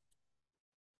not.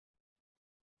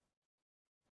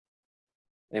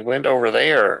 They went over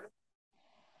there.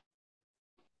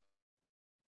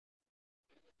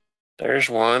 There's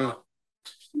one.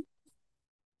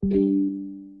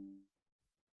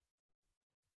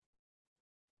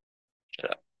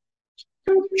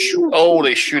 Shoot. Oh,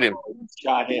 they shoot him.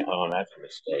 Shot him. Oh, that's a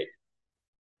mistake.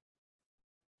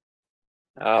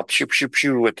 Pew pew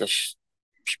pew with the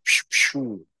pew, pew,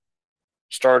 pew.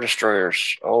 Star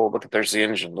destroyers. Oh, look at there's the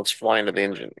engine. Let's fly into the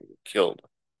engine. Killed.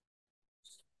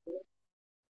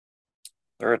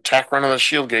 They're attack run on the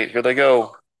shield gate. Here they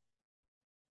go.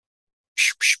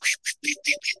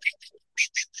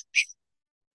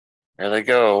 There they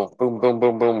go. Boom, boom,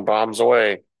 boom, boom. Bombs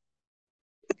away.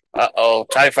 Uh-oh.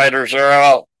 TIE fighters are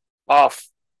out. Off.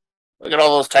 Look at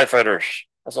all those TIE fighters.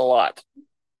 That's a lot.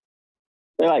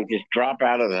 They like just drop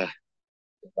out of the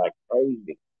like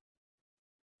crazy.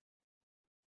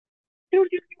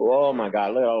 Oh my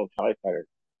God! Look at all the TIE fighters.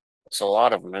 That's a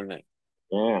lot of them, isn't it?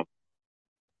 Yeah.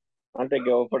 Why don't they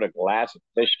go for the glass of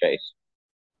fish face?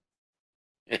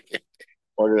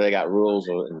 Or do they got rules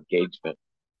of engagement?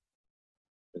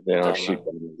 If they don't Don't shoot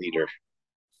know. the leader.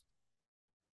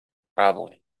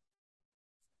 Probably.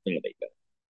 There they go.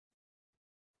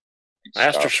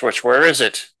 Master Start Switch, where is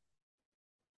it?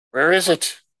 Where is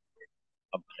it?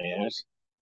 up my ass.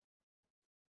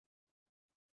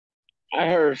 I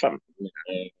heard something.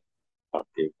 I'll talk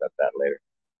to you about that later.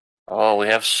 Oh,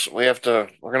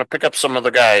 we're gonna pick up some of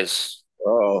the guys.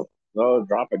 Oh, no,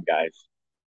 dropping guys.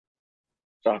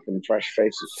 Dropping fresh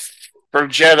faces.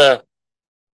 Bergetta.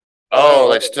 Oh,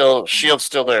 Oh, they still shield's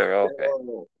still there. Okay.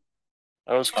 oh.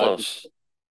 That was close.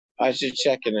 I was just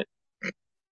checking it.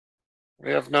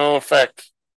 We have no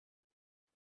effect.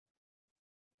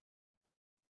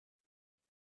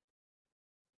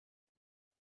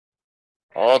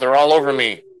 Oh, they're all over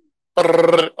me.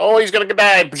 Oh, he's gonna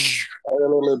die.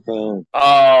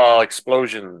 Oh,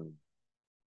 explosion.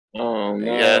 Oh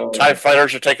Yeah, TIE no.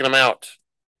 fighters are taking them out.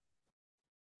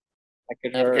 I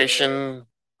could hurt. Navigation.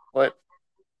 What?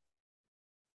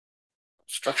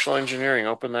 Structural engineering.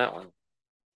 Open that one.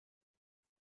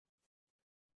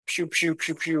 Pew pew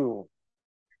pew pew.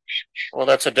 Well,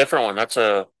 that's a different one. That's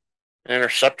an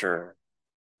interceptor.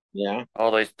 Yeah.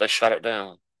 Oh, they shot it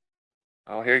down.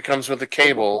 Oh, here he comes with the It's a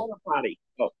cable. porta potty.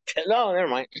 Oh, no, never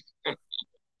mind.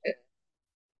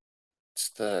 It's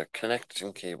the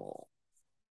connecting cable.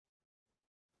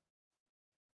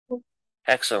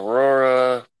 Hex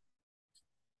Aurora.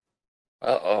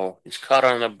 Uh-oh, he's caught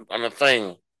on the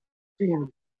thing. Yeah.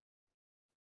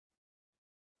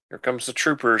 Here comes the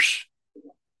troopers.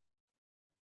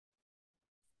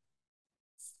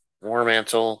 War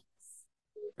Mantle.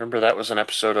 Remember that was an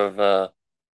episode of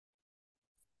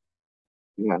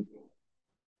Yeah.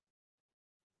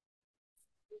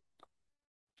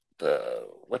 the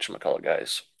whatchamacallit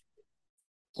guys.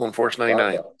 Lone Force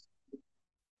 99. Stardust.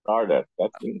 Stardust.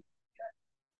 That's me.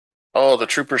 Oh, the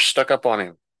troopers stuck up on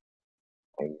him.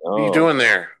 I What are you know. doing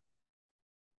there?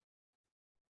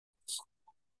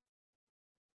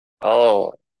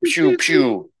 Oh, pew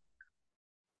pew.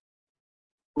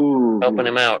 Helping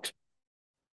him Ooh. out.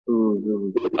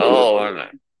 Ooh. Oh,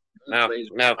 and now Laser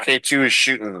now fire. K2 is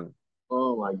shooting.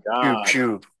 Oh my Pew God.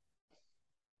 pew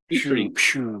He's pew pretty.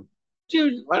 pew.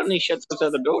 Dude, why don't he shut those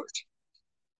other doors?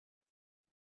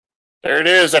 There it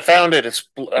is. I found it.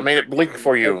 I made it blink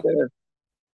for Right you. there.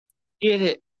 Get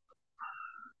it.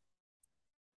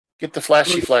 Get the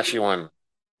flashy one.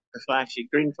 The flashy,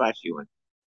 green flashy one.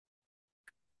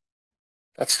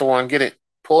 That's the one. Get it.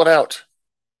 Pull it out.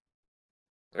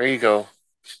 There you go.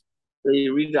 So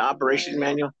you read the operation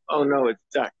manual? Oh no, it's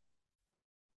stuck.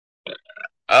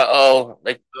 Uh-oh.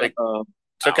 They Uh,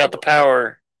 took out the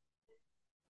power.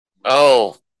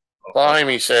 Oh, climb,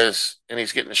 he says, and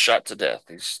he's getting shot to death.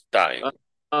 He's dying.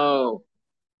 oh,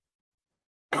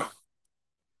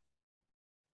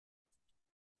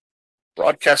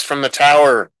 Broadcast from the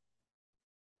tower.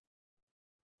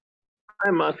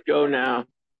 I must go now.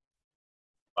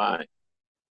 Bye.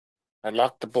 I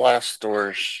locked the blast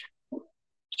doors.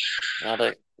 Now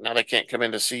they can't come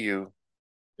in to see you.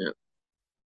 Yeah.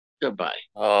 Goodbye.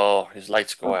 Oh, his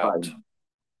lights go Goodbye. out.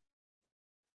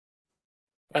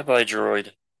 Bye bye,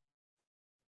 droid.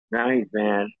 Now he's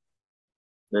mad.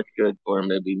 That's good for him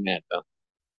to be mad though.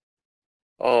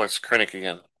 Oh, it's Krennic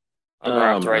again. Oh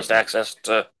my Unauthorized access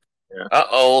to. yeah.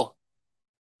 Uh-oh.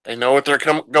 They know what they're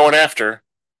going after.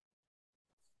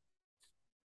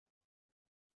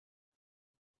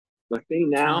 But see Come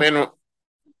now. in.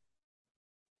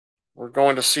 We're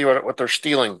going to see what they're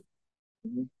stealing.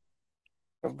 Mhm.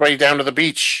 Everybody down to the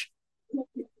beach.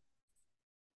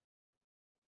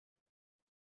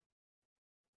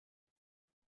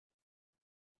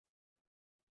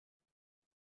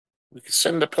 We can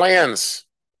send the plans.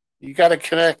 You got to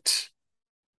connect.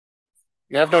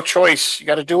 You have no choice. You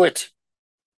got to do it.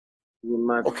 You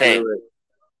must Okay. do it.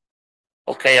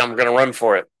 Okay, I'm going to run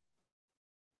for it.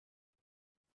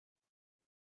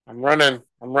 I'm running.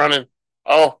 I'm running.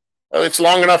 Oh, it's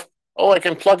long enough. Oh, I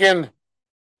can plug in.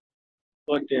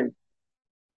 Look in.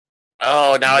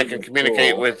 Oh, now I Those can are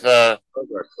communicate cool. with. Those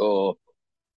are cool.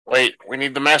 Wait, we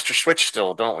need the master switch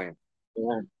still, don't we?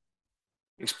 Yeah.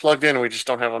 He's plugged in. We just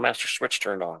don't have a master switch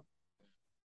turned on.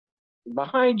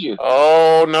 Behind you.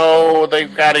 Oh no,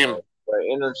 they've got him. The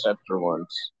interceptor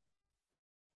ones.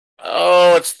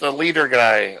 Oh, it's the leader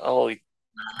guy. Oh, he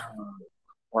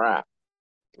Crap.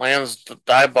 lands the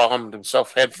dive bombed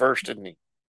himself head first, didn't he?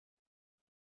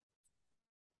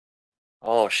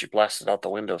 Oh, she blasted out the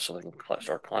window so they can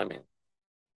start climbing.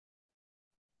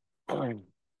 Uh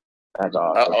That's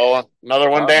awesome. oh, another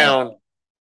one Uh-oh. down.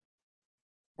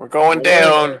 We're going Whoa.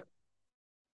 down.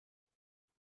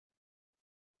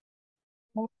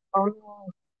 Oh no.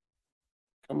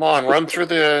 Come on, run through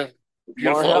the More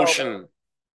beautiful help. ocean.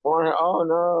 More. Oh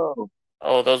no.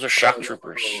 Oh, those are shock Oh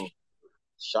troopers. no.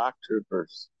 Shock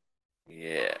troopers.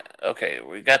 Yeah. Okay,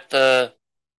 we got the.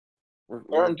 They're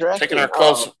We're taking undressing. our Oh,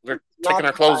 clothes. We're not taking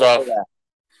our the clothes time for off. that.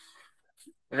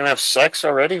 We're gonna have sex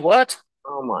already. What?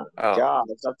 Oh my Oh, God.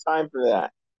 It's not time for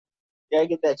that. You gotta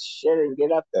get that shit and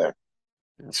get up there.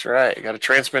 that's right. You got to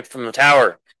transmit from the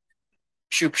tower.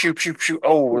 Shoot, shoot, shoot, shoot.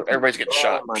 Oh, everybody's getting Oh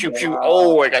shot. my Shoot, shoot. God.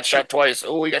 Oh, I got shot twice.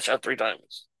 Oh, we got shot 3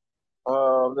 times.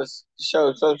 Oh, this show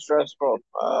is so stressful.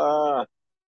 All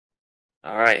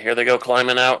right, here they go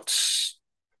climbing out. It's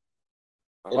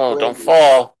Oh, don't windy.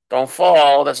 fall. Don't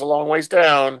fall. That's a long ways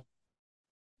down.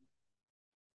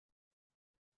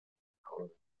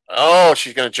 Oh,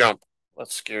 she's going to jump.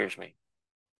 That scares me.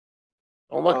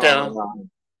 Don't look Oh down. my God.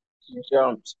 She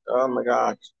jumped. Oh my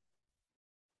gosh.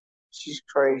 She's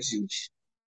crazy.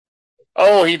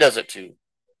 Oh, he does it too.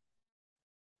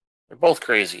 They're both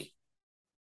crazy.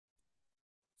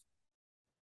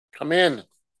 Come in.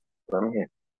 From here.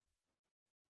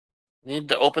 Need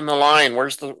to open the line.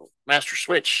 Where's the master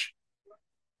switch?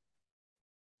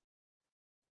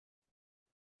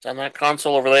 It's on that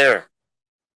console over there.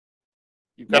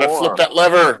 You've got to flip More. that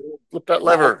lever. Flip that Not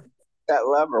lever. that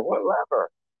lever. What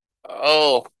lever?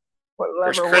 Oh, What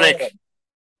there's lever? Where? Krennic.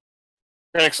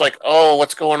 Krennic's like, oh,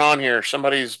 what's going on here?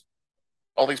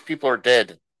 All these people are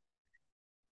dead.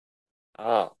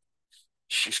 Oh,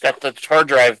 she's got the hard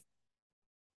drive.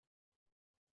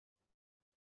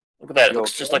 Look at that. It You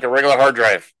looks just okay? like a regular hard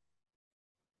drive.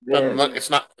 Doesn't Good. look. It's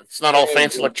not all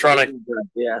fancy electronic. Good.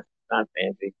 Yeah, it's not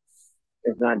fancy.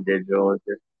 It's not digital. It's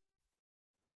just.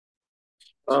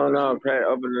 Oh no! Try to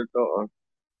open the door.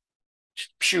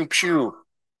 Pew pew.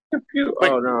 Pew, pew.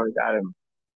 Quick, Oh no! I got him.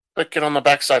 quick, get on the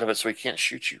backside of it so he can't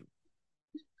shoot you.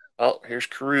 Oh, here's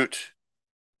Karut.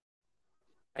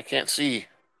 I can't see.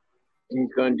 He's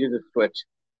going to do the switch.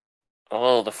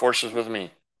 Oh, the force is with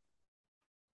me.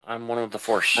 I'm one with the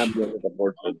force. I'm doing the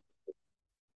force.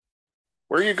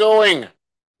 Where are you going?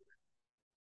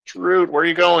 Karut, where are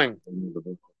you going?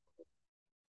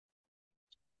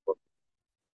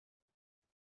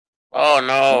 Oh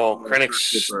no,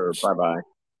 Krennic's Bye bye.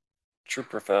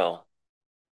 trooper fell.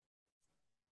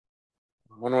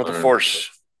 One with the force.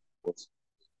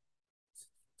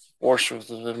 Force was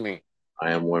with me.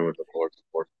 I am one with the force.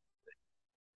 Force.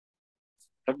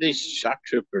 Some of these shock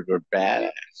troopers are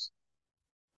badass.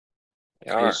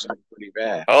 They They are. suck pretty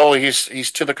bad. Oh,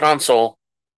 he's to the console.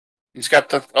 He's got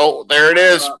the. Oh, there it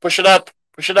is. Push it up.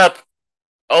 Push it up.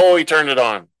 Oh, he turned it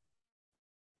on.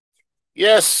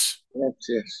 Yes. That's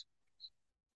this.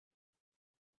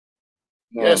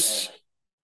 Oh, Yes.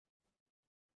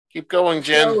 Keep going, keep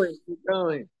Jen. going, keep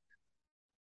going.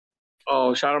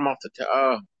 Oh, shot him off the.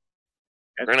 Oh,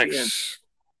 that's the end. Renix.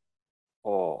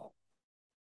 Oh,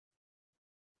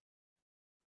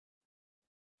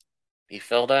 he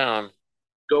fell down.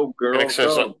 Go, Renix girl,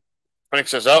 says, go. Krennic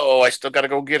says, "Uh-oh, I still got to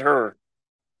go get her.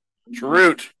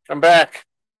 Chirrut, come back.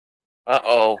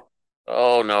 Uh-oh.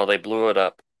 Oh, no, they blew it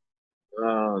up.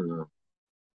 Oh no.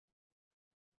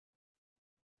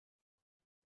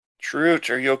 Chirrut,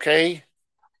 are you okay?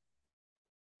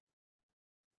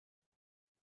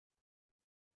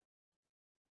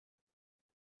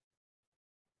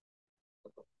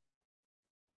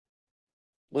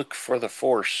 Look for the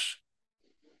Force.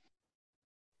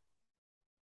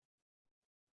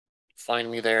 Find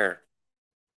me there.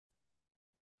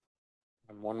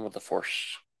 I'm one with the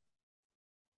Force."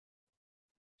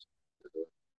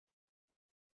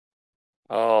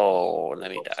 Oh, and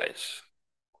then he dies.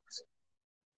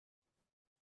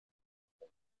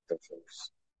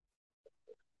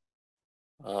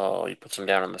 Oh, he puts him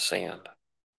down in the sand.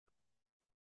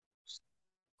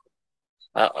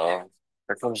 Uh-oh.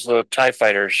 Here comes the TIE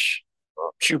fighters.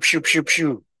 Pew, pew, pew,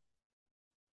 pew.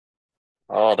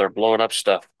 Oh, they're blowing up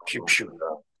stuff. Pew, pew.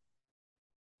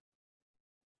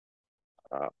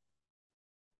 Uh,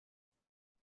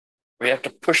 we have to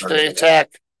push the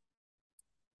attack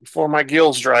before my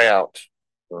gills dry out.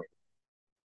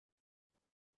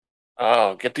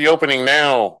 Oh, get the opening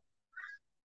now.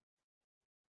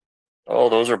 Oh,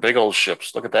 those are big old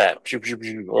ships. Look at that. Pew, pew,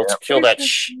 pew. Let's kill that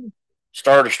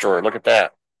Star Destroyer. Look at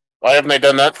that. Why haven't they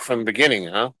done that from the beginning,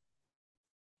 huh?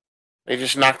 They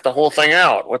just knocked the whole thing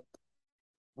out.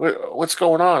 What's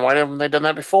going on? Why haven't they done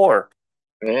that before?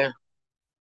 Yeah.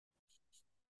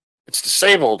 It's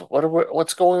disabled.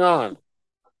 What's going on?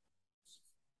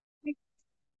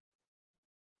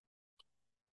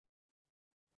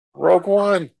 Rogue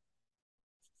One.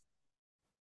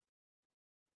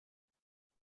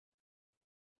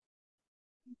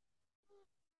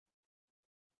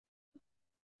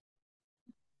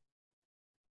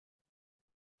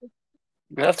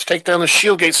 We have to take down the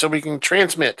shield gate so we can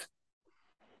transmit.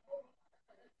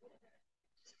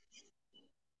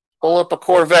 Pull up a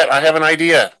Corvette. I have an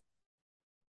idea.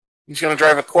 He's going to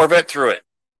drive a Corvette through it.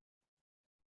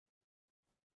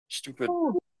 Stupid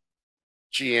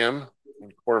GM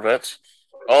and Corvettes.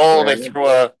 Oh, they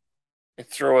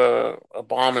threw a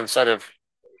bomb inside of.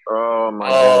 Oh my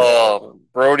goodness. Oh,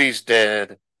 Brody's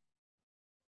dead.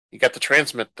 You got to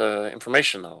transmit the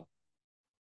information though.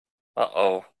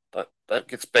 Uh-oh. That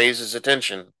gets Baze's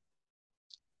attention.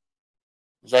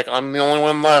 He's like, I'm the only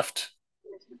one left.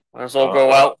 Might as well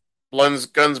go out,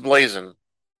 guns blazing.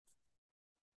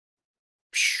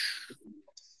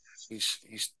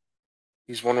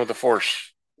 He's one with the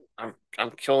Force.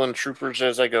 I'm killing troopers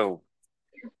as I go.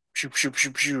 Pew pew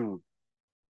pew pew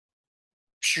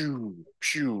pew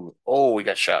pew. Oh, we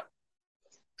got shot.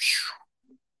 Pew.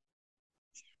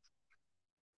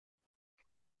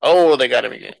 Oh, they got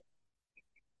him again.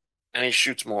 And he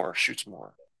shoots more. Shoots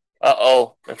more.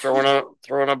 Uh-oh, they're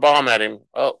throwing a bomb at him.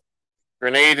 Oh,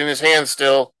 grenade in his hand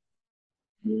still.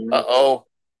 Uh-oh.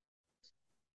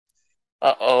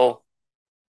 Uh-oh.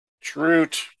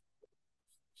 Troot.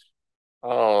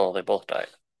 Oh, they both died.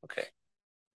 Okay.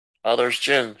 Oh, there's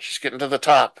Jin. She's getting to the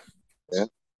top. Yeah.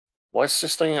 What's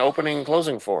this thing opening and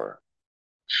closing for?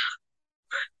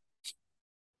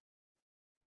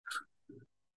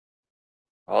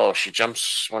 Oh, she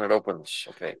jumps when it opens.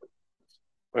 Okay.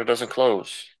 But it doesn't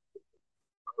close.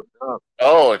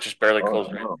 Oh, it just barely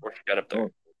closed right before she got up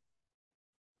there.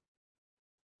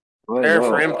 Prepare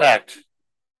for impact.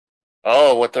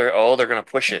 Oh, they're gonna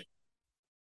push it.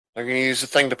 They're gonna use the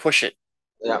thing to push it.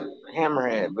 Yeah.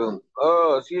 Hammerhead. Boom.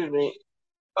 Oh, excuse me.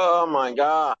 Oh my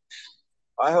God.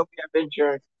 I hope you have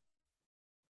insurance.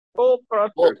 Full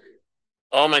thrusters.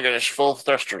 Oh my goodness, full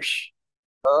thrusters.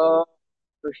 Oh,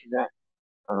 pushing that.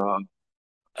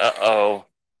 Uh-oh.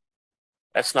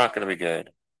 That's not gonna be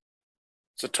good.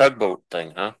 It's a tugboat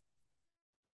thing, huh?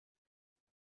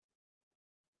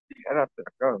 Head up there.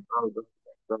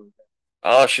 Go.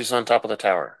 Oh, she's on top of the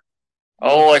tower.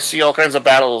 Oh, I see all kinds of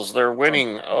battles. They're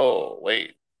winning. Oh,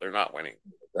 wait. They're not winning.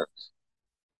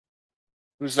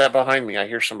 Who's that behind me? I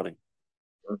hear somebody.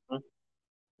 Mm-hmm.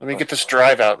 Let me get this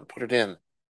drive out and put it in.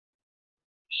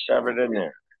 Shove it in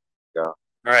there. Go. All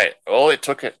right. Oh, it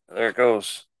took it. There it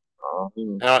goes.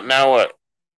 Now what?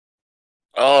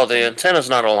 Oh, the antenna's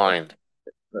not aligned.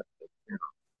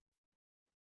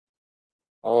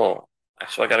 Oh,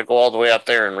 so I got to go all the way out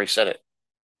there and reset it.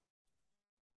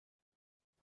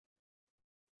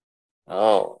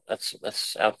 Oh,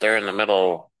 that's out there in the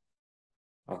middle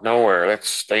of nowhere.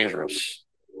 That's dangerous.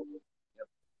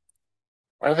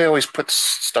 Why do they always put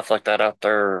stuff like that out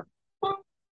there?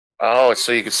 Oh, it's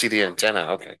so you can see the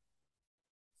antenna. Okay.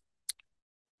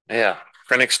 Yeah.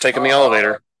 Krennic's taking the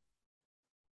elevator.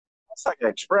 That's like an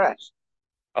express.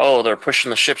 Oh, they're pushing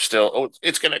the ship still. Oh,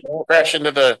 it's going to crash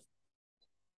into the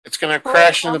It's going to Oh,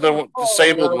 crash into the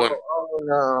disabled no! one. Oh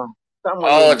no! Someone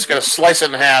Oh, didn't it's do going to it. slice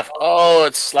it in half. Oh,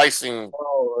 it's slicing.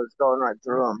 Oh, it's going right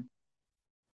through them.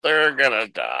 They're going to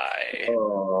die.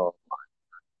 Oh,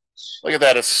 Look at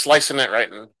that. It's slicing it right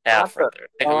in not half right the. there.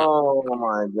 Taking the, Oh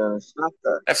my goodness!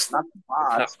 that's Not the the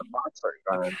bots. The bots are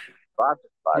going. Bots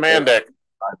are fine. They command don't deck.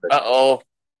 survive it. Uh-oh.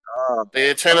 Oh, The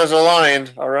antenna's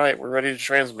aligned. All right, we're ready to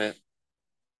transmit.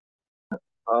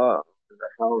 oh, what the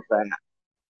hell is that?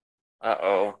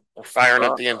 Uh-oh. They're firing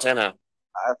at Oh, the antenna.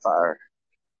 I fire.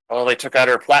 Oh, they took out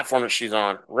her platform that she's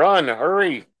on. Run,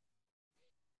 hurry.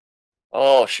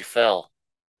 Oh, she fell.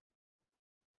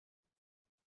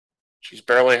 She's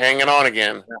barely hanging on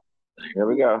again. Here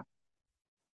we go.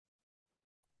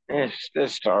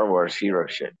 This Star Wars hero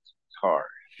shit. It's hard.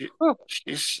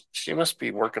 She, she must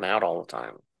be working out all the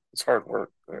time. It's hard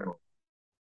work there.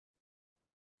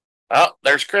 Oh,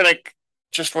 there's Krennic.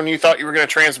 Just when you thought you were going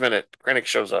to transmit it, Krennic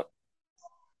shows up.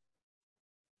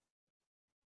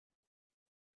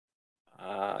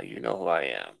 You know who I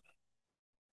am.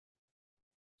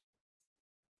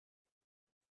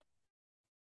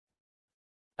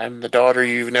 I'm the daughter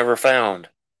you've never found.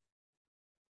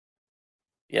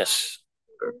 Yes.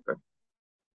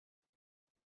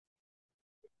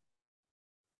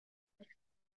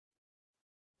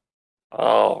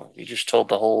 Oh, you just told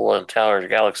the whole entire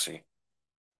galaxy.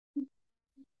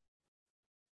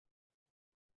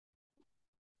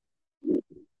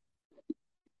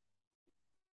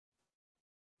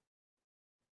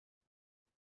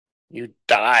 You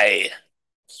die.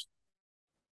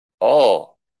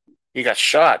 Oh, he got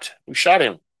shot. Who shot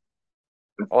him?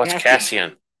 Oh, it's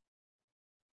Cassian.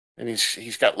 And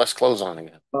he's got less clothes on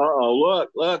again. Oh,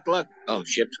 look. Oh,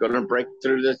 ship's going to break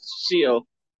through the seal.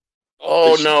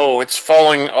 Oh no, it's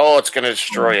falling. Oh, it's going to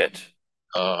destroy it.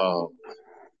 Oh,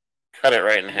 Cut it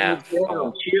right in shield's half. down.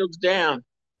 Oh, Shield's down.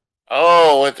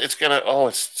 oh, it's gonna. Oh,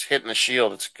 it's hitting the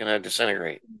shield. It's gonna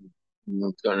disintegrate.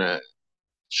 It's going to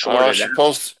short Oh, it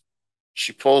out.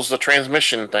 she pulls the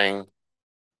transmission thing.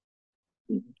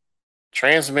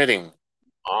 Transmitting.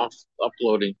 Off,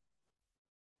 uploading.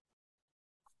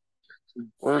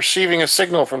 We're receiving a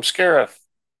signal from Scarif.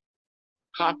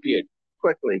 Copy it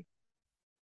quickly.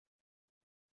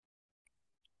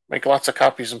 Make lots of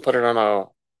copies and put it on a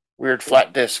weird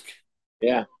flat disk.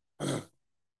 Yeah.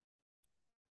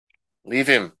 Leave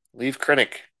him. Leave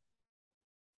Krennic.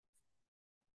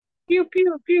 Pew,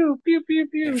 pew, pew, pew, pew,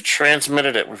 pew. They've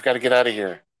transmitted it. We've got to get out of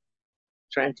here.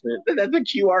 Transmit. That's a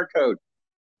QR code.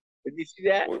 Did you see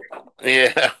that?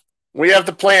 Yeah. We have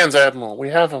the plans, Admiral. We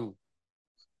have them.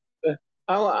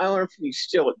 I wonder if you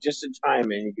steal it just in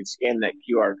time and you can scan that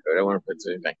QR code. I wonder if it's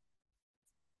anything.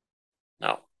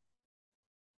 No.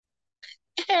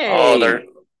 Oh, Hey, they're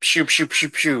pew, pew, pew,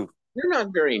 pew. you're not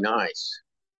very nice.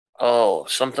 Oh,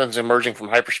 something's emerging from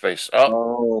hyperspace. Oh,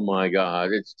 Oh my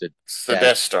God, it's it's the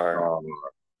Death Star. Star.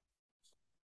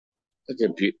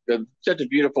 Such a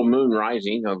beautiful moon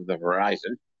rising over the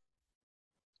horizon.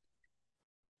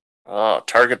 Oh,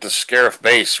 target the Scarif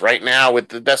base right now with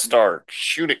the Death Star.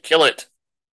 Shoot it, kill it.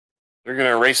 They're going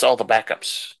to erase all the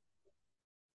backups.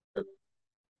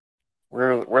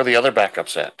 Where are the other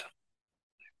backups at?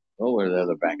 Oh, where are the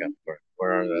other backups?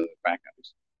 Where are the other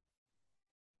backups?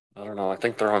 I don't know. I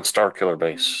think they're on Starkiller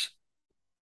base.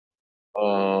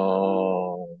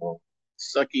 Oh,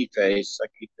 sucky face,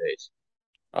 sucky face.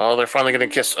 Oh, they're finally going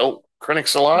to kiss. Oh,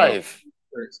 Krennic's alive.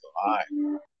 Where's the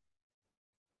eye?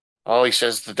 Oh, he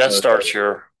says the Death Star's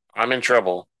here. I'm in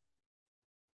trouble.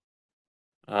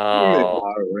 He made Oh,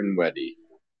 Byron Weddy.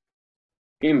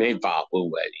 He made Byron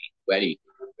Weddy.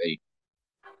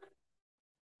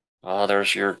 oh,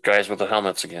 there's your guys with the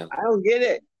helmets again. I don't get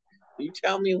it. You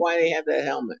tell me why they have that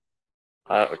helmet.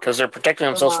 Because they're protecting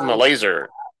themselves from the laser.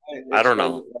 I don't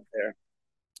know.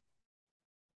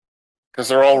 Because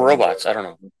they're all robots. I don't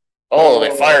know. Oh,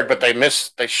 they fired, but they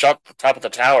missed. They shot the top of the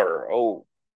tower. Oh,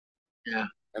 Yeah.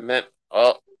 and then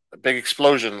oh, a big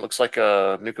explosion. Looks like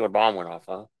a nuclear bomb went off.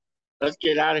 Huh? Let's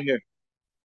get out of here.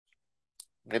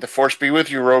 May the force be with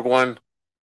you, Rogue One.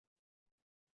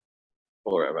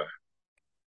 Forever.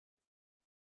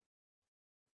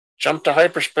 Jump to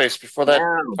hyperspace before that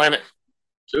Now. planet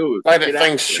Dude,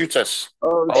 thing shoots us.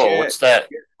 Oh, Oh, shit. what's that?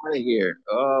 Get out of here.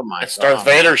 Oh, my It's God. Darth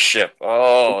Vader's ship.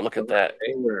 Oh, look at that.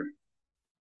 Vader.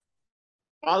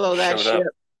 Follow that Showed ship.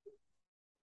 up.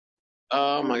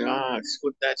 Oh, my God.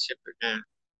 Split that ship again.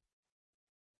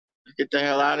 Get the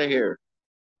hell out of here.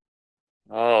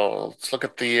 Oh, let's look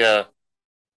at the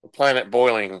planet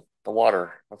boiling, the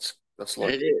water. Let's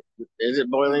look. Is it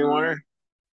boiling water?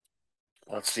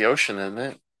 That's the ocean, isn't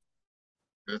it?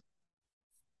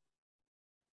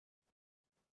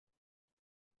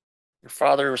 Your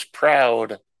father was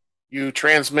proud. You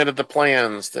transmitted the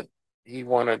plans that he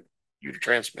wanted you to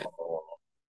transmit.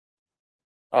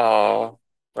 Oh,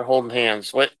 they're holding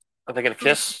hands. What? Are they gonna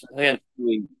kiss? Wait,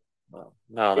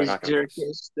 No, they're is not gonna there a kiss.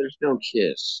 kiss? There's no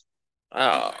kiss.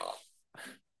 Oh,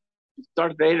 It's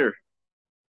Darth Vader.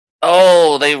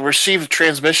 oh, they received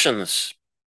transmissions.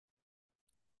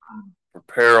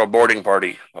 Prepare a boarding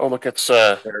party. Oh, look, it's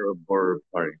Terrible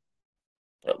party.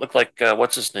 it looked like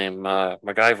what's his name?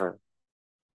 MacGyver.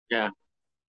 Yeah.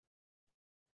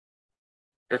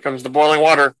 Here comes the boiling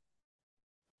water.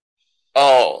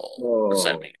 Oh, what does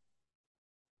that Oh, mean?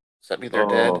 Does that mean they're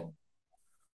dead? oh,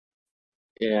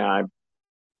 yeah,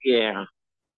 yeah.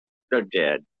 They're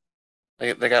dead.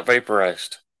 They got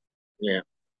vaporized. Yeah,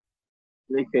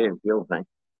 they can't feel things.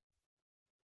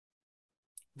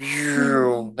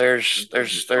 Phew. There's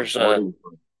Boarding.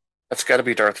 that's got to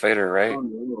be Darth Vader, Oh right?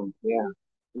 no, yeah.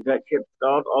 Is that Kip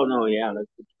Dog? Oh no, yeah, that's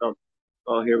Kip Dog.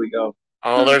 Oh, here we go.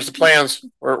 Oh, there's the plans.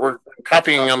 We're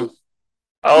copying them.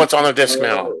 Oh, it's on the disc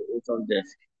now. Oh, it's on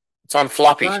disc. It's on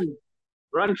floppy. Run,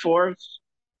 run, Forrest.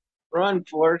 Run,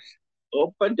 Forrest.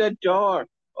 Open the door.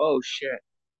 Oh shit.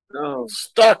 No.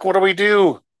 Stuck. What do we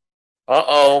do?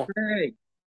 Uh-oh. Hey,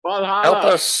 Help Valhalla.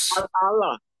 us.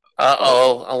 Valhalla. Oh,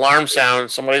 Uh-oh. Alarm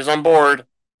sound. Somebody's on board.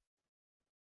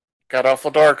 Got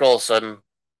awful dark all of a sudden.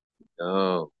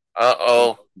 no.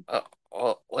 Uh-oh.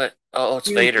 Oh, what? Oh, it's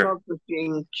Cue Vader. smoke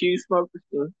machine. Cue smoke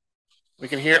machine. We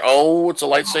can hear. Oh, it's a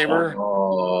lightsaber.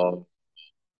 Oh,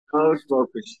 no smoke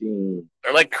machine.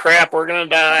 They're like crap. We're gonna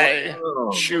die.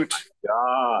 Oh Shoot. my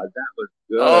God, that was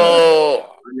good.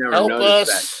 Oh, I never help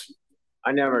noticed that. us.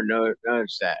 I never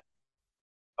noticed that.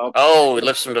 Oh, Oh, he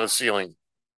lifts him to the ceiling.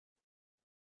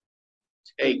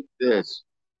 take this.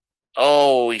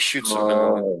 Oh, he shoots them and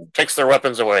Oh, takes their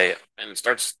weapons away and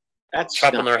starts that's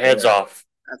chopping not their heads fair. off.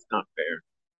 That's not fair.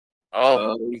 Oh,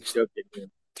 Oh, he he's joking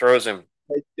him. throws him.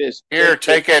 Take this. Here,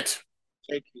 Take take it.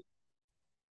 Take it.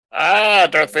 Ah,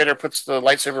 Darth Vader puts the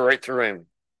lightsaber right through him.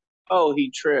 Oh,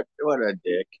 he tripped. What a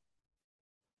dick.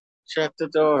 Shut the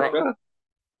door. Bro,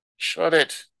 shut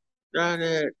it. Shut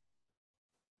it.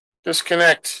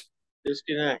 Disconnect.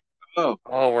 Disconnect. Oh,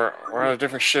 Oh, we're on a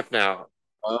different ship now.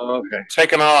 okay.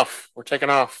 Taking off. We're taking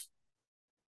off.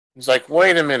 He's like,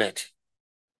 wait a minute.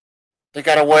 They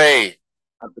got away.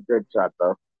 That's a good shot,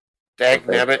 though. Dag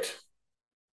Okay. nabbit.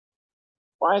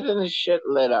 Why isn't this shit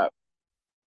lit up?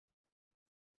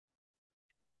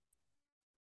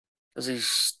 Because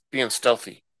he's being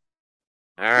stealthy.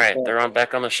 All right, they're on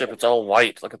back on the ship. It's all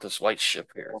white. Look at this white ship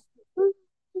here.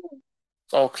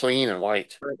 It's all clean and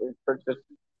white. Princess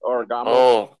Origami.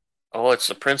 Oh, oh, it's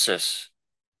the princess,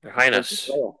 Your Princess Highness.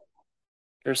 Leia.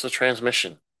 Here's the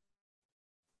transmission.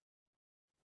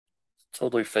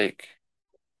 Totally fake.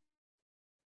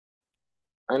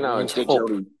 I It know, means it's good hope.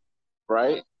 Jody,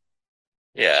 right?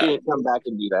 She Yeah. didn't come back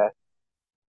and do that.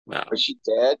 No. Was she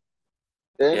dead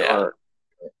then, Yeah. or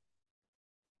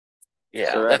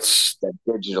Yeah. so That's that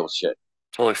digital shit?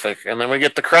 totally fake. And then we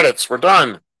get the credits. We're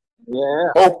done.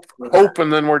 Yeah. Hope,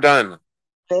 and then we're done.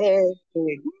 Hey.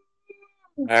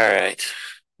 All right.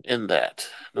 In that.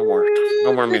 No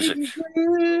more music.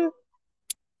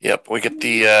 Yep, we get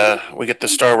the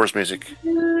Star Wars music.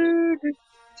 All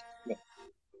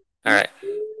right.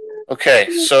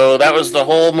 Okay, so that was the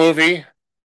whole movie.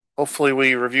 Hopefully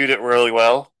we reviewed it really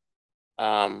well.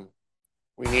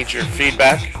 We need your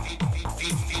feedback.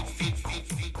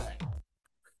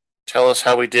 Tell us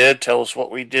how we did. Tell us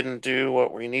what we didn't do,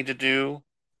 what we need to do.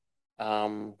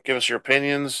 Give us your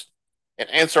opinions and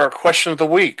answer our question of the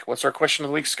week. What's our question of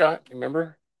the week, Scott?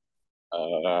 Remember? I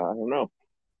don't know.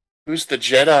 Who's the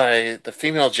Jedi, the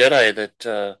female Jedi that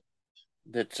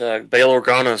Bail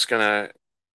Organa is gonna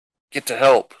get to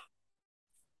help?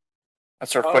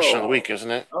 That's our question of the Oh, week,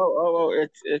 isn't it?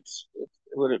 it's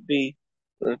would it be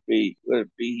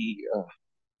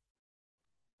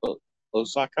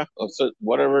Osaka?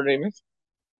 Whatever her name is.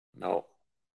 No.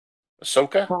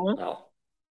 Ahsoka? Huh? No.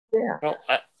 Yeah. Well,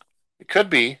 it could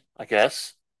be, I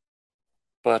guess,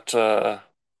 but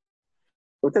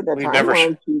Within the we never.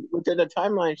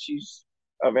 timeline, she's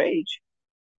of age.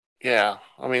 Yeah,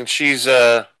 I mean, she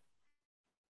was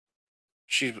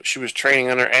training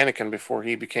under Anakin before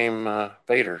he became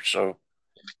Vader. So,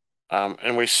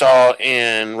 and we saw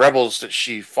in Rebels that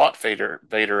she fought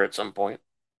Vader at some point.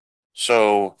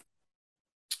 So,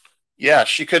 yeah,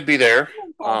 she could be there.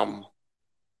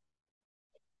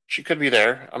 She could be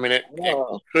there. I mean, it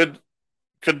Oh, could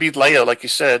be Leia, like you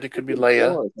said. It could be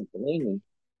Leia. Pennsylvania.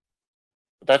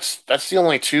 That's the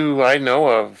only two I know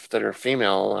of that are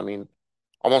female. I mean,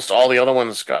 almost all the other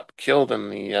ones got killed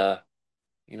in the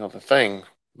the thing,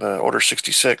 the Order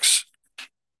 66.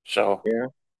 So, Yeah.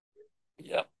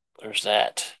 yep, there's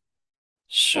that. That's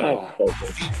So, so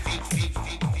good.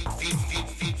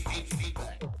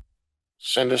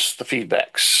 send us the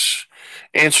feedbacks.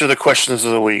 Answer the questions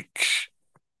of the week.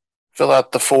 Fill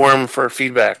out the form for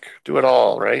feedback. Do it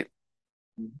all, right?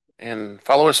 And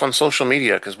follow us on social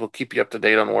media because we'll keep you up to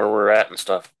date on where we're at and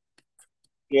stuff.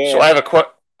 So Yeah. I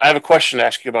have a question to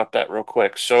ask you about that real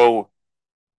quick. So,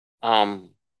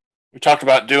 um, we talked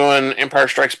about doing Empire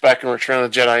Strikes Back and Return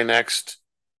of the Jedi next,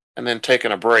 and then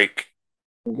taking a break.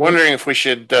 I'm Mm-hmm. wondering if we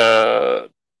should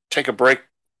take a break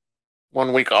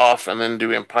 1 week off and then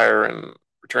do Empire and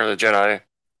Return of the Jedi,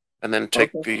 and then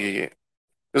take Okay. the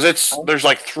because it's there's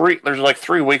like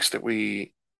 3 weeks that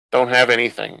we don't have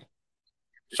anything.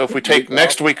 So if we take Week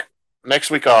off. next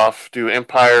week off, do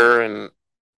Empire and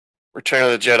Return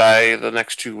of the Jedi the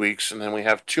next 2 weeks, and then we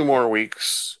have 2 more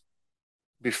weeks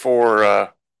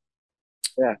before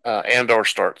Yeah. Andor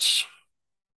starts.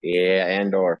 Yeah.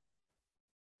 Andor.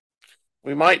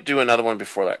 We might do another one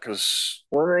before that because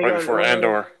When are they right going? before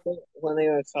Andor. When are they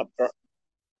going to stop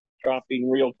dropping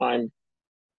real time,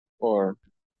 or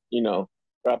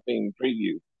dropping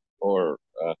preview, or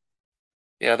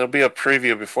Yeah, there'll be a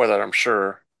preview before that, I'm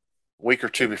sure, a week or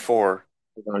two before.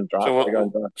 they're going to drop? So They're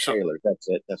going to drop so trailers. That's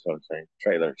it. That's what I'm saying.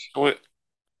 Trailers. we, They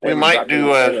we haven't might dropped any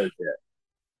do a trailers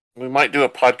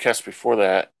yet. podcast before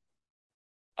that.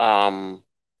 Um,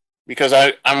 because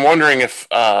I'm wondering if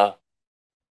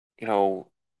you know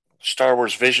Star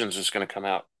Wars Visions is going to come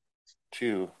out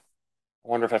too. I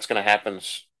wonder if that's going to happen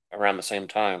around the same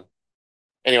time.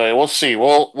 Anyway, we'll see.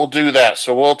 We'll do that.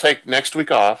 So we'll take next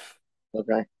week off,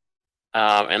 Okay.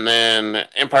 and then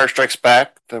Empire Strikes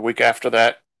Back the week after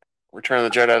that, Return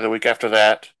of the Jedi the week after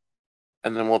that,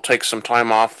 and then we'll take some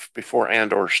time off before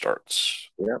Andor starts.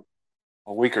 Yep.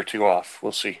 A week or two off.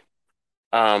 We'll see.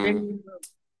 Um,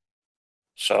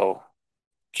 so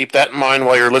keep that in mind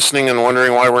while you're listening and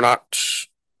wondering why we're not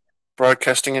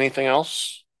broadcasting anything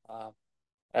else.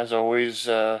 As always,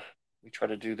 we try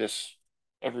to do this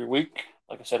every week.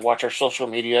 Like I said, watch our social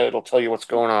media. It'll tell you what's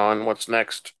going on, what's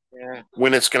next, Yeah.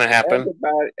 when it's going to happen.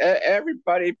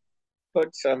 Everybody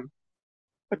put some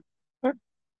put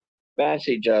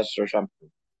message us or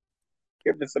something.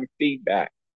 Give us some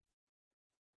feedback.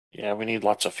 Yeah, we need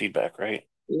lots of feedback, right?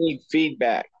 We need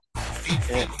feedback.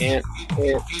 And and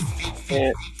and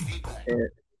and and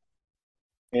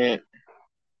and,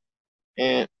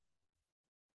 and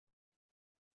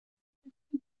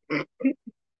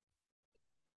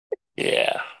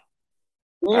Yeah.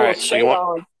 we All will right. So stay you want?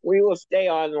 on. We will stay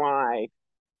on live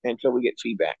until we get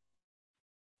feedback.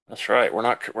 That's right. We're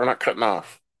not cutting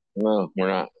off. No, we're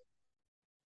not.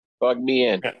 Plug me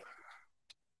in. Yeah.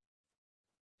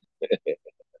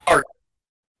 All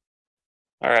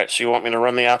right. So you want me to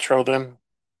run the outro then?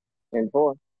 And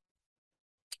four.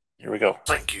 Here we go.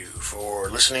 Thank you for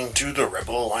listening to the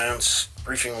Rebel Alliance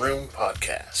Briefing Room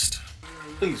podcast.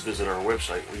 Please visit our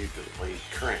website where you can play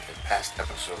current and past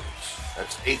episodes.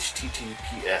 That's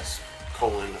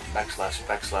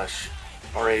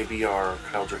https://RABR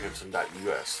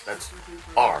KyleJohansson.us. That's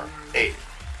RABR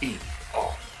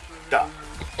dot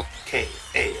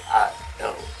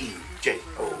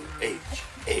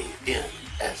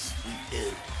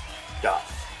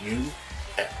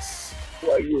KyleJohansson.US.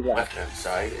 Left-hand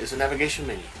side is a navigation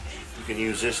menu. You can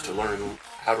use this to learn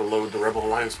how to load the Rebel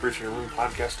Alliance Briefing Room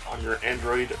podcast on your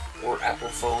Android or Apple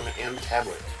phone and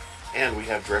tablet. And we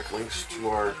have direct links to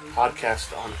our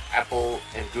podcast on Apple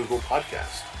and Google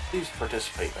Podcasts. Please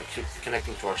participate by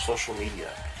connecting to our social media,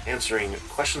 answering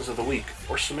questions of the week,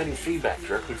 or submitting feedback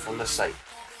directly from the site.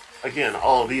 Again,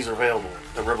 all of these are available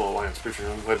at the Rebel Alliance Briefing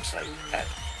Room website at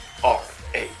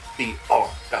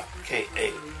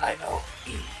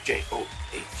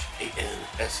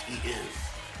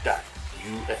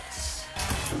rabr.KyleJohansson.us.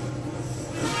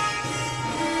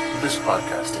 This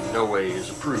podcast in no way is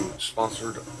approved,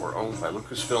 sponsored, or owned by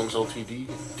Lucasfilms Ltd.,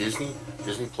 Disney,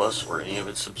 Disney Plus, or any of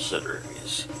its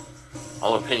subsidiaries.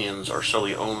 All opinions are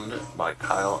solely owned by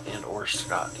Kyle and or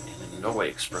Scott, and in no way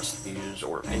express the views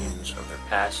or opinions of their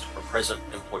past or present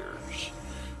employers.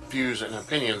 Views and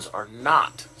opinions are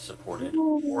not supported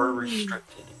or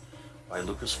restricted by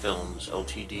Lucasfilms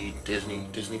Ltd., Disney,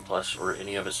 Disney Plus, or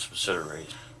any of its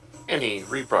subsidiaries. Any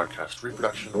rebroadcast,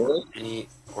 reproduction, or any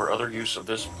or other use of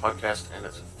this podcast and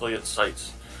its affiliate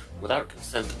sites without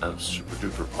consent of Super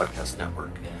Duper Podcast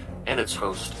Network and its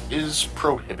host is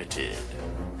prohibited.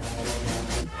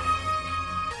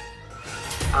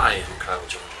 I am Kyle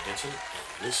Johansson,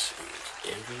 and this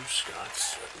is Andrew Scott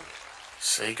Sutton.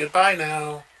 Say goodbye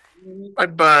now.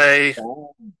 Bye-bye.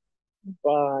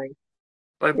 Bye.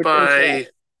 Bye-bye.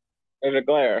 There's a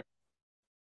glare.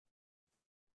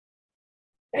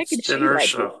 I It's can Jen see that.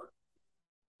 Urso.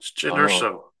 It's Jen Oh,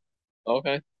 Urso.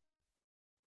 okay.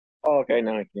 Oh, okay,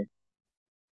 now I can.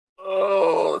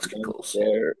 Oh, let's get close.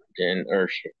 There, Jen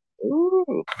Ursher.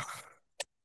 Ooh.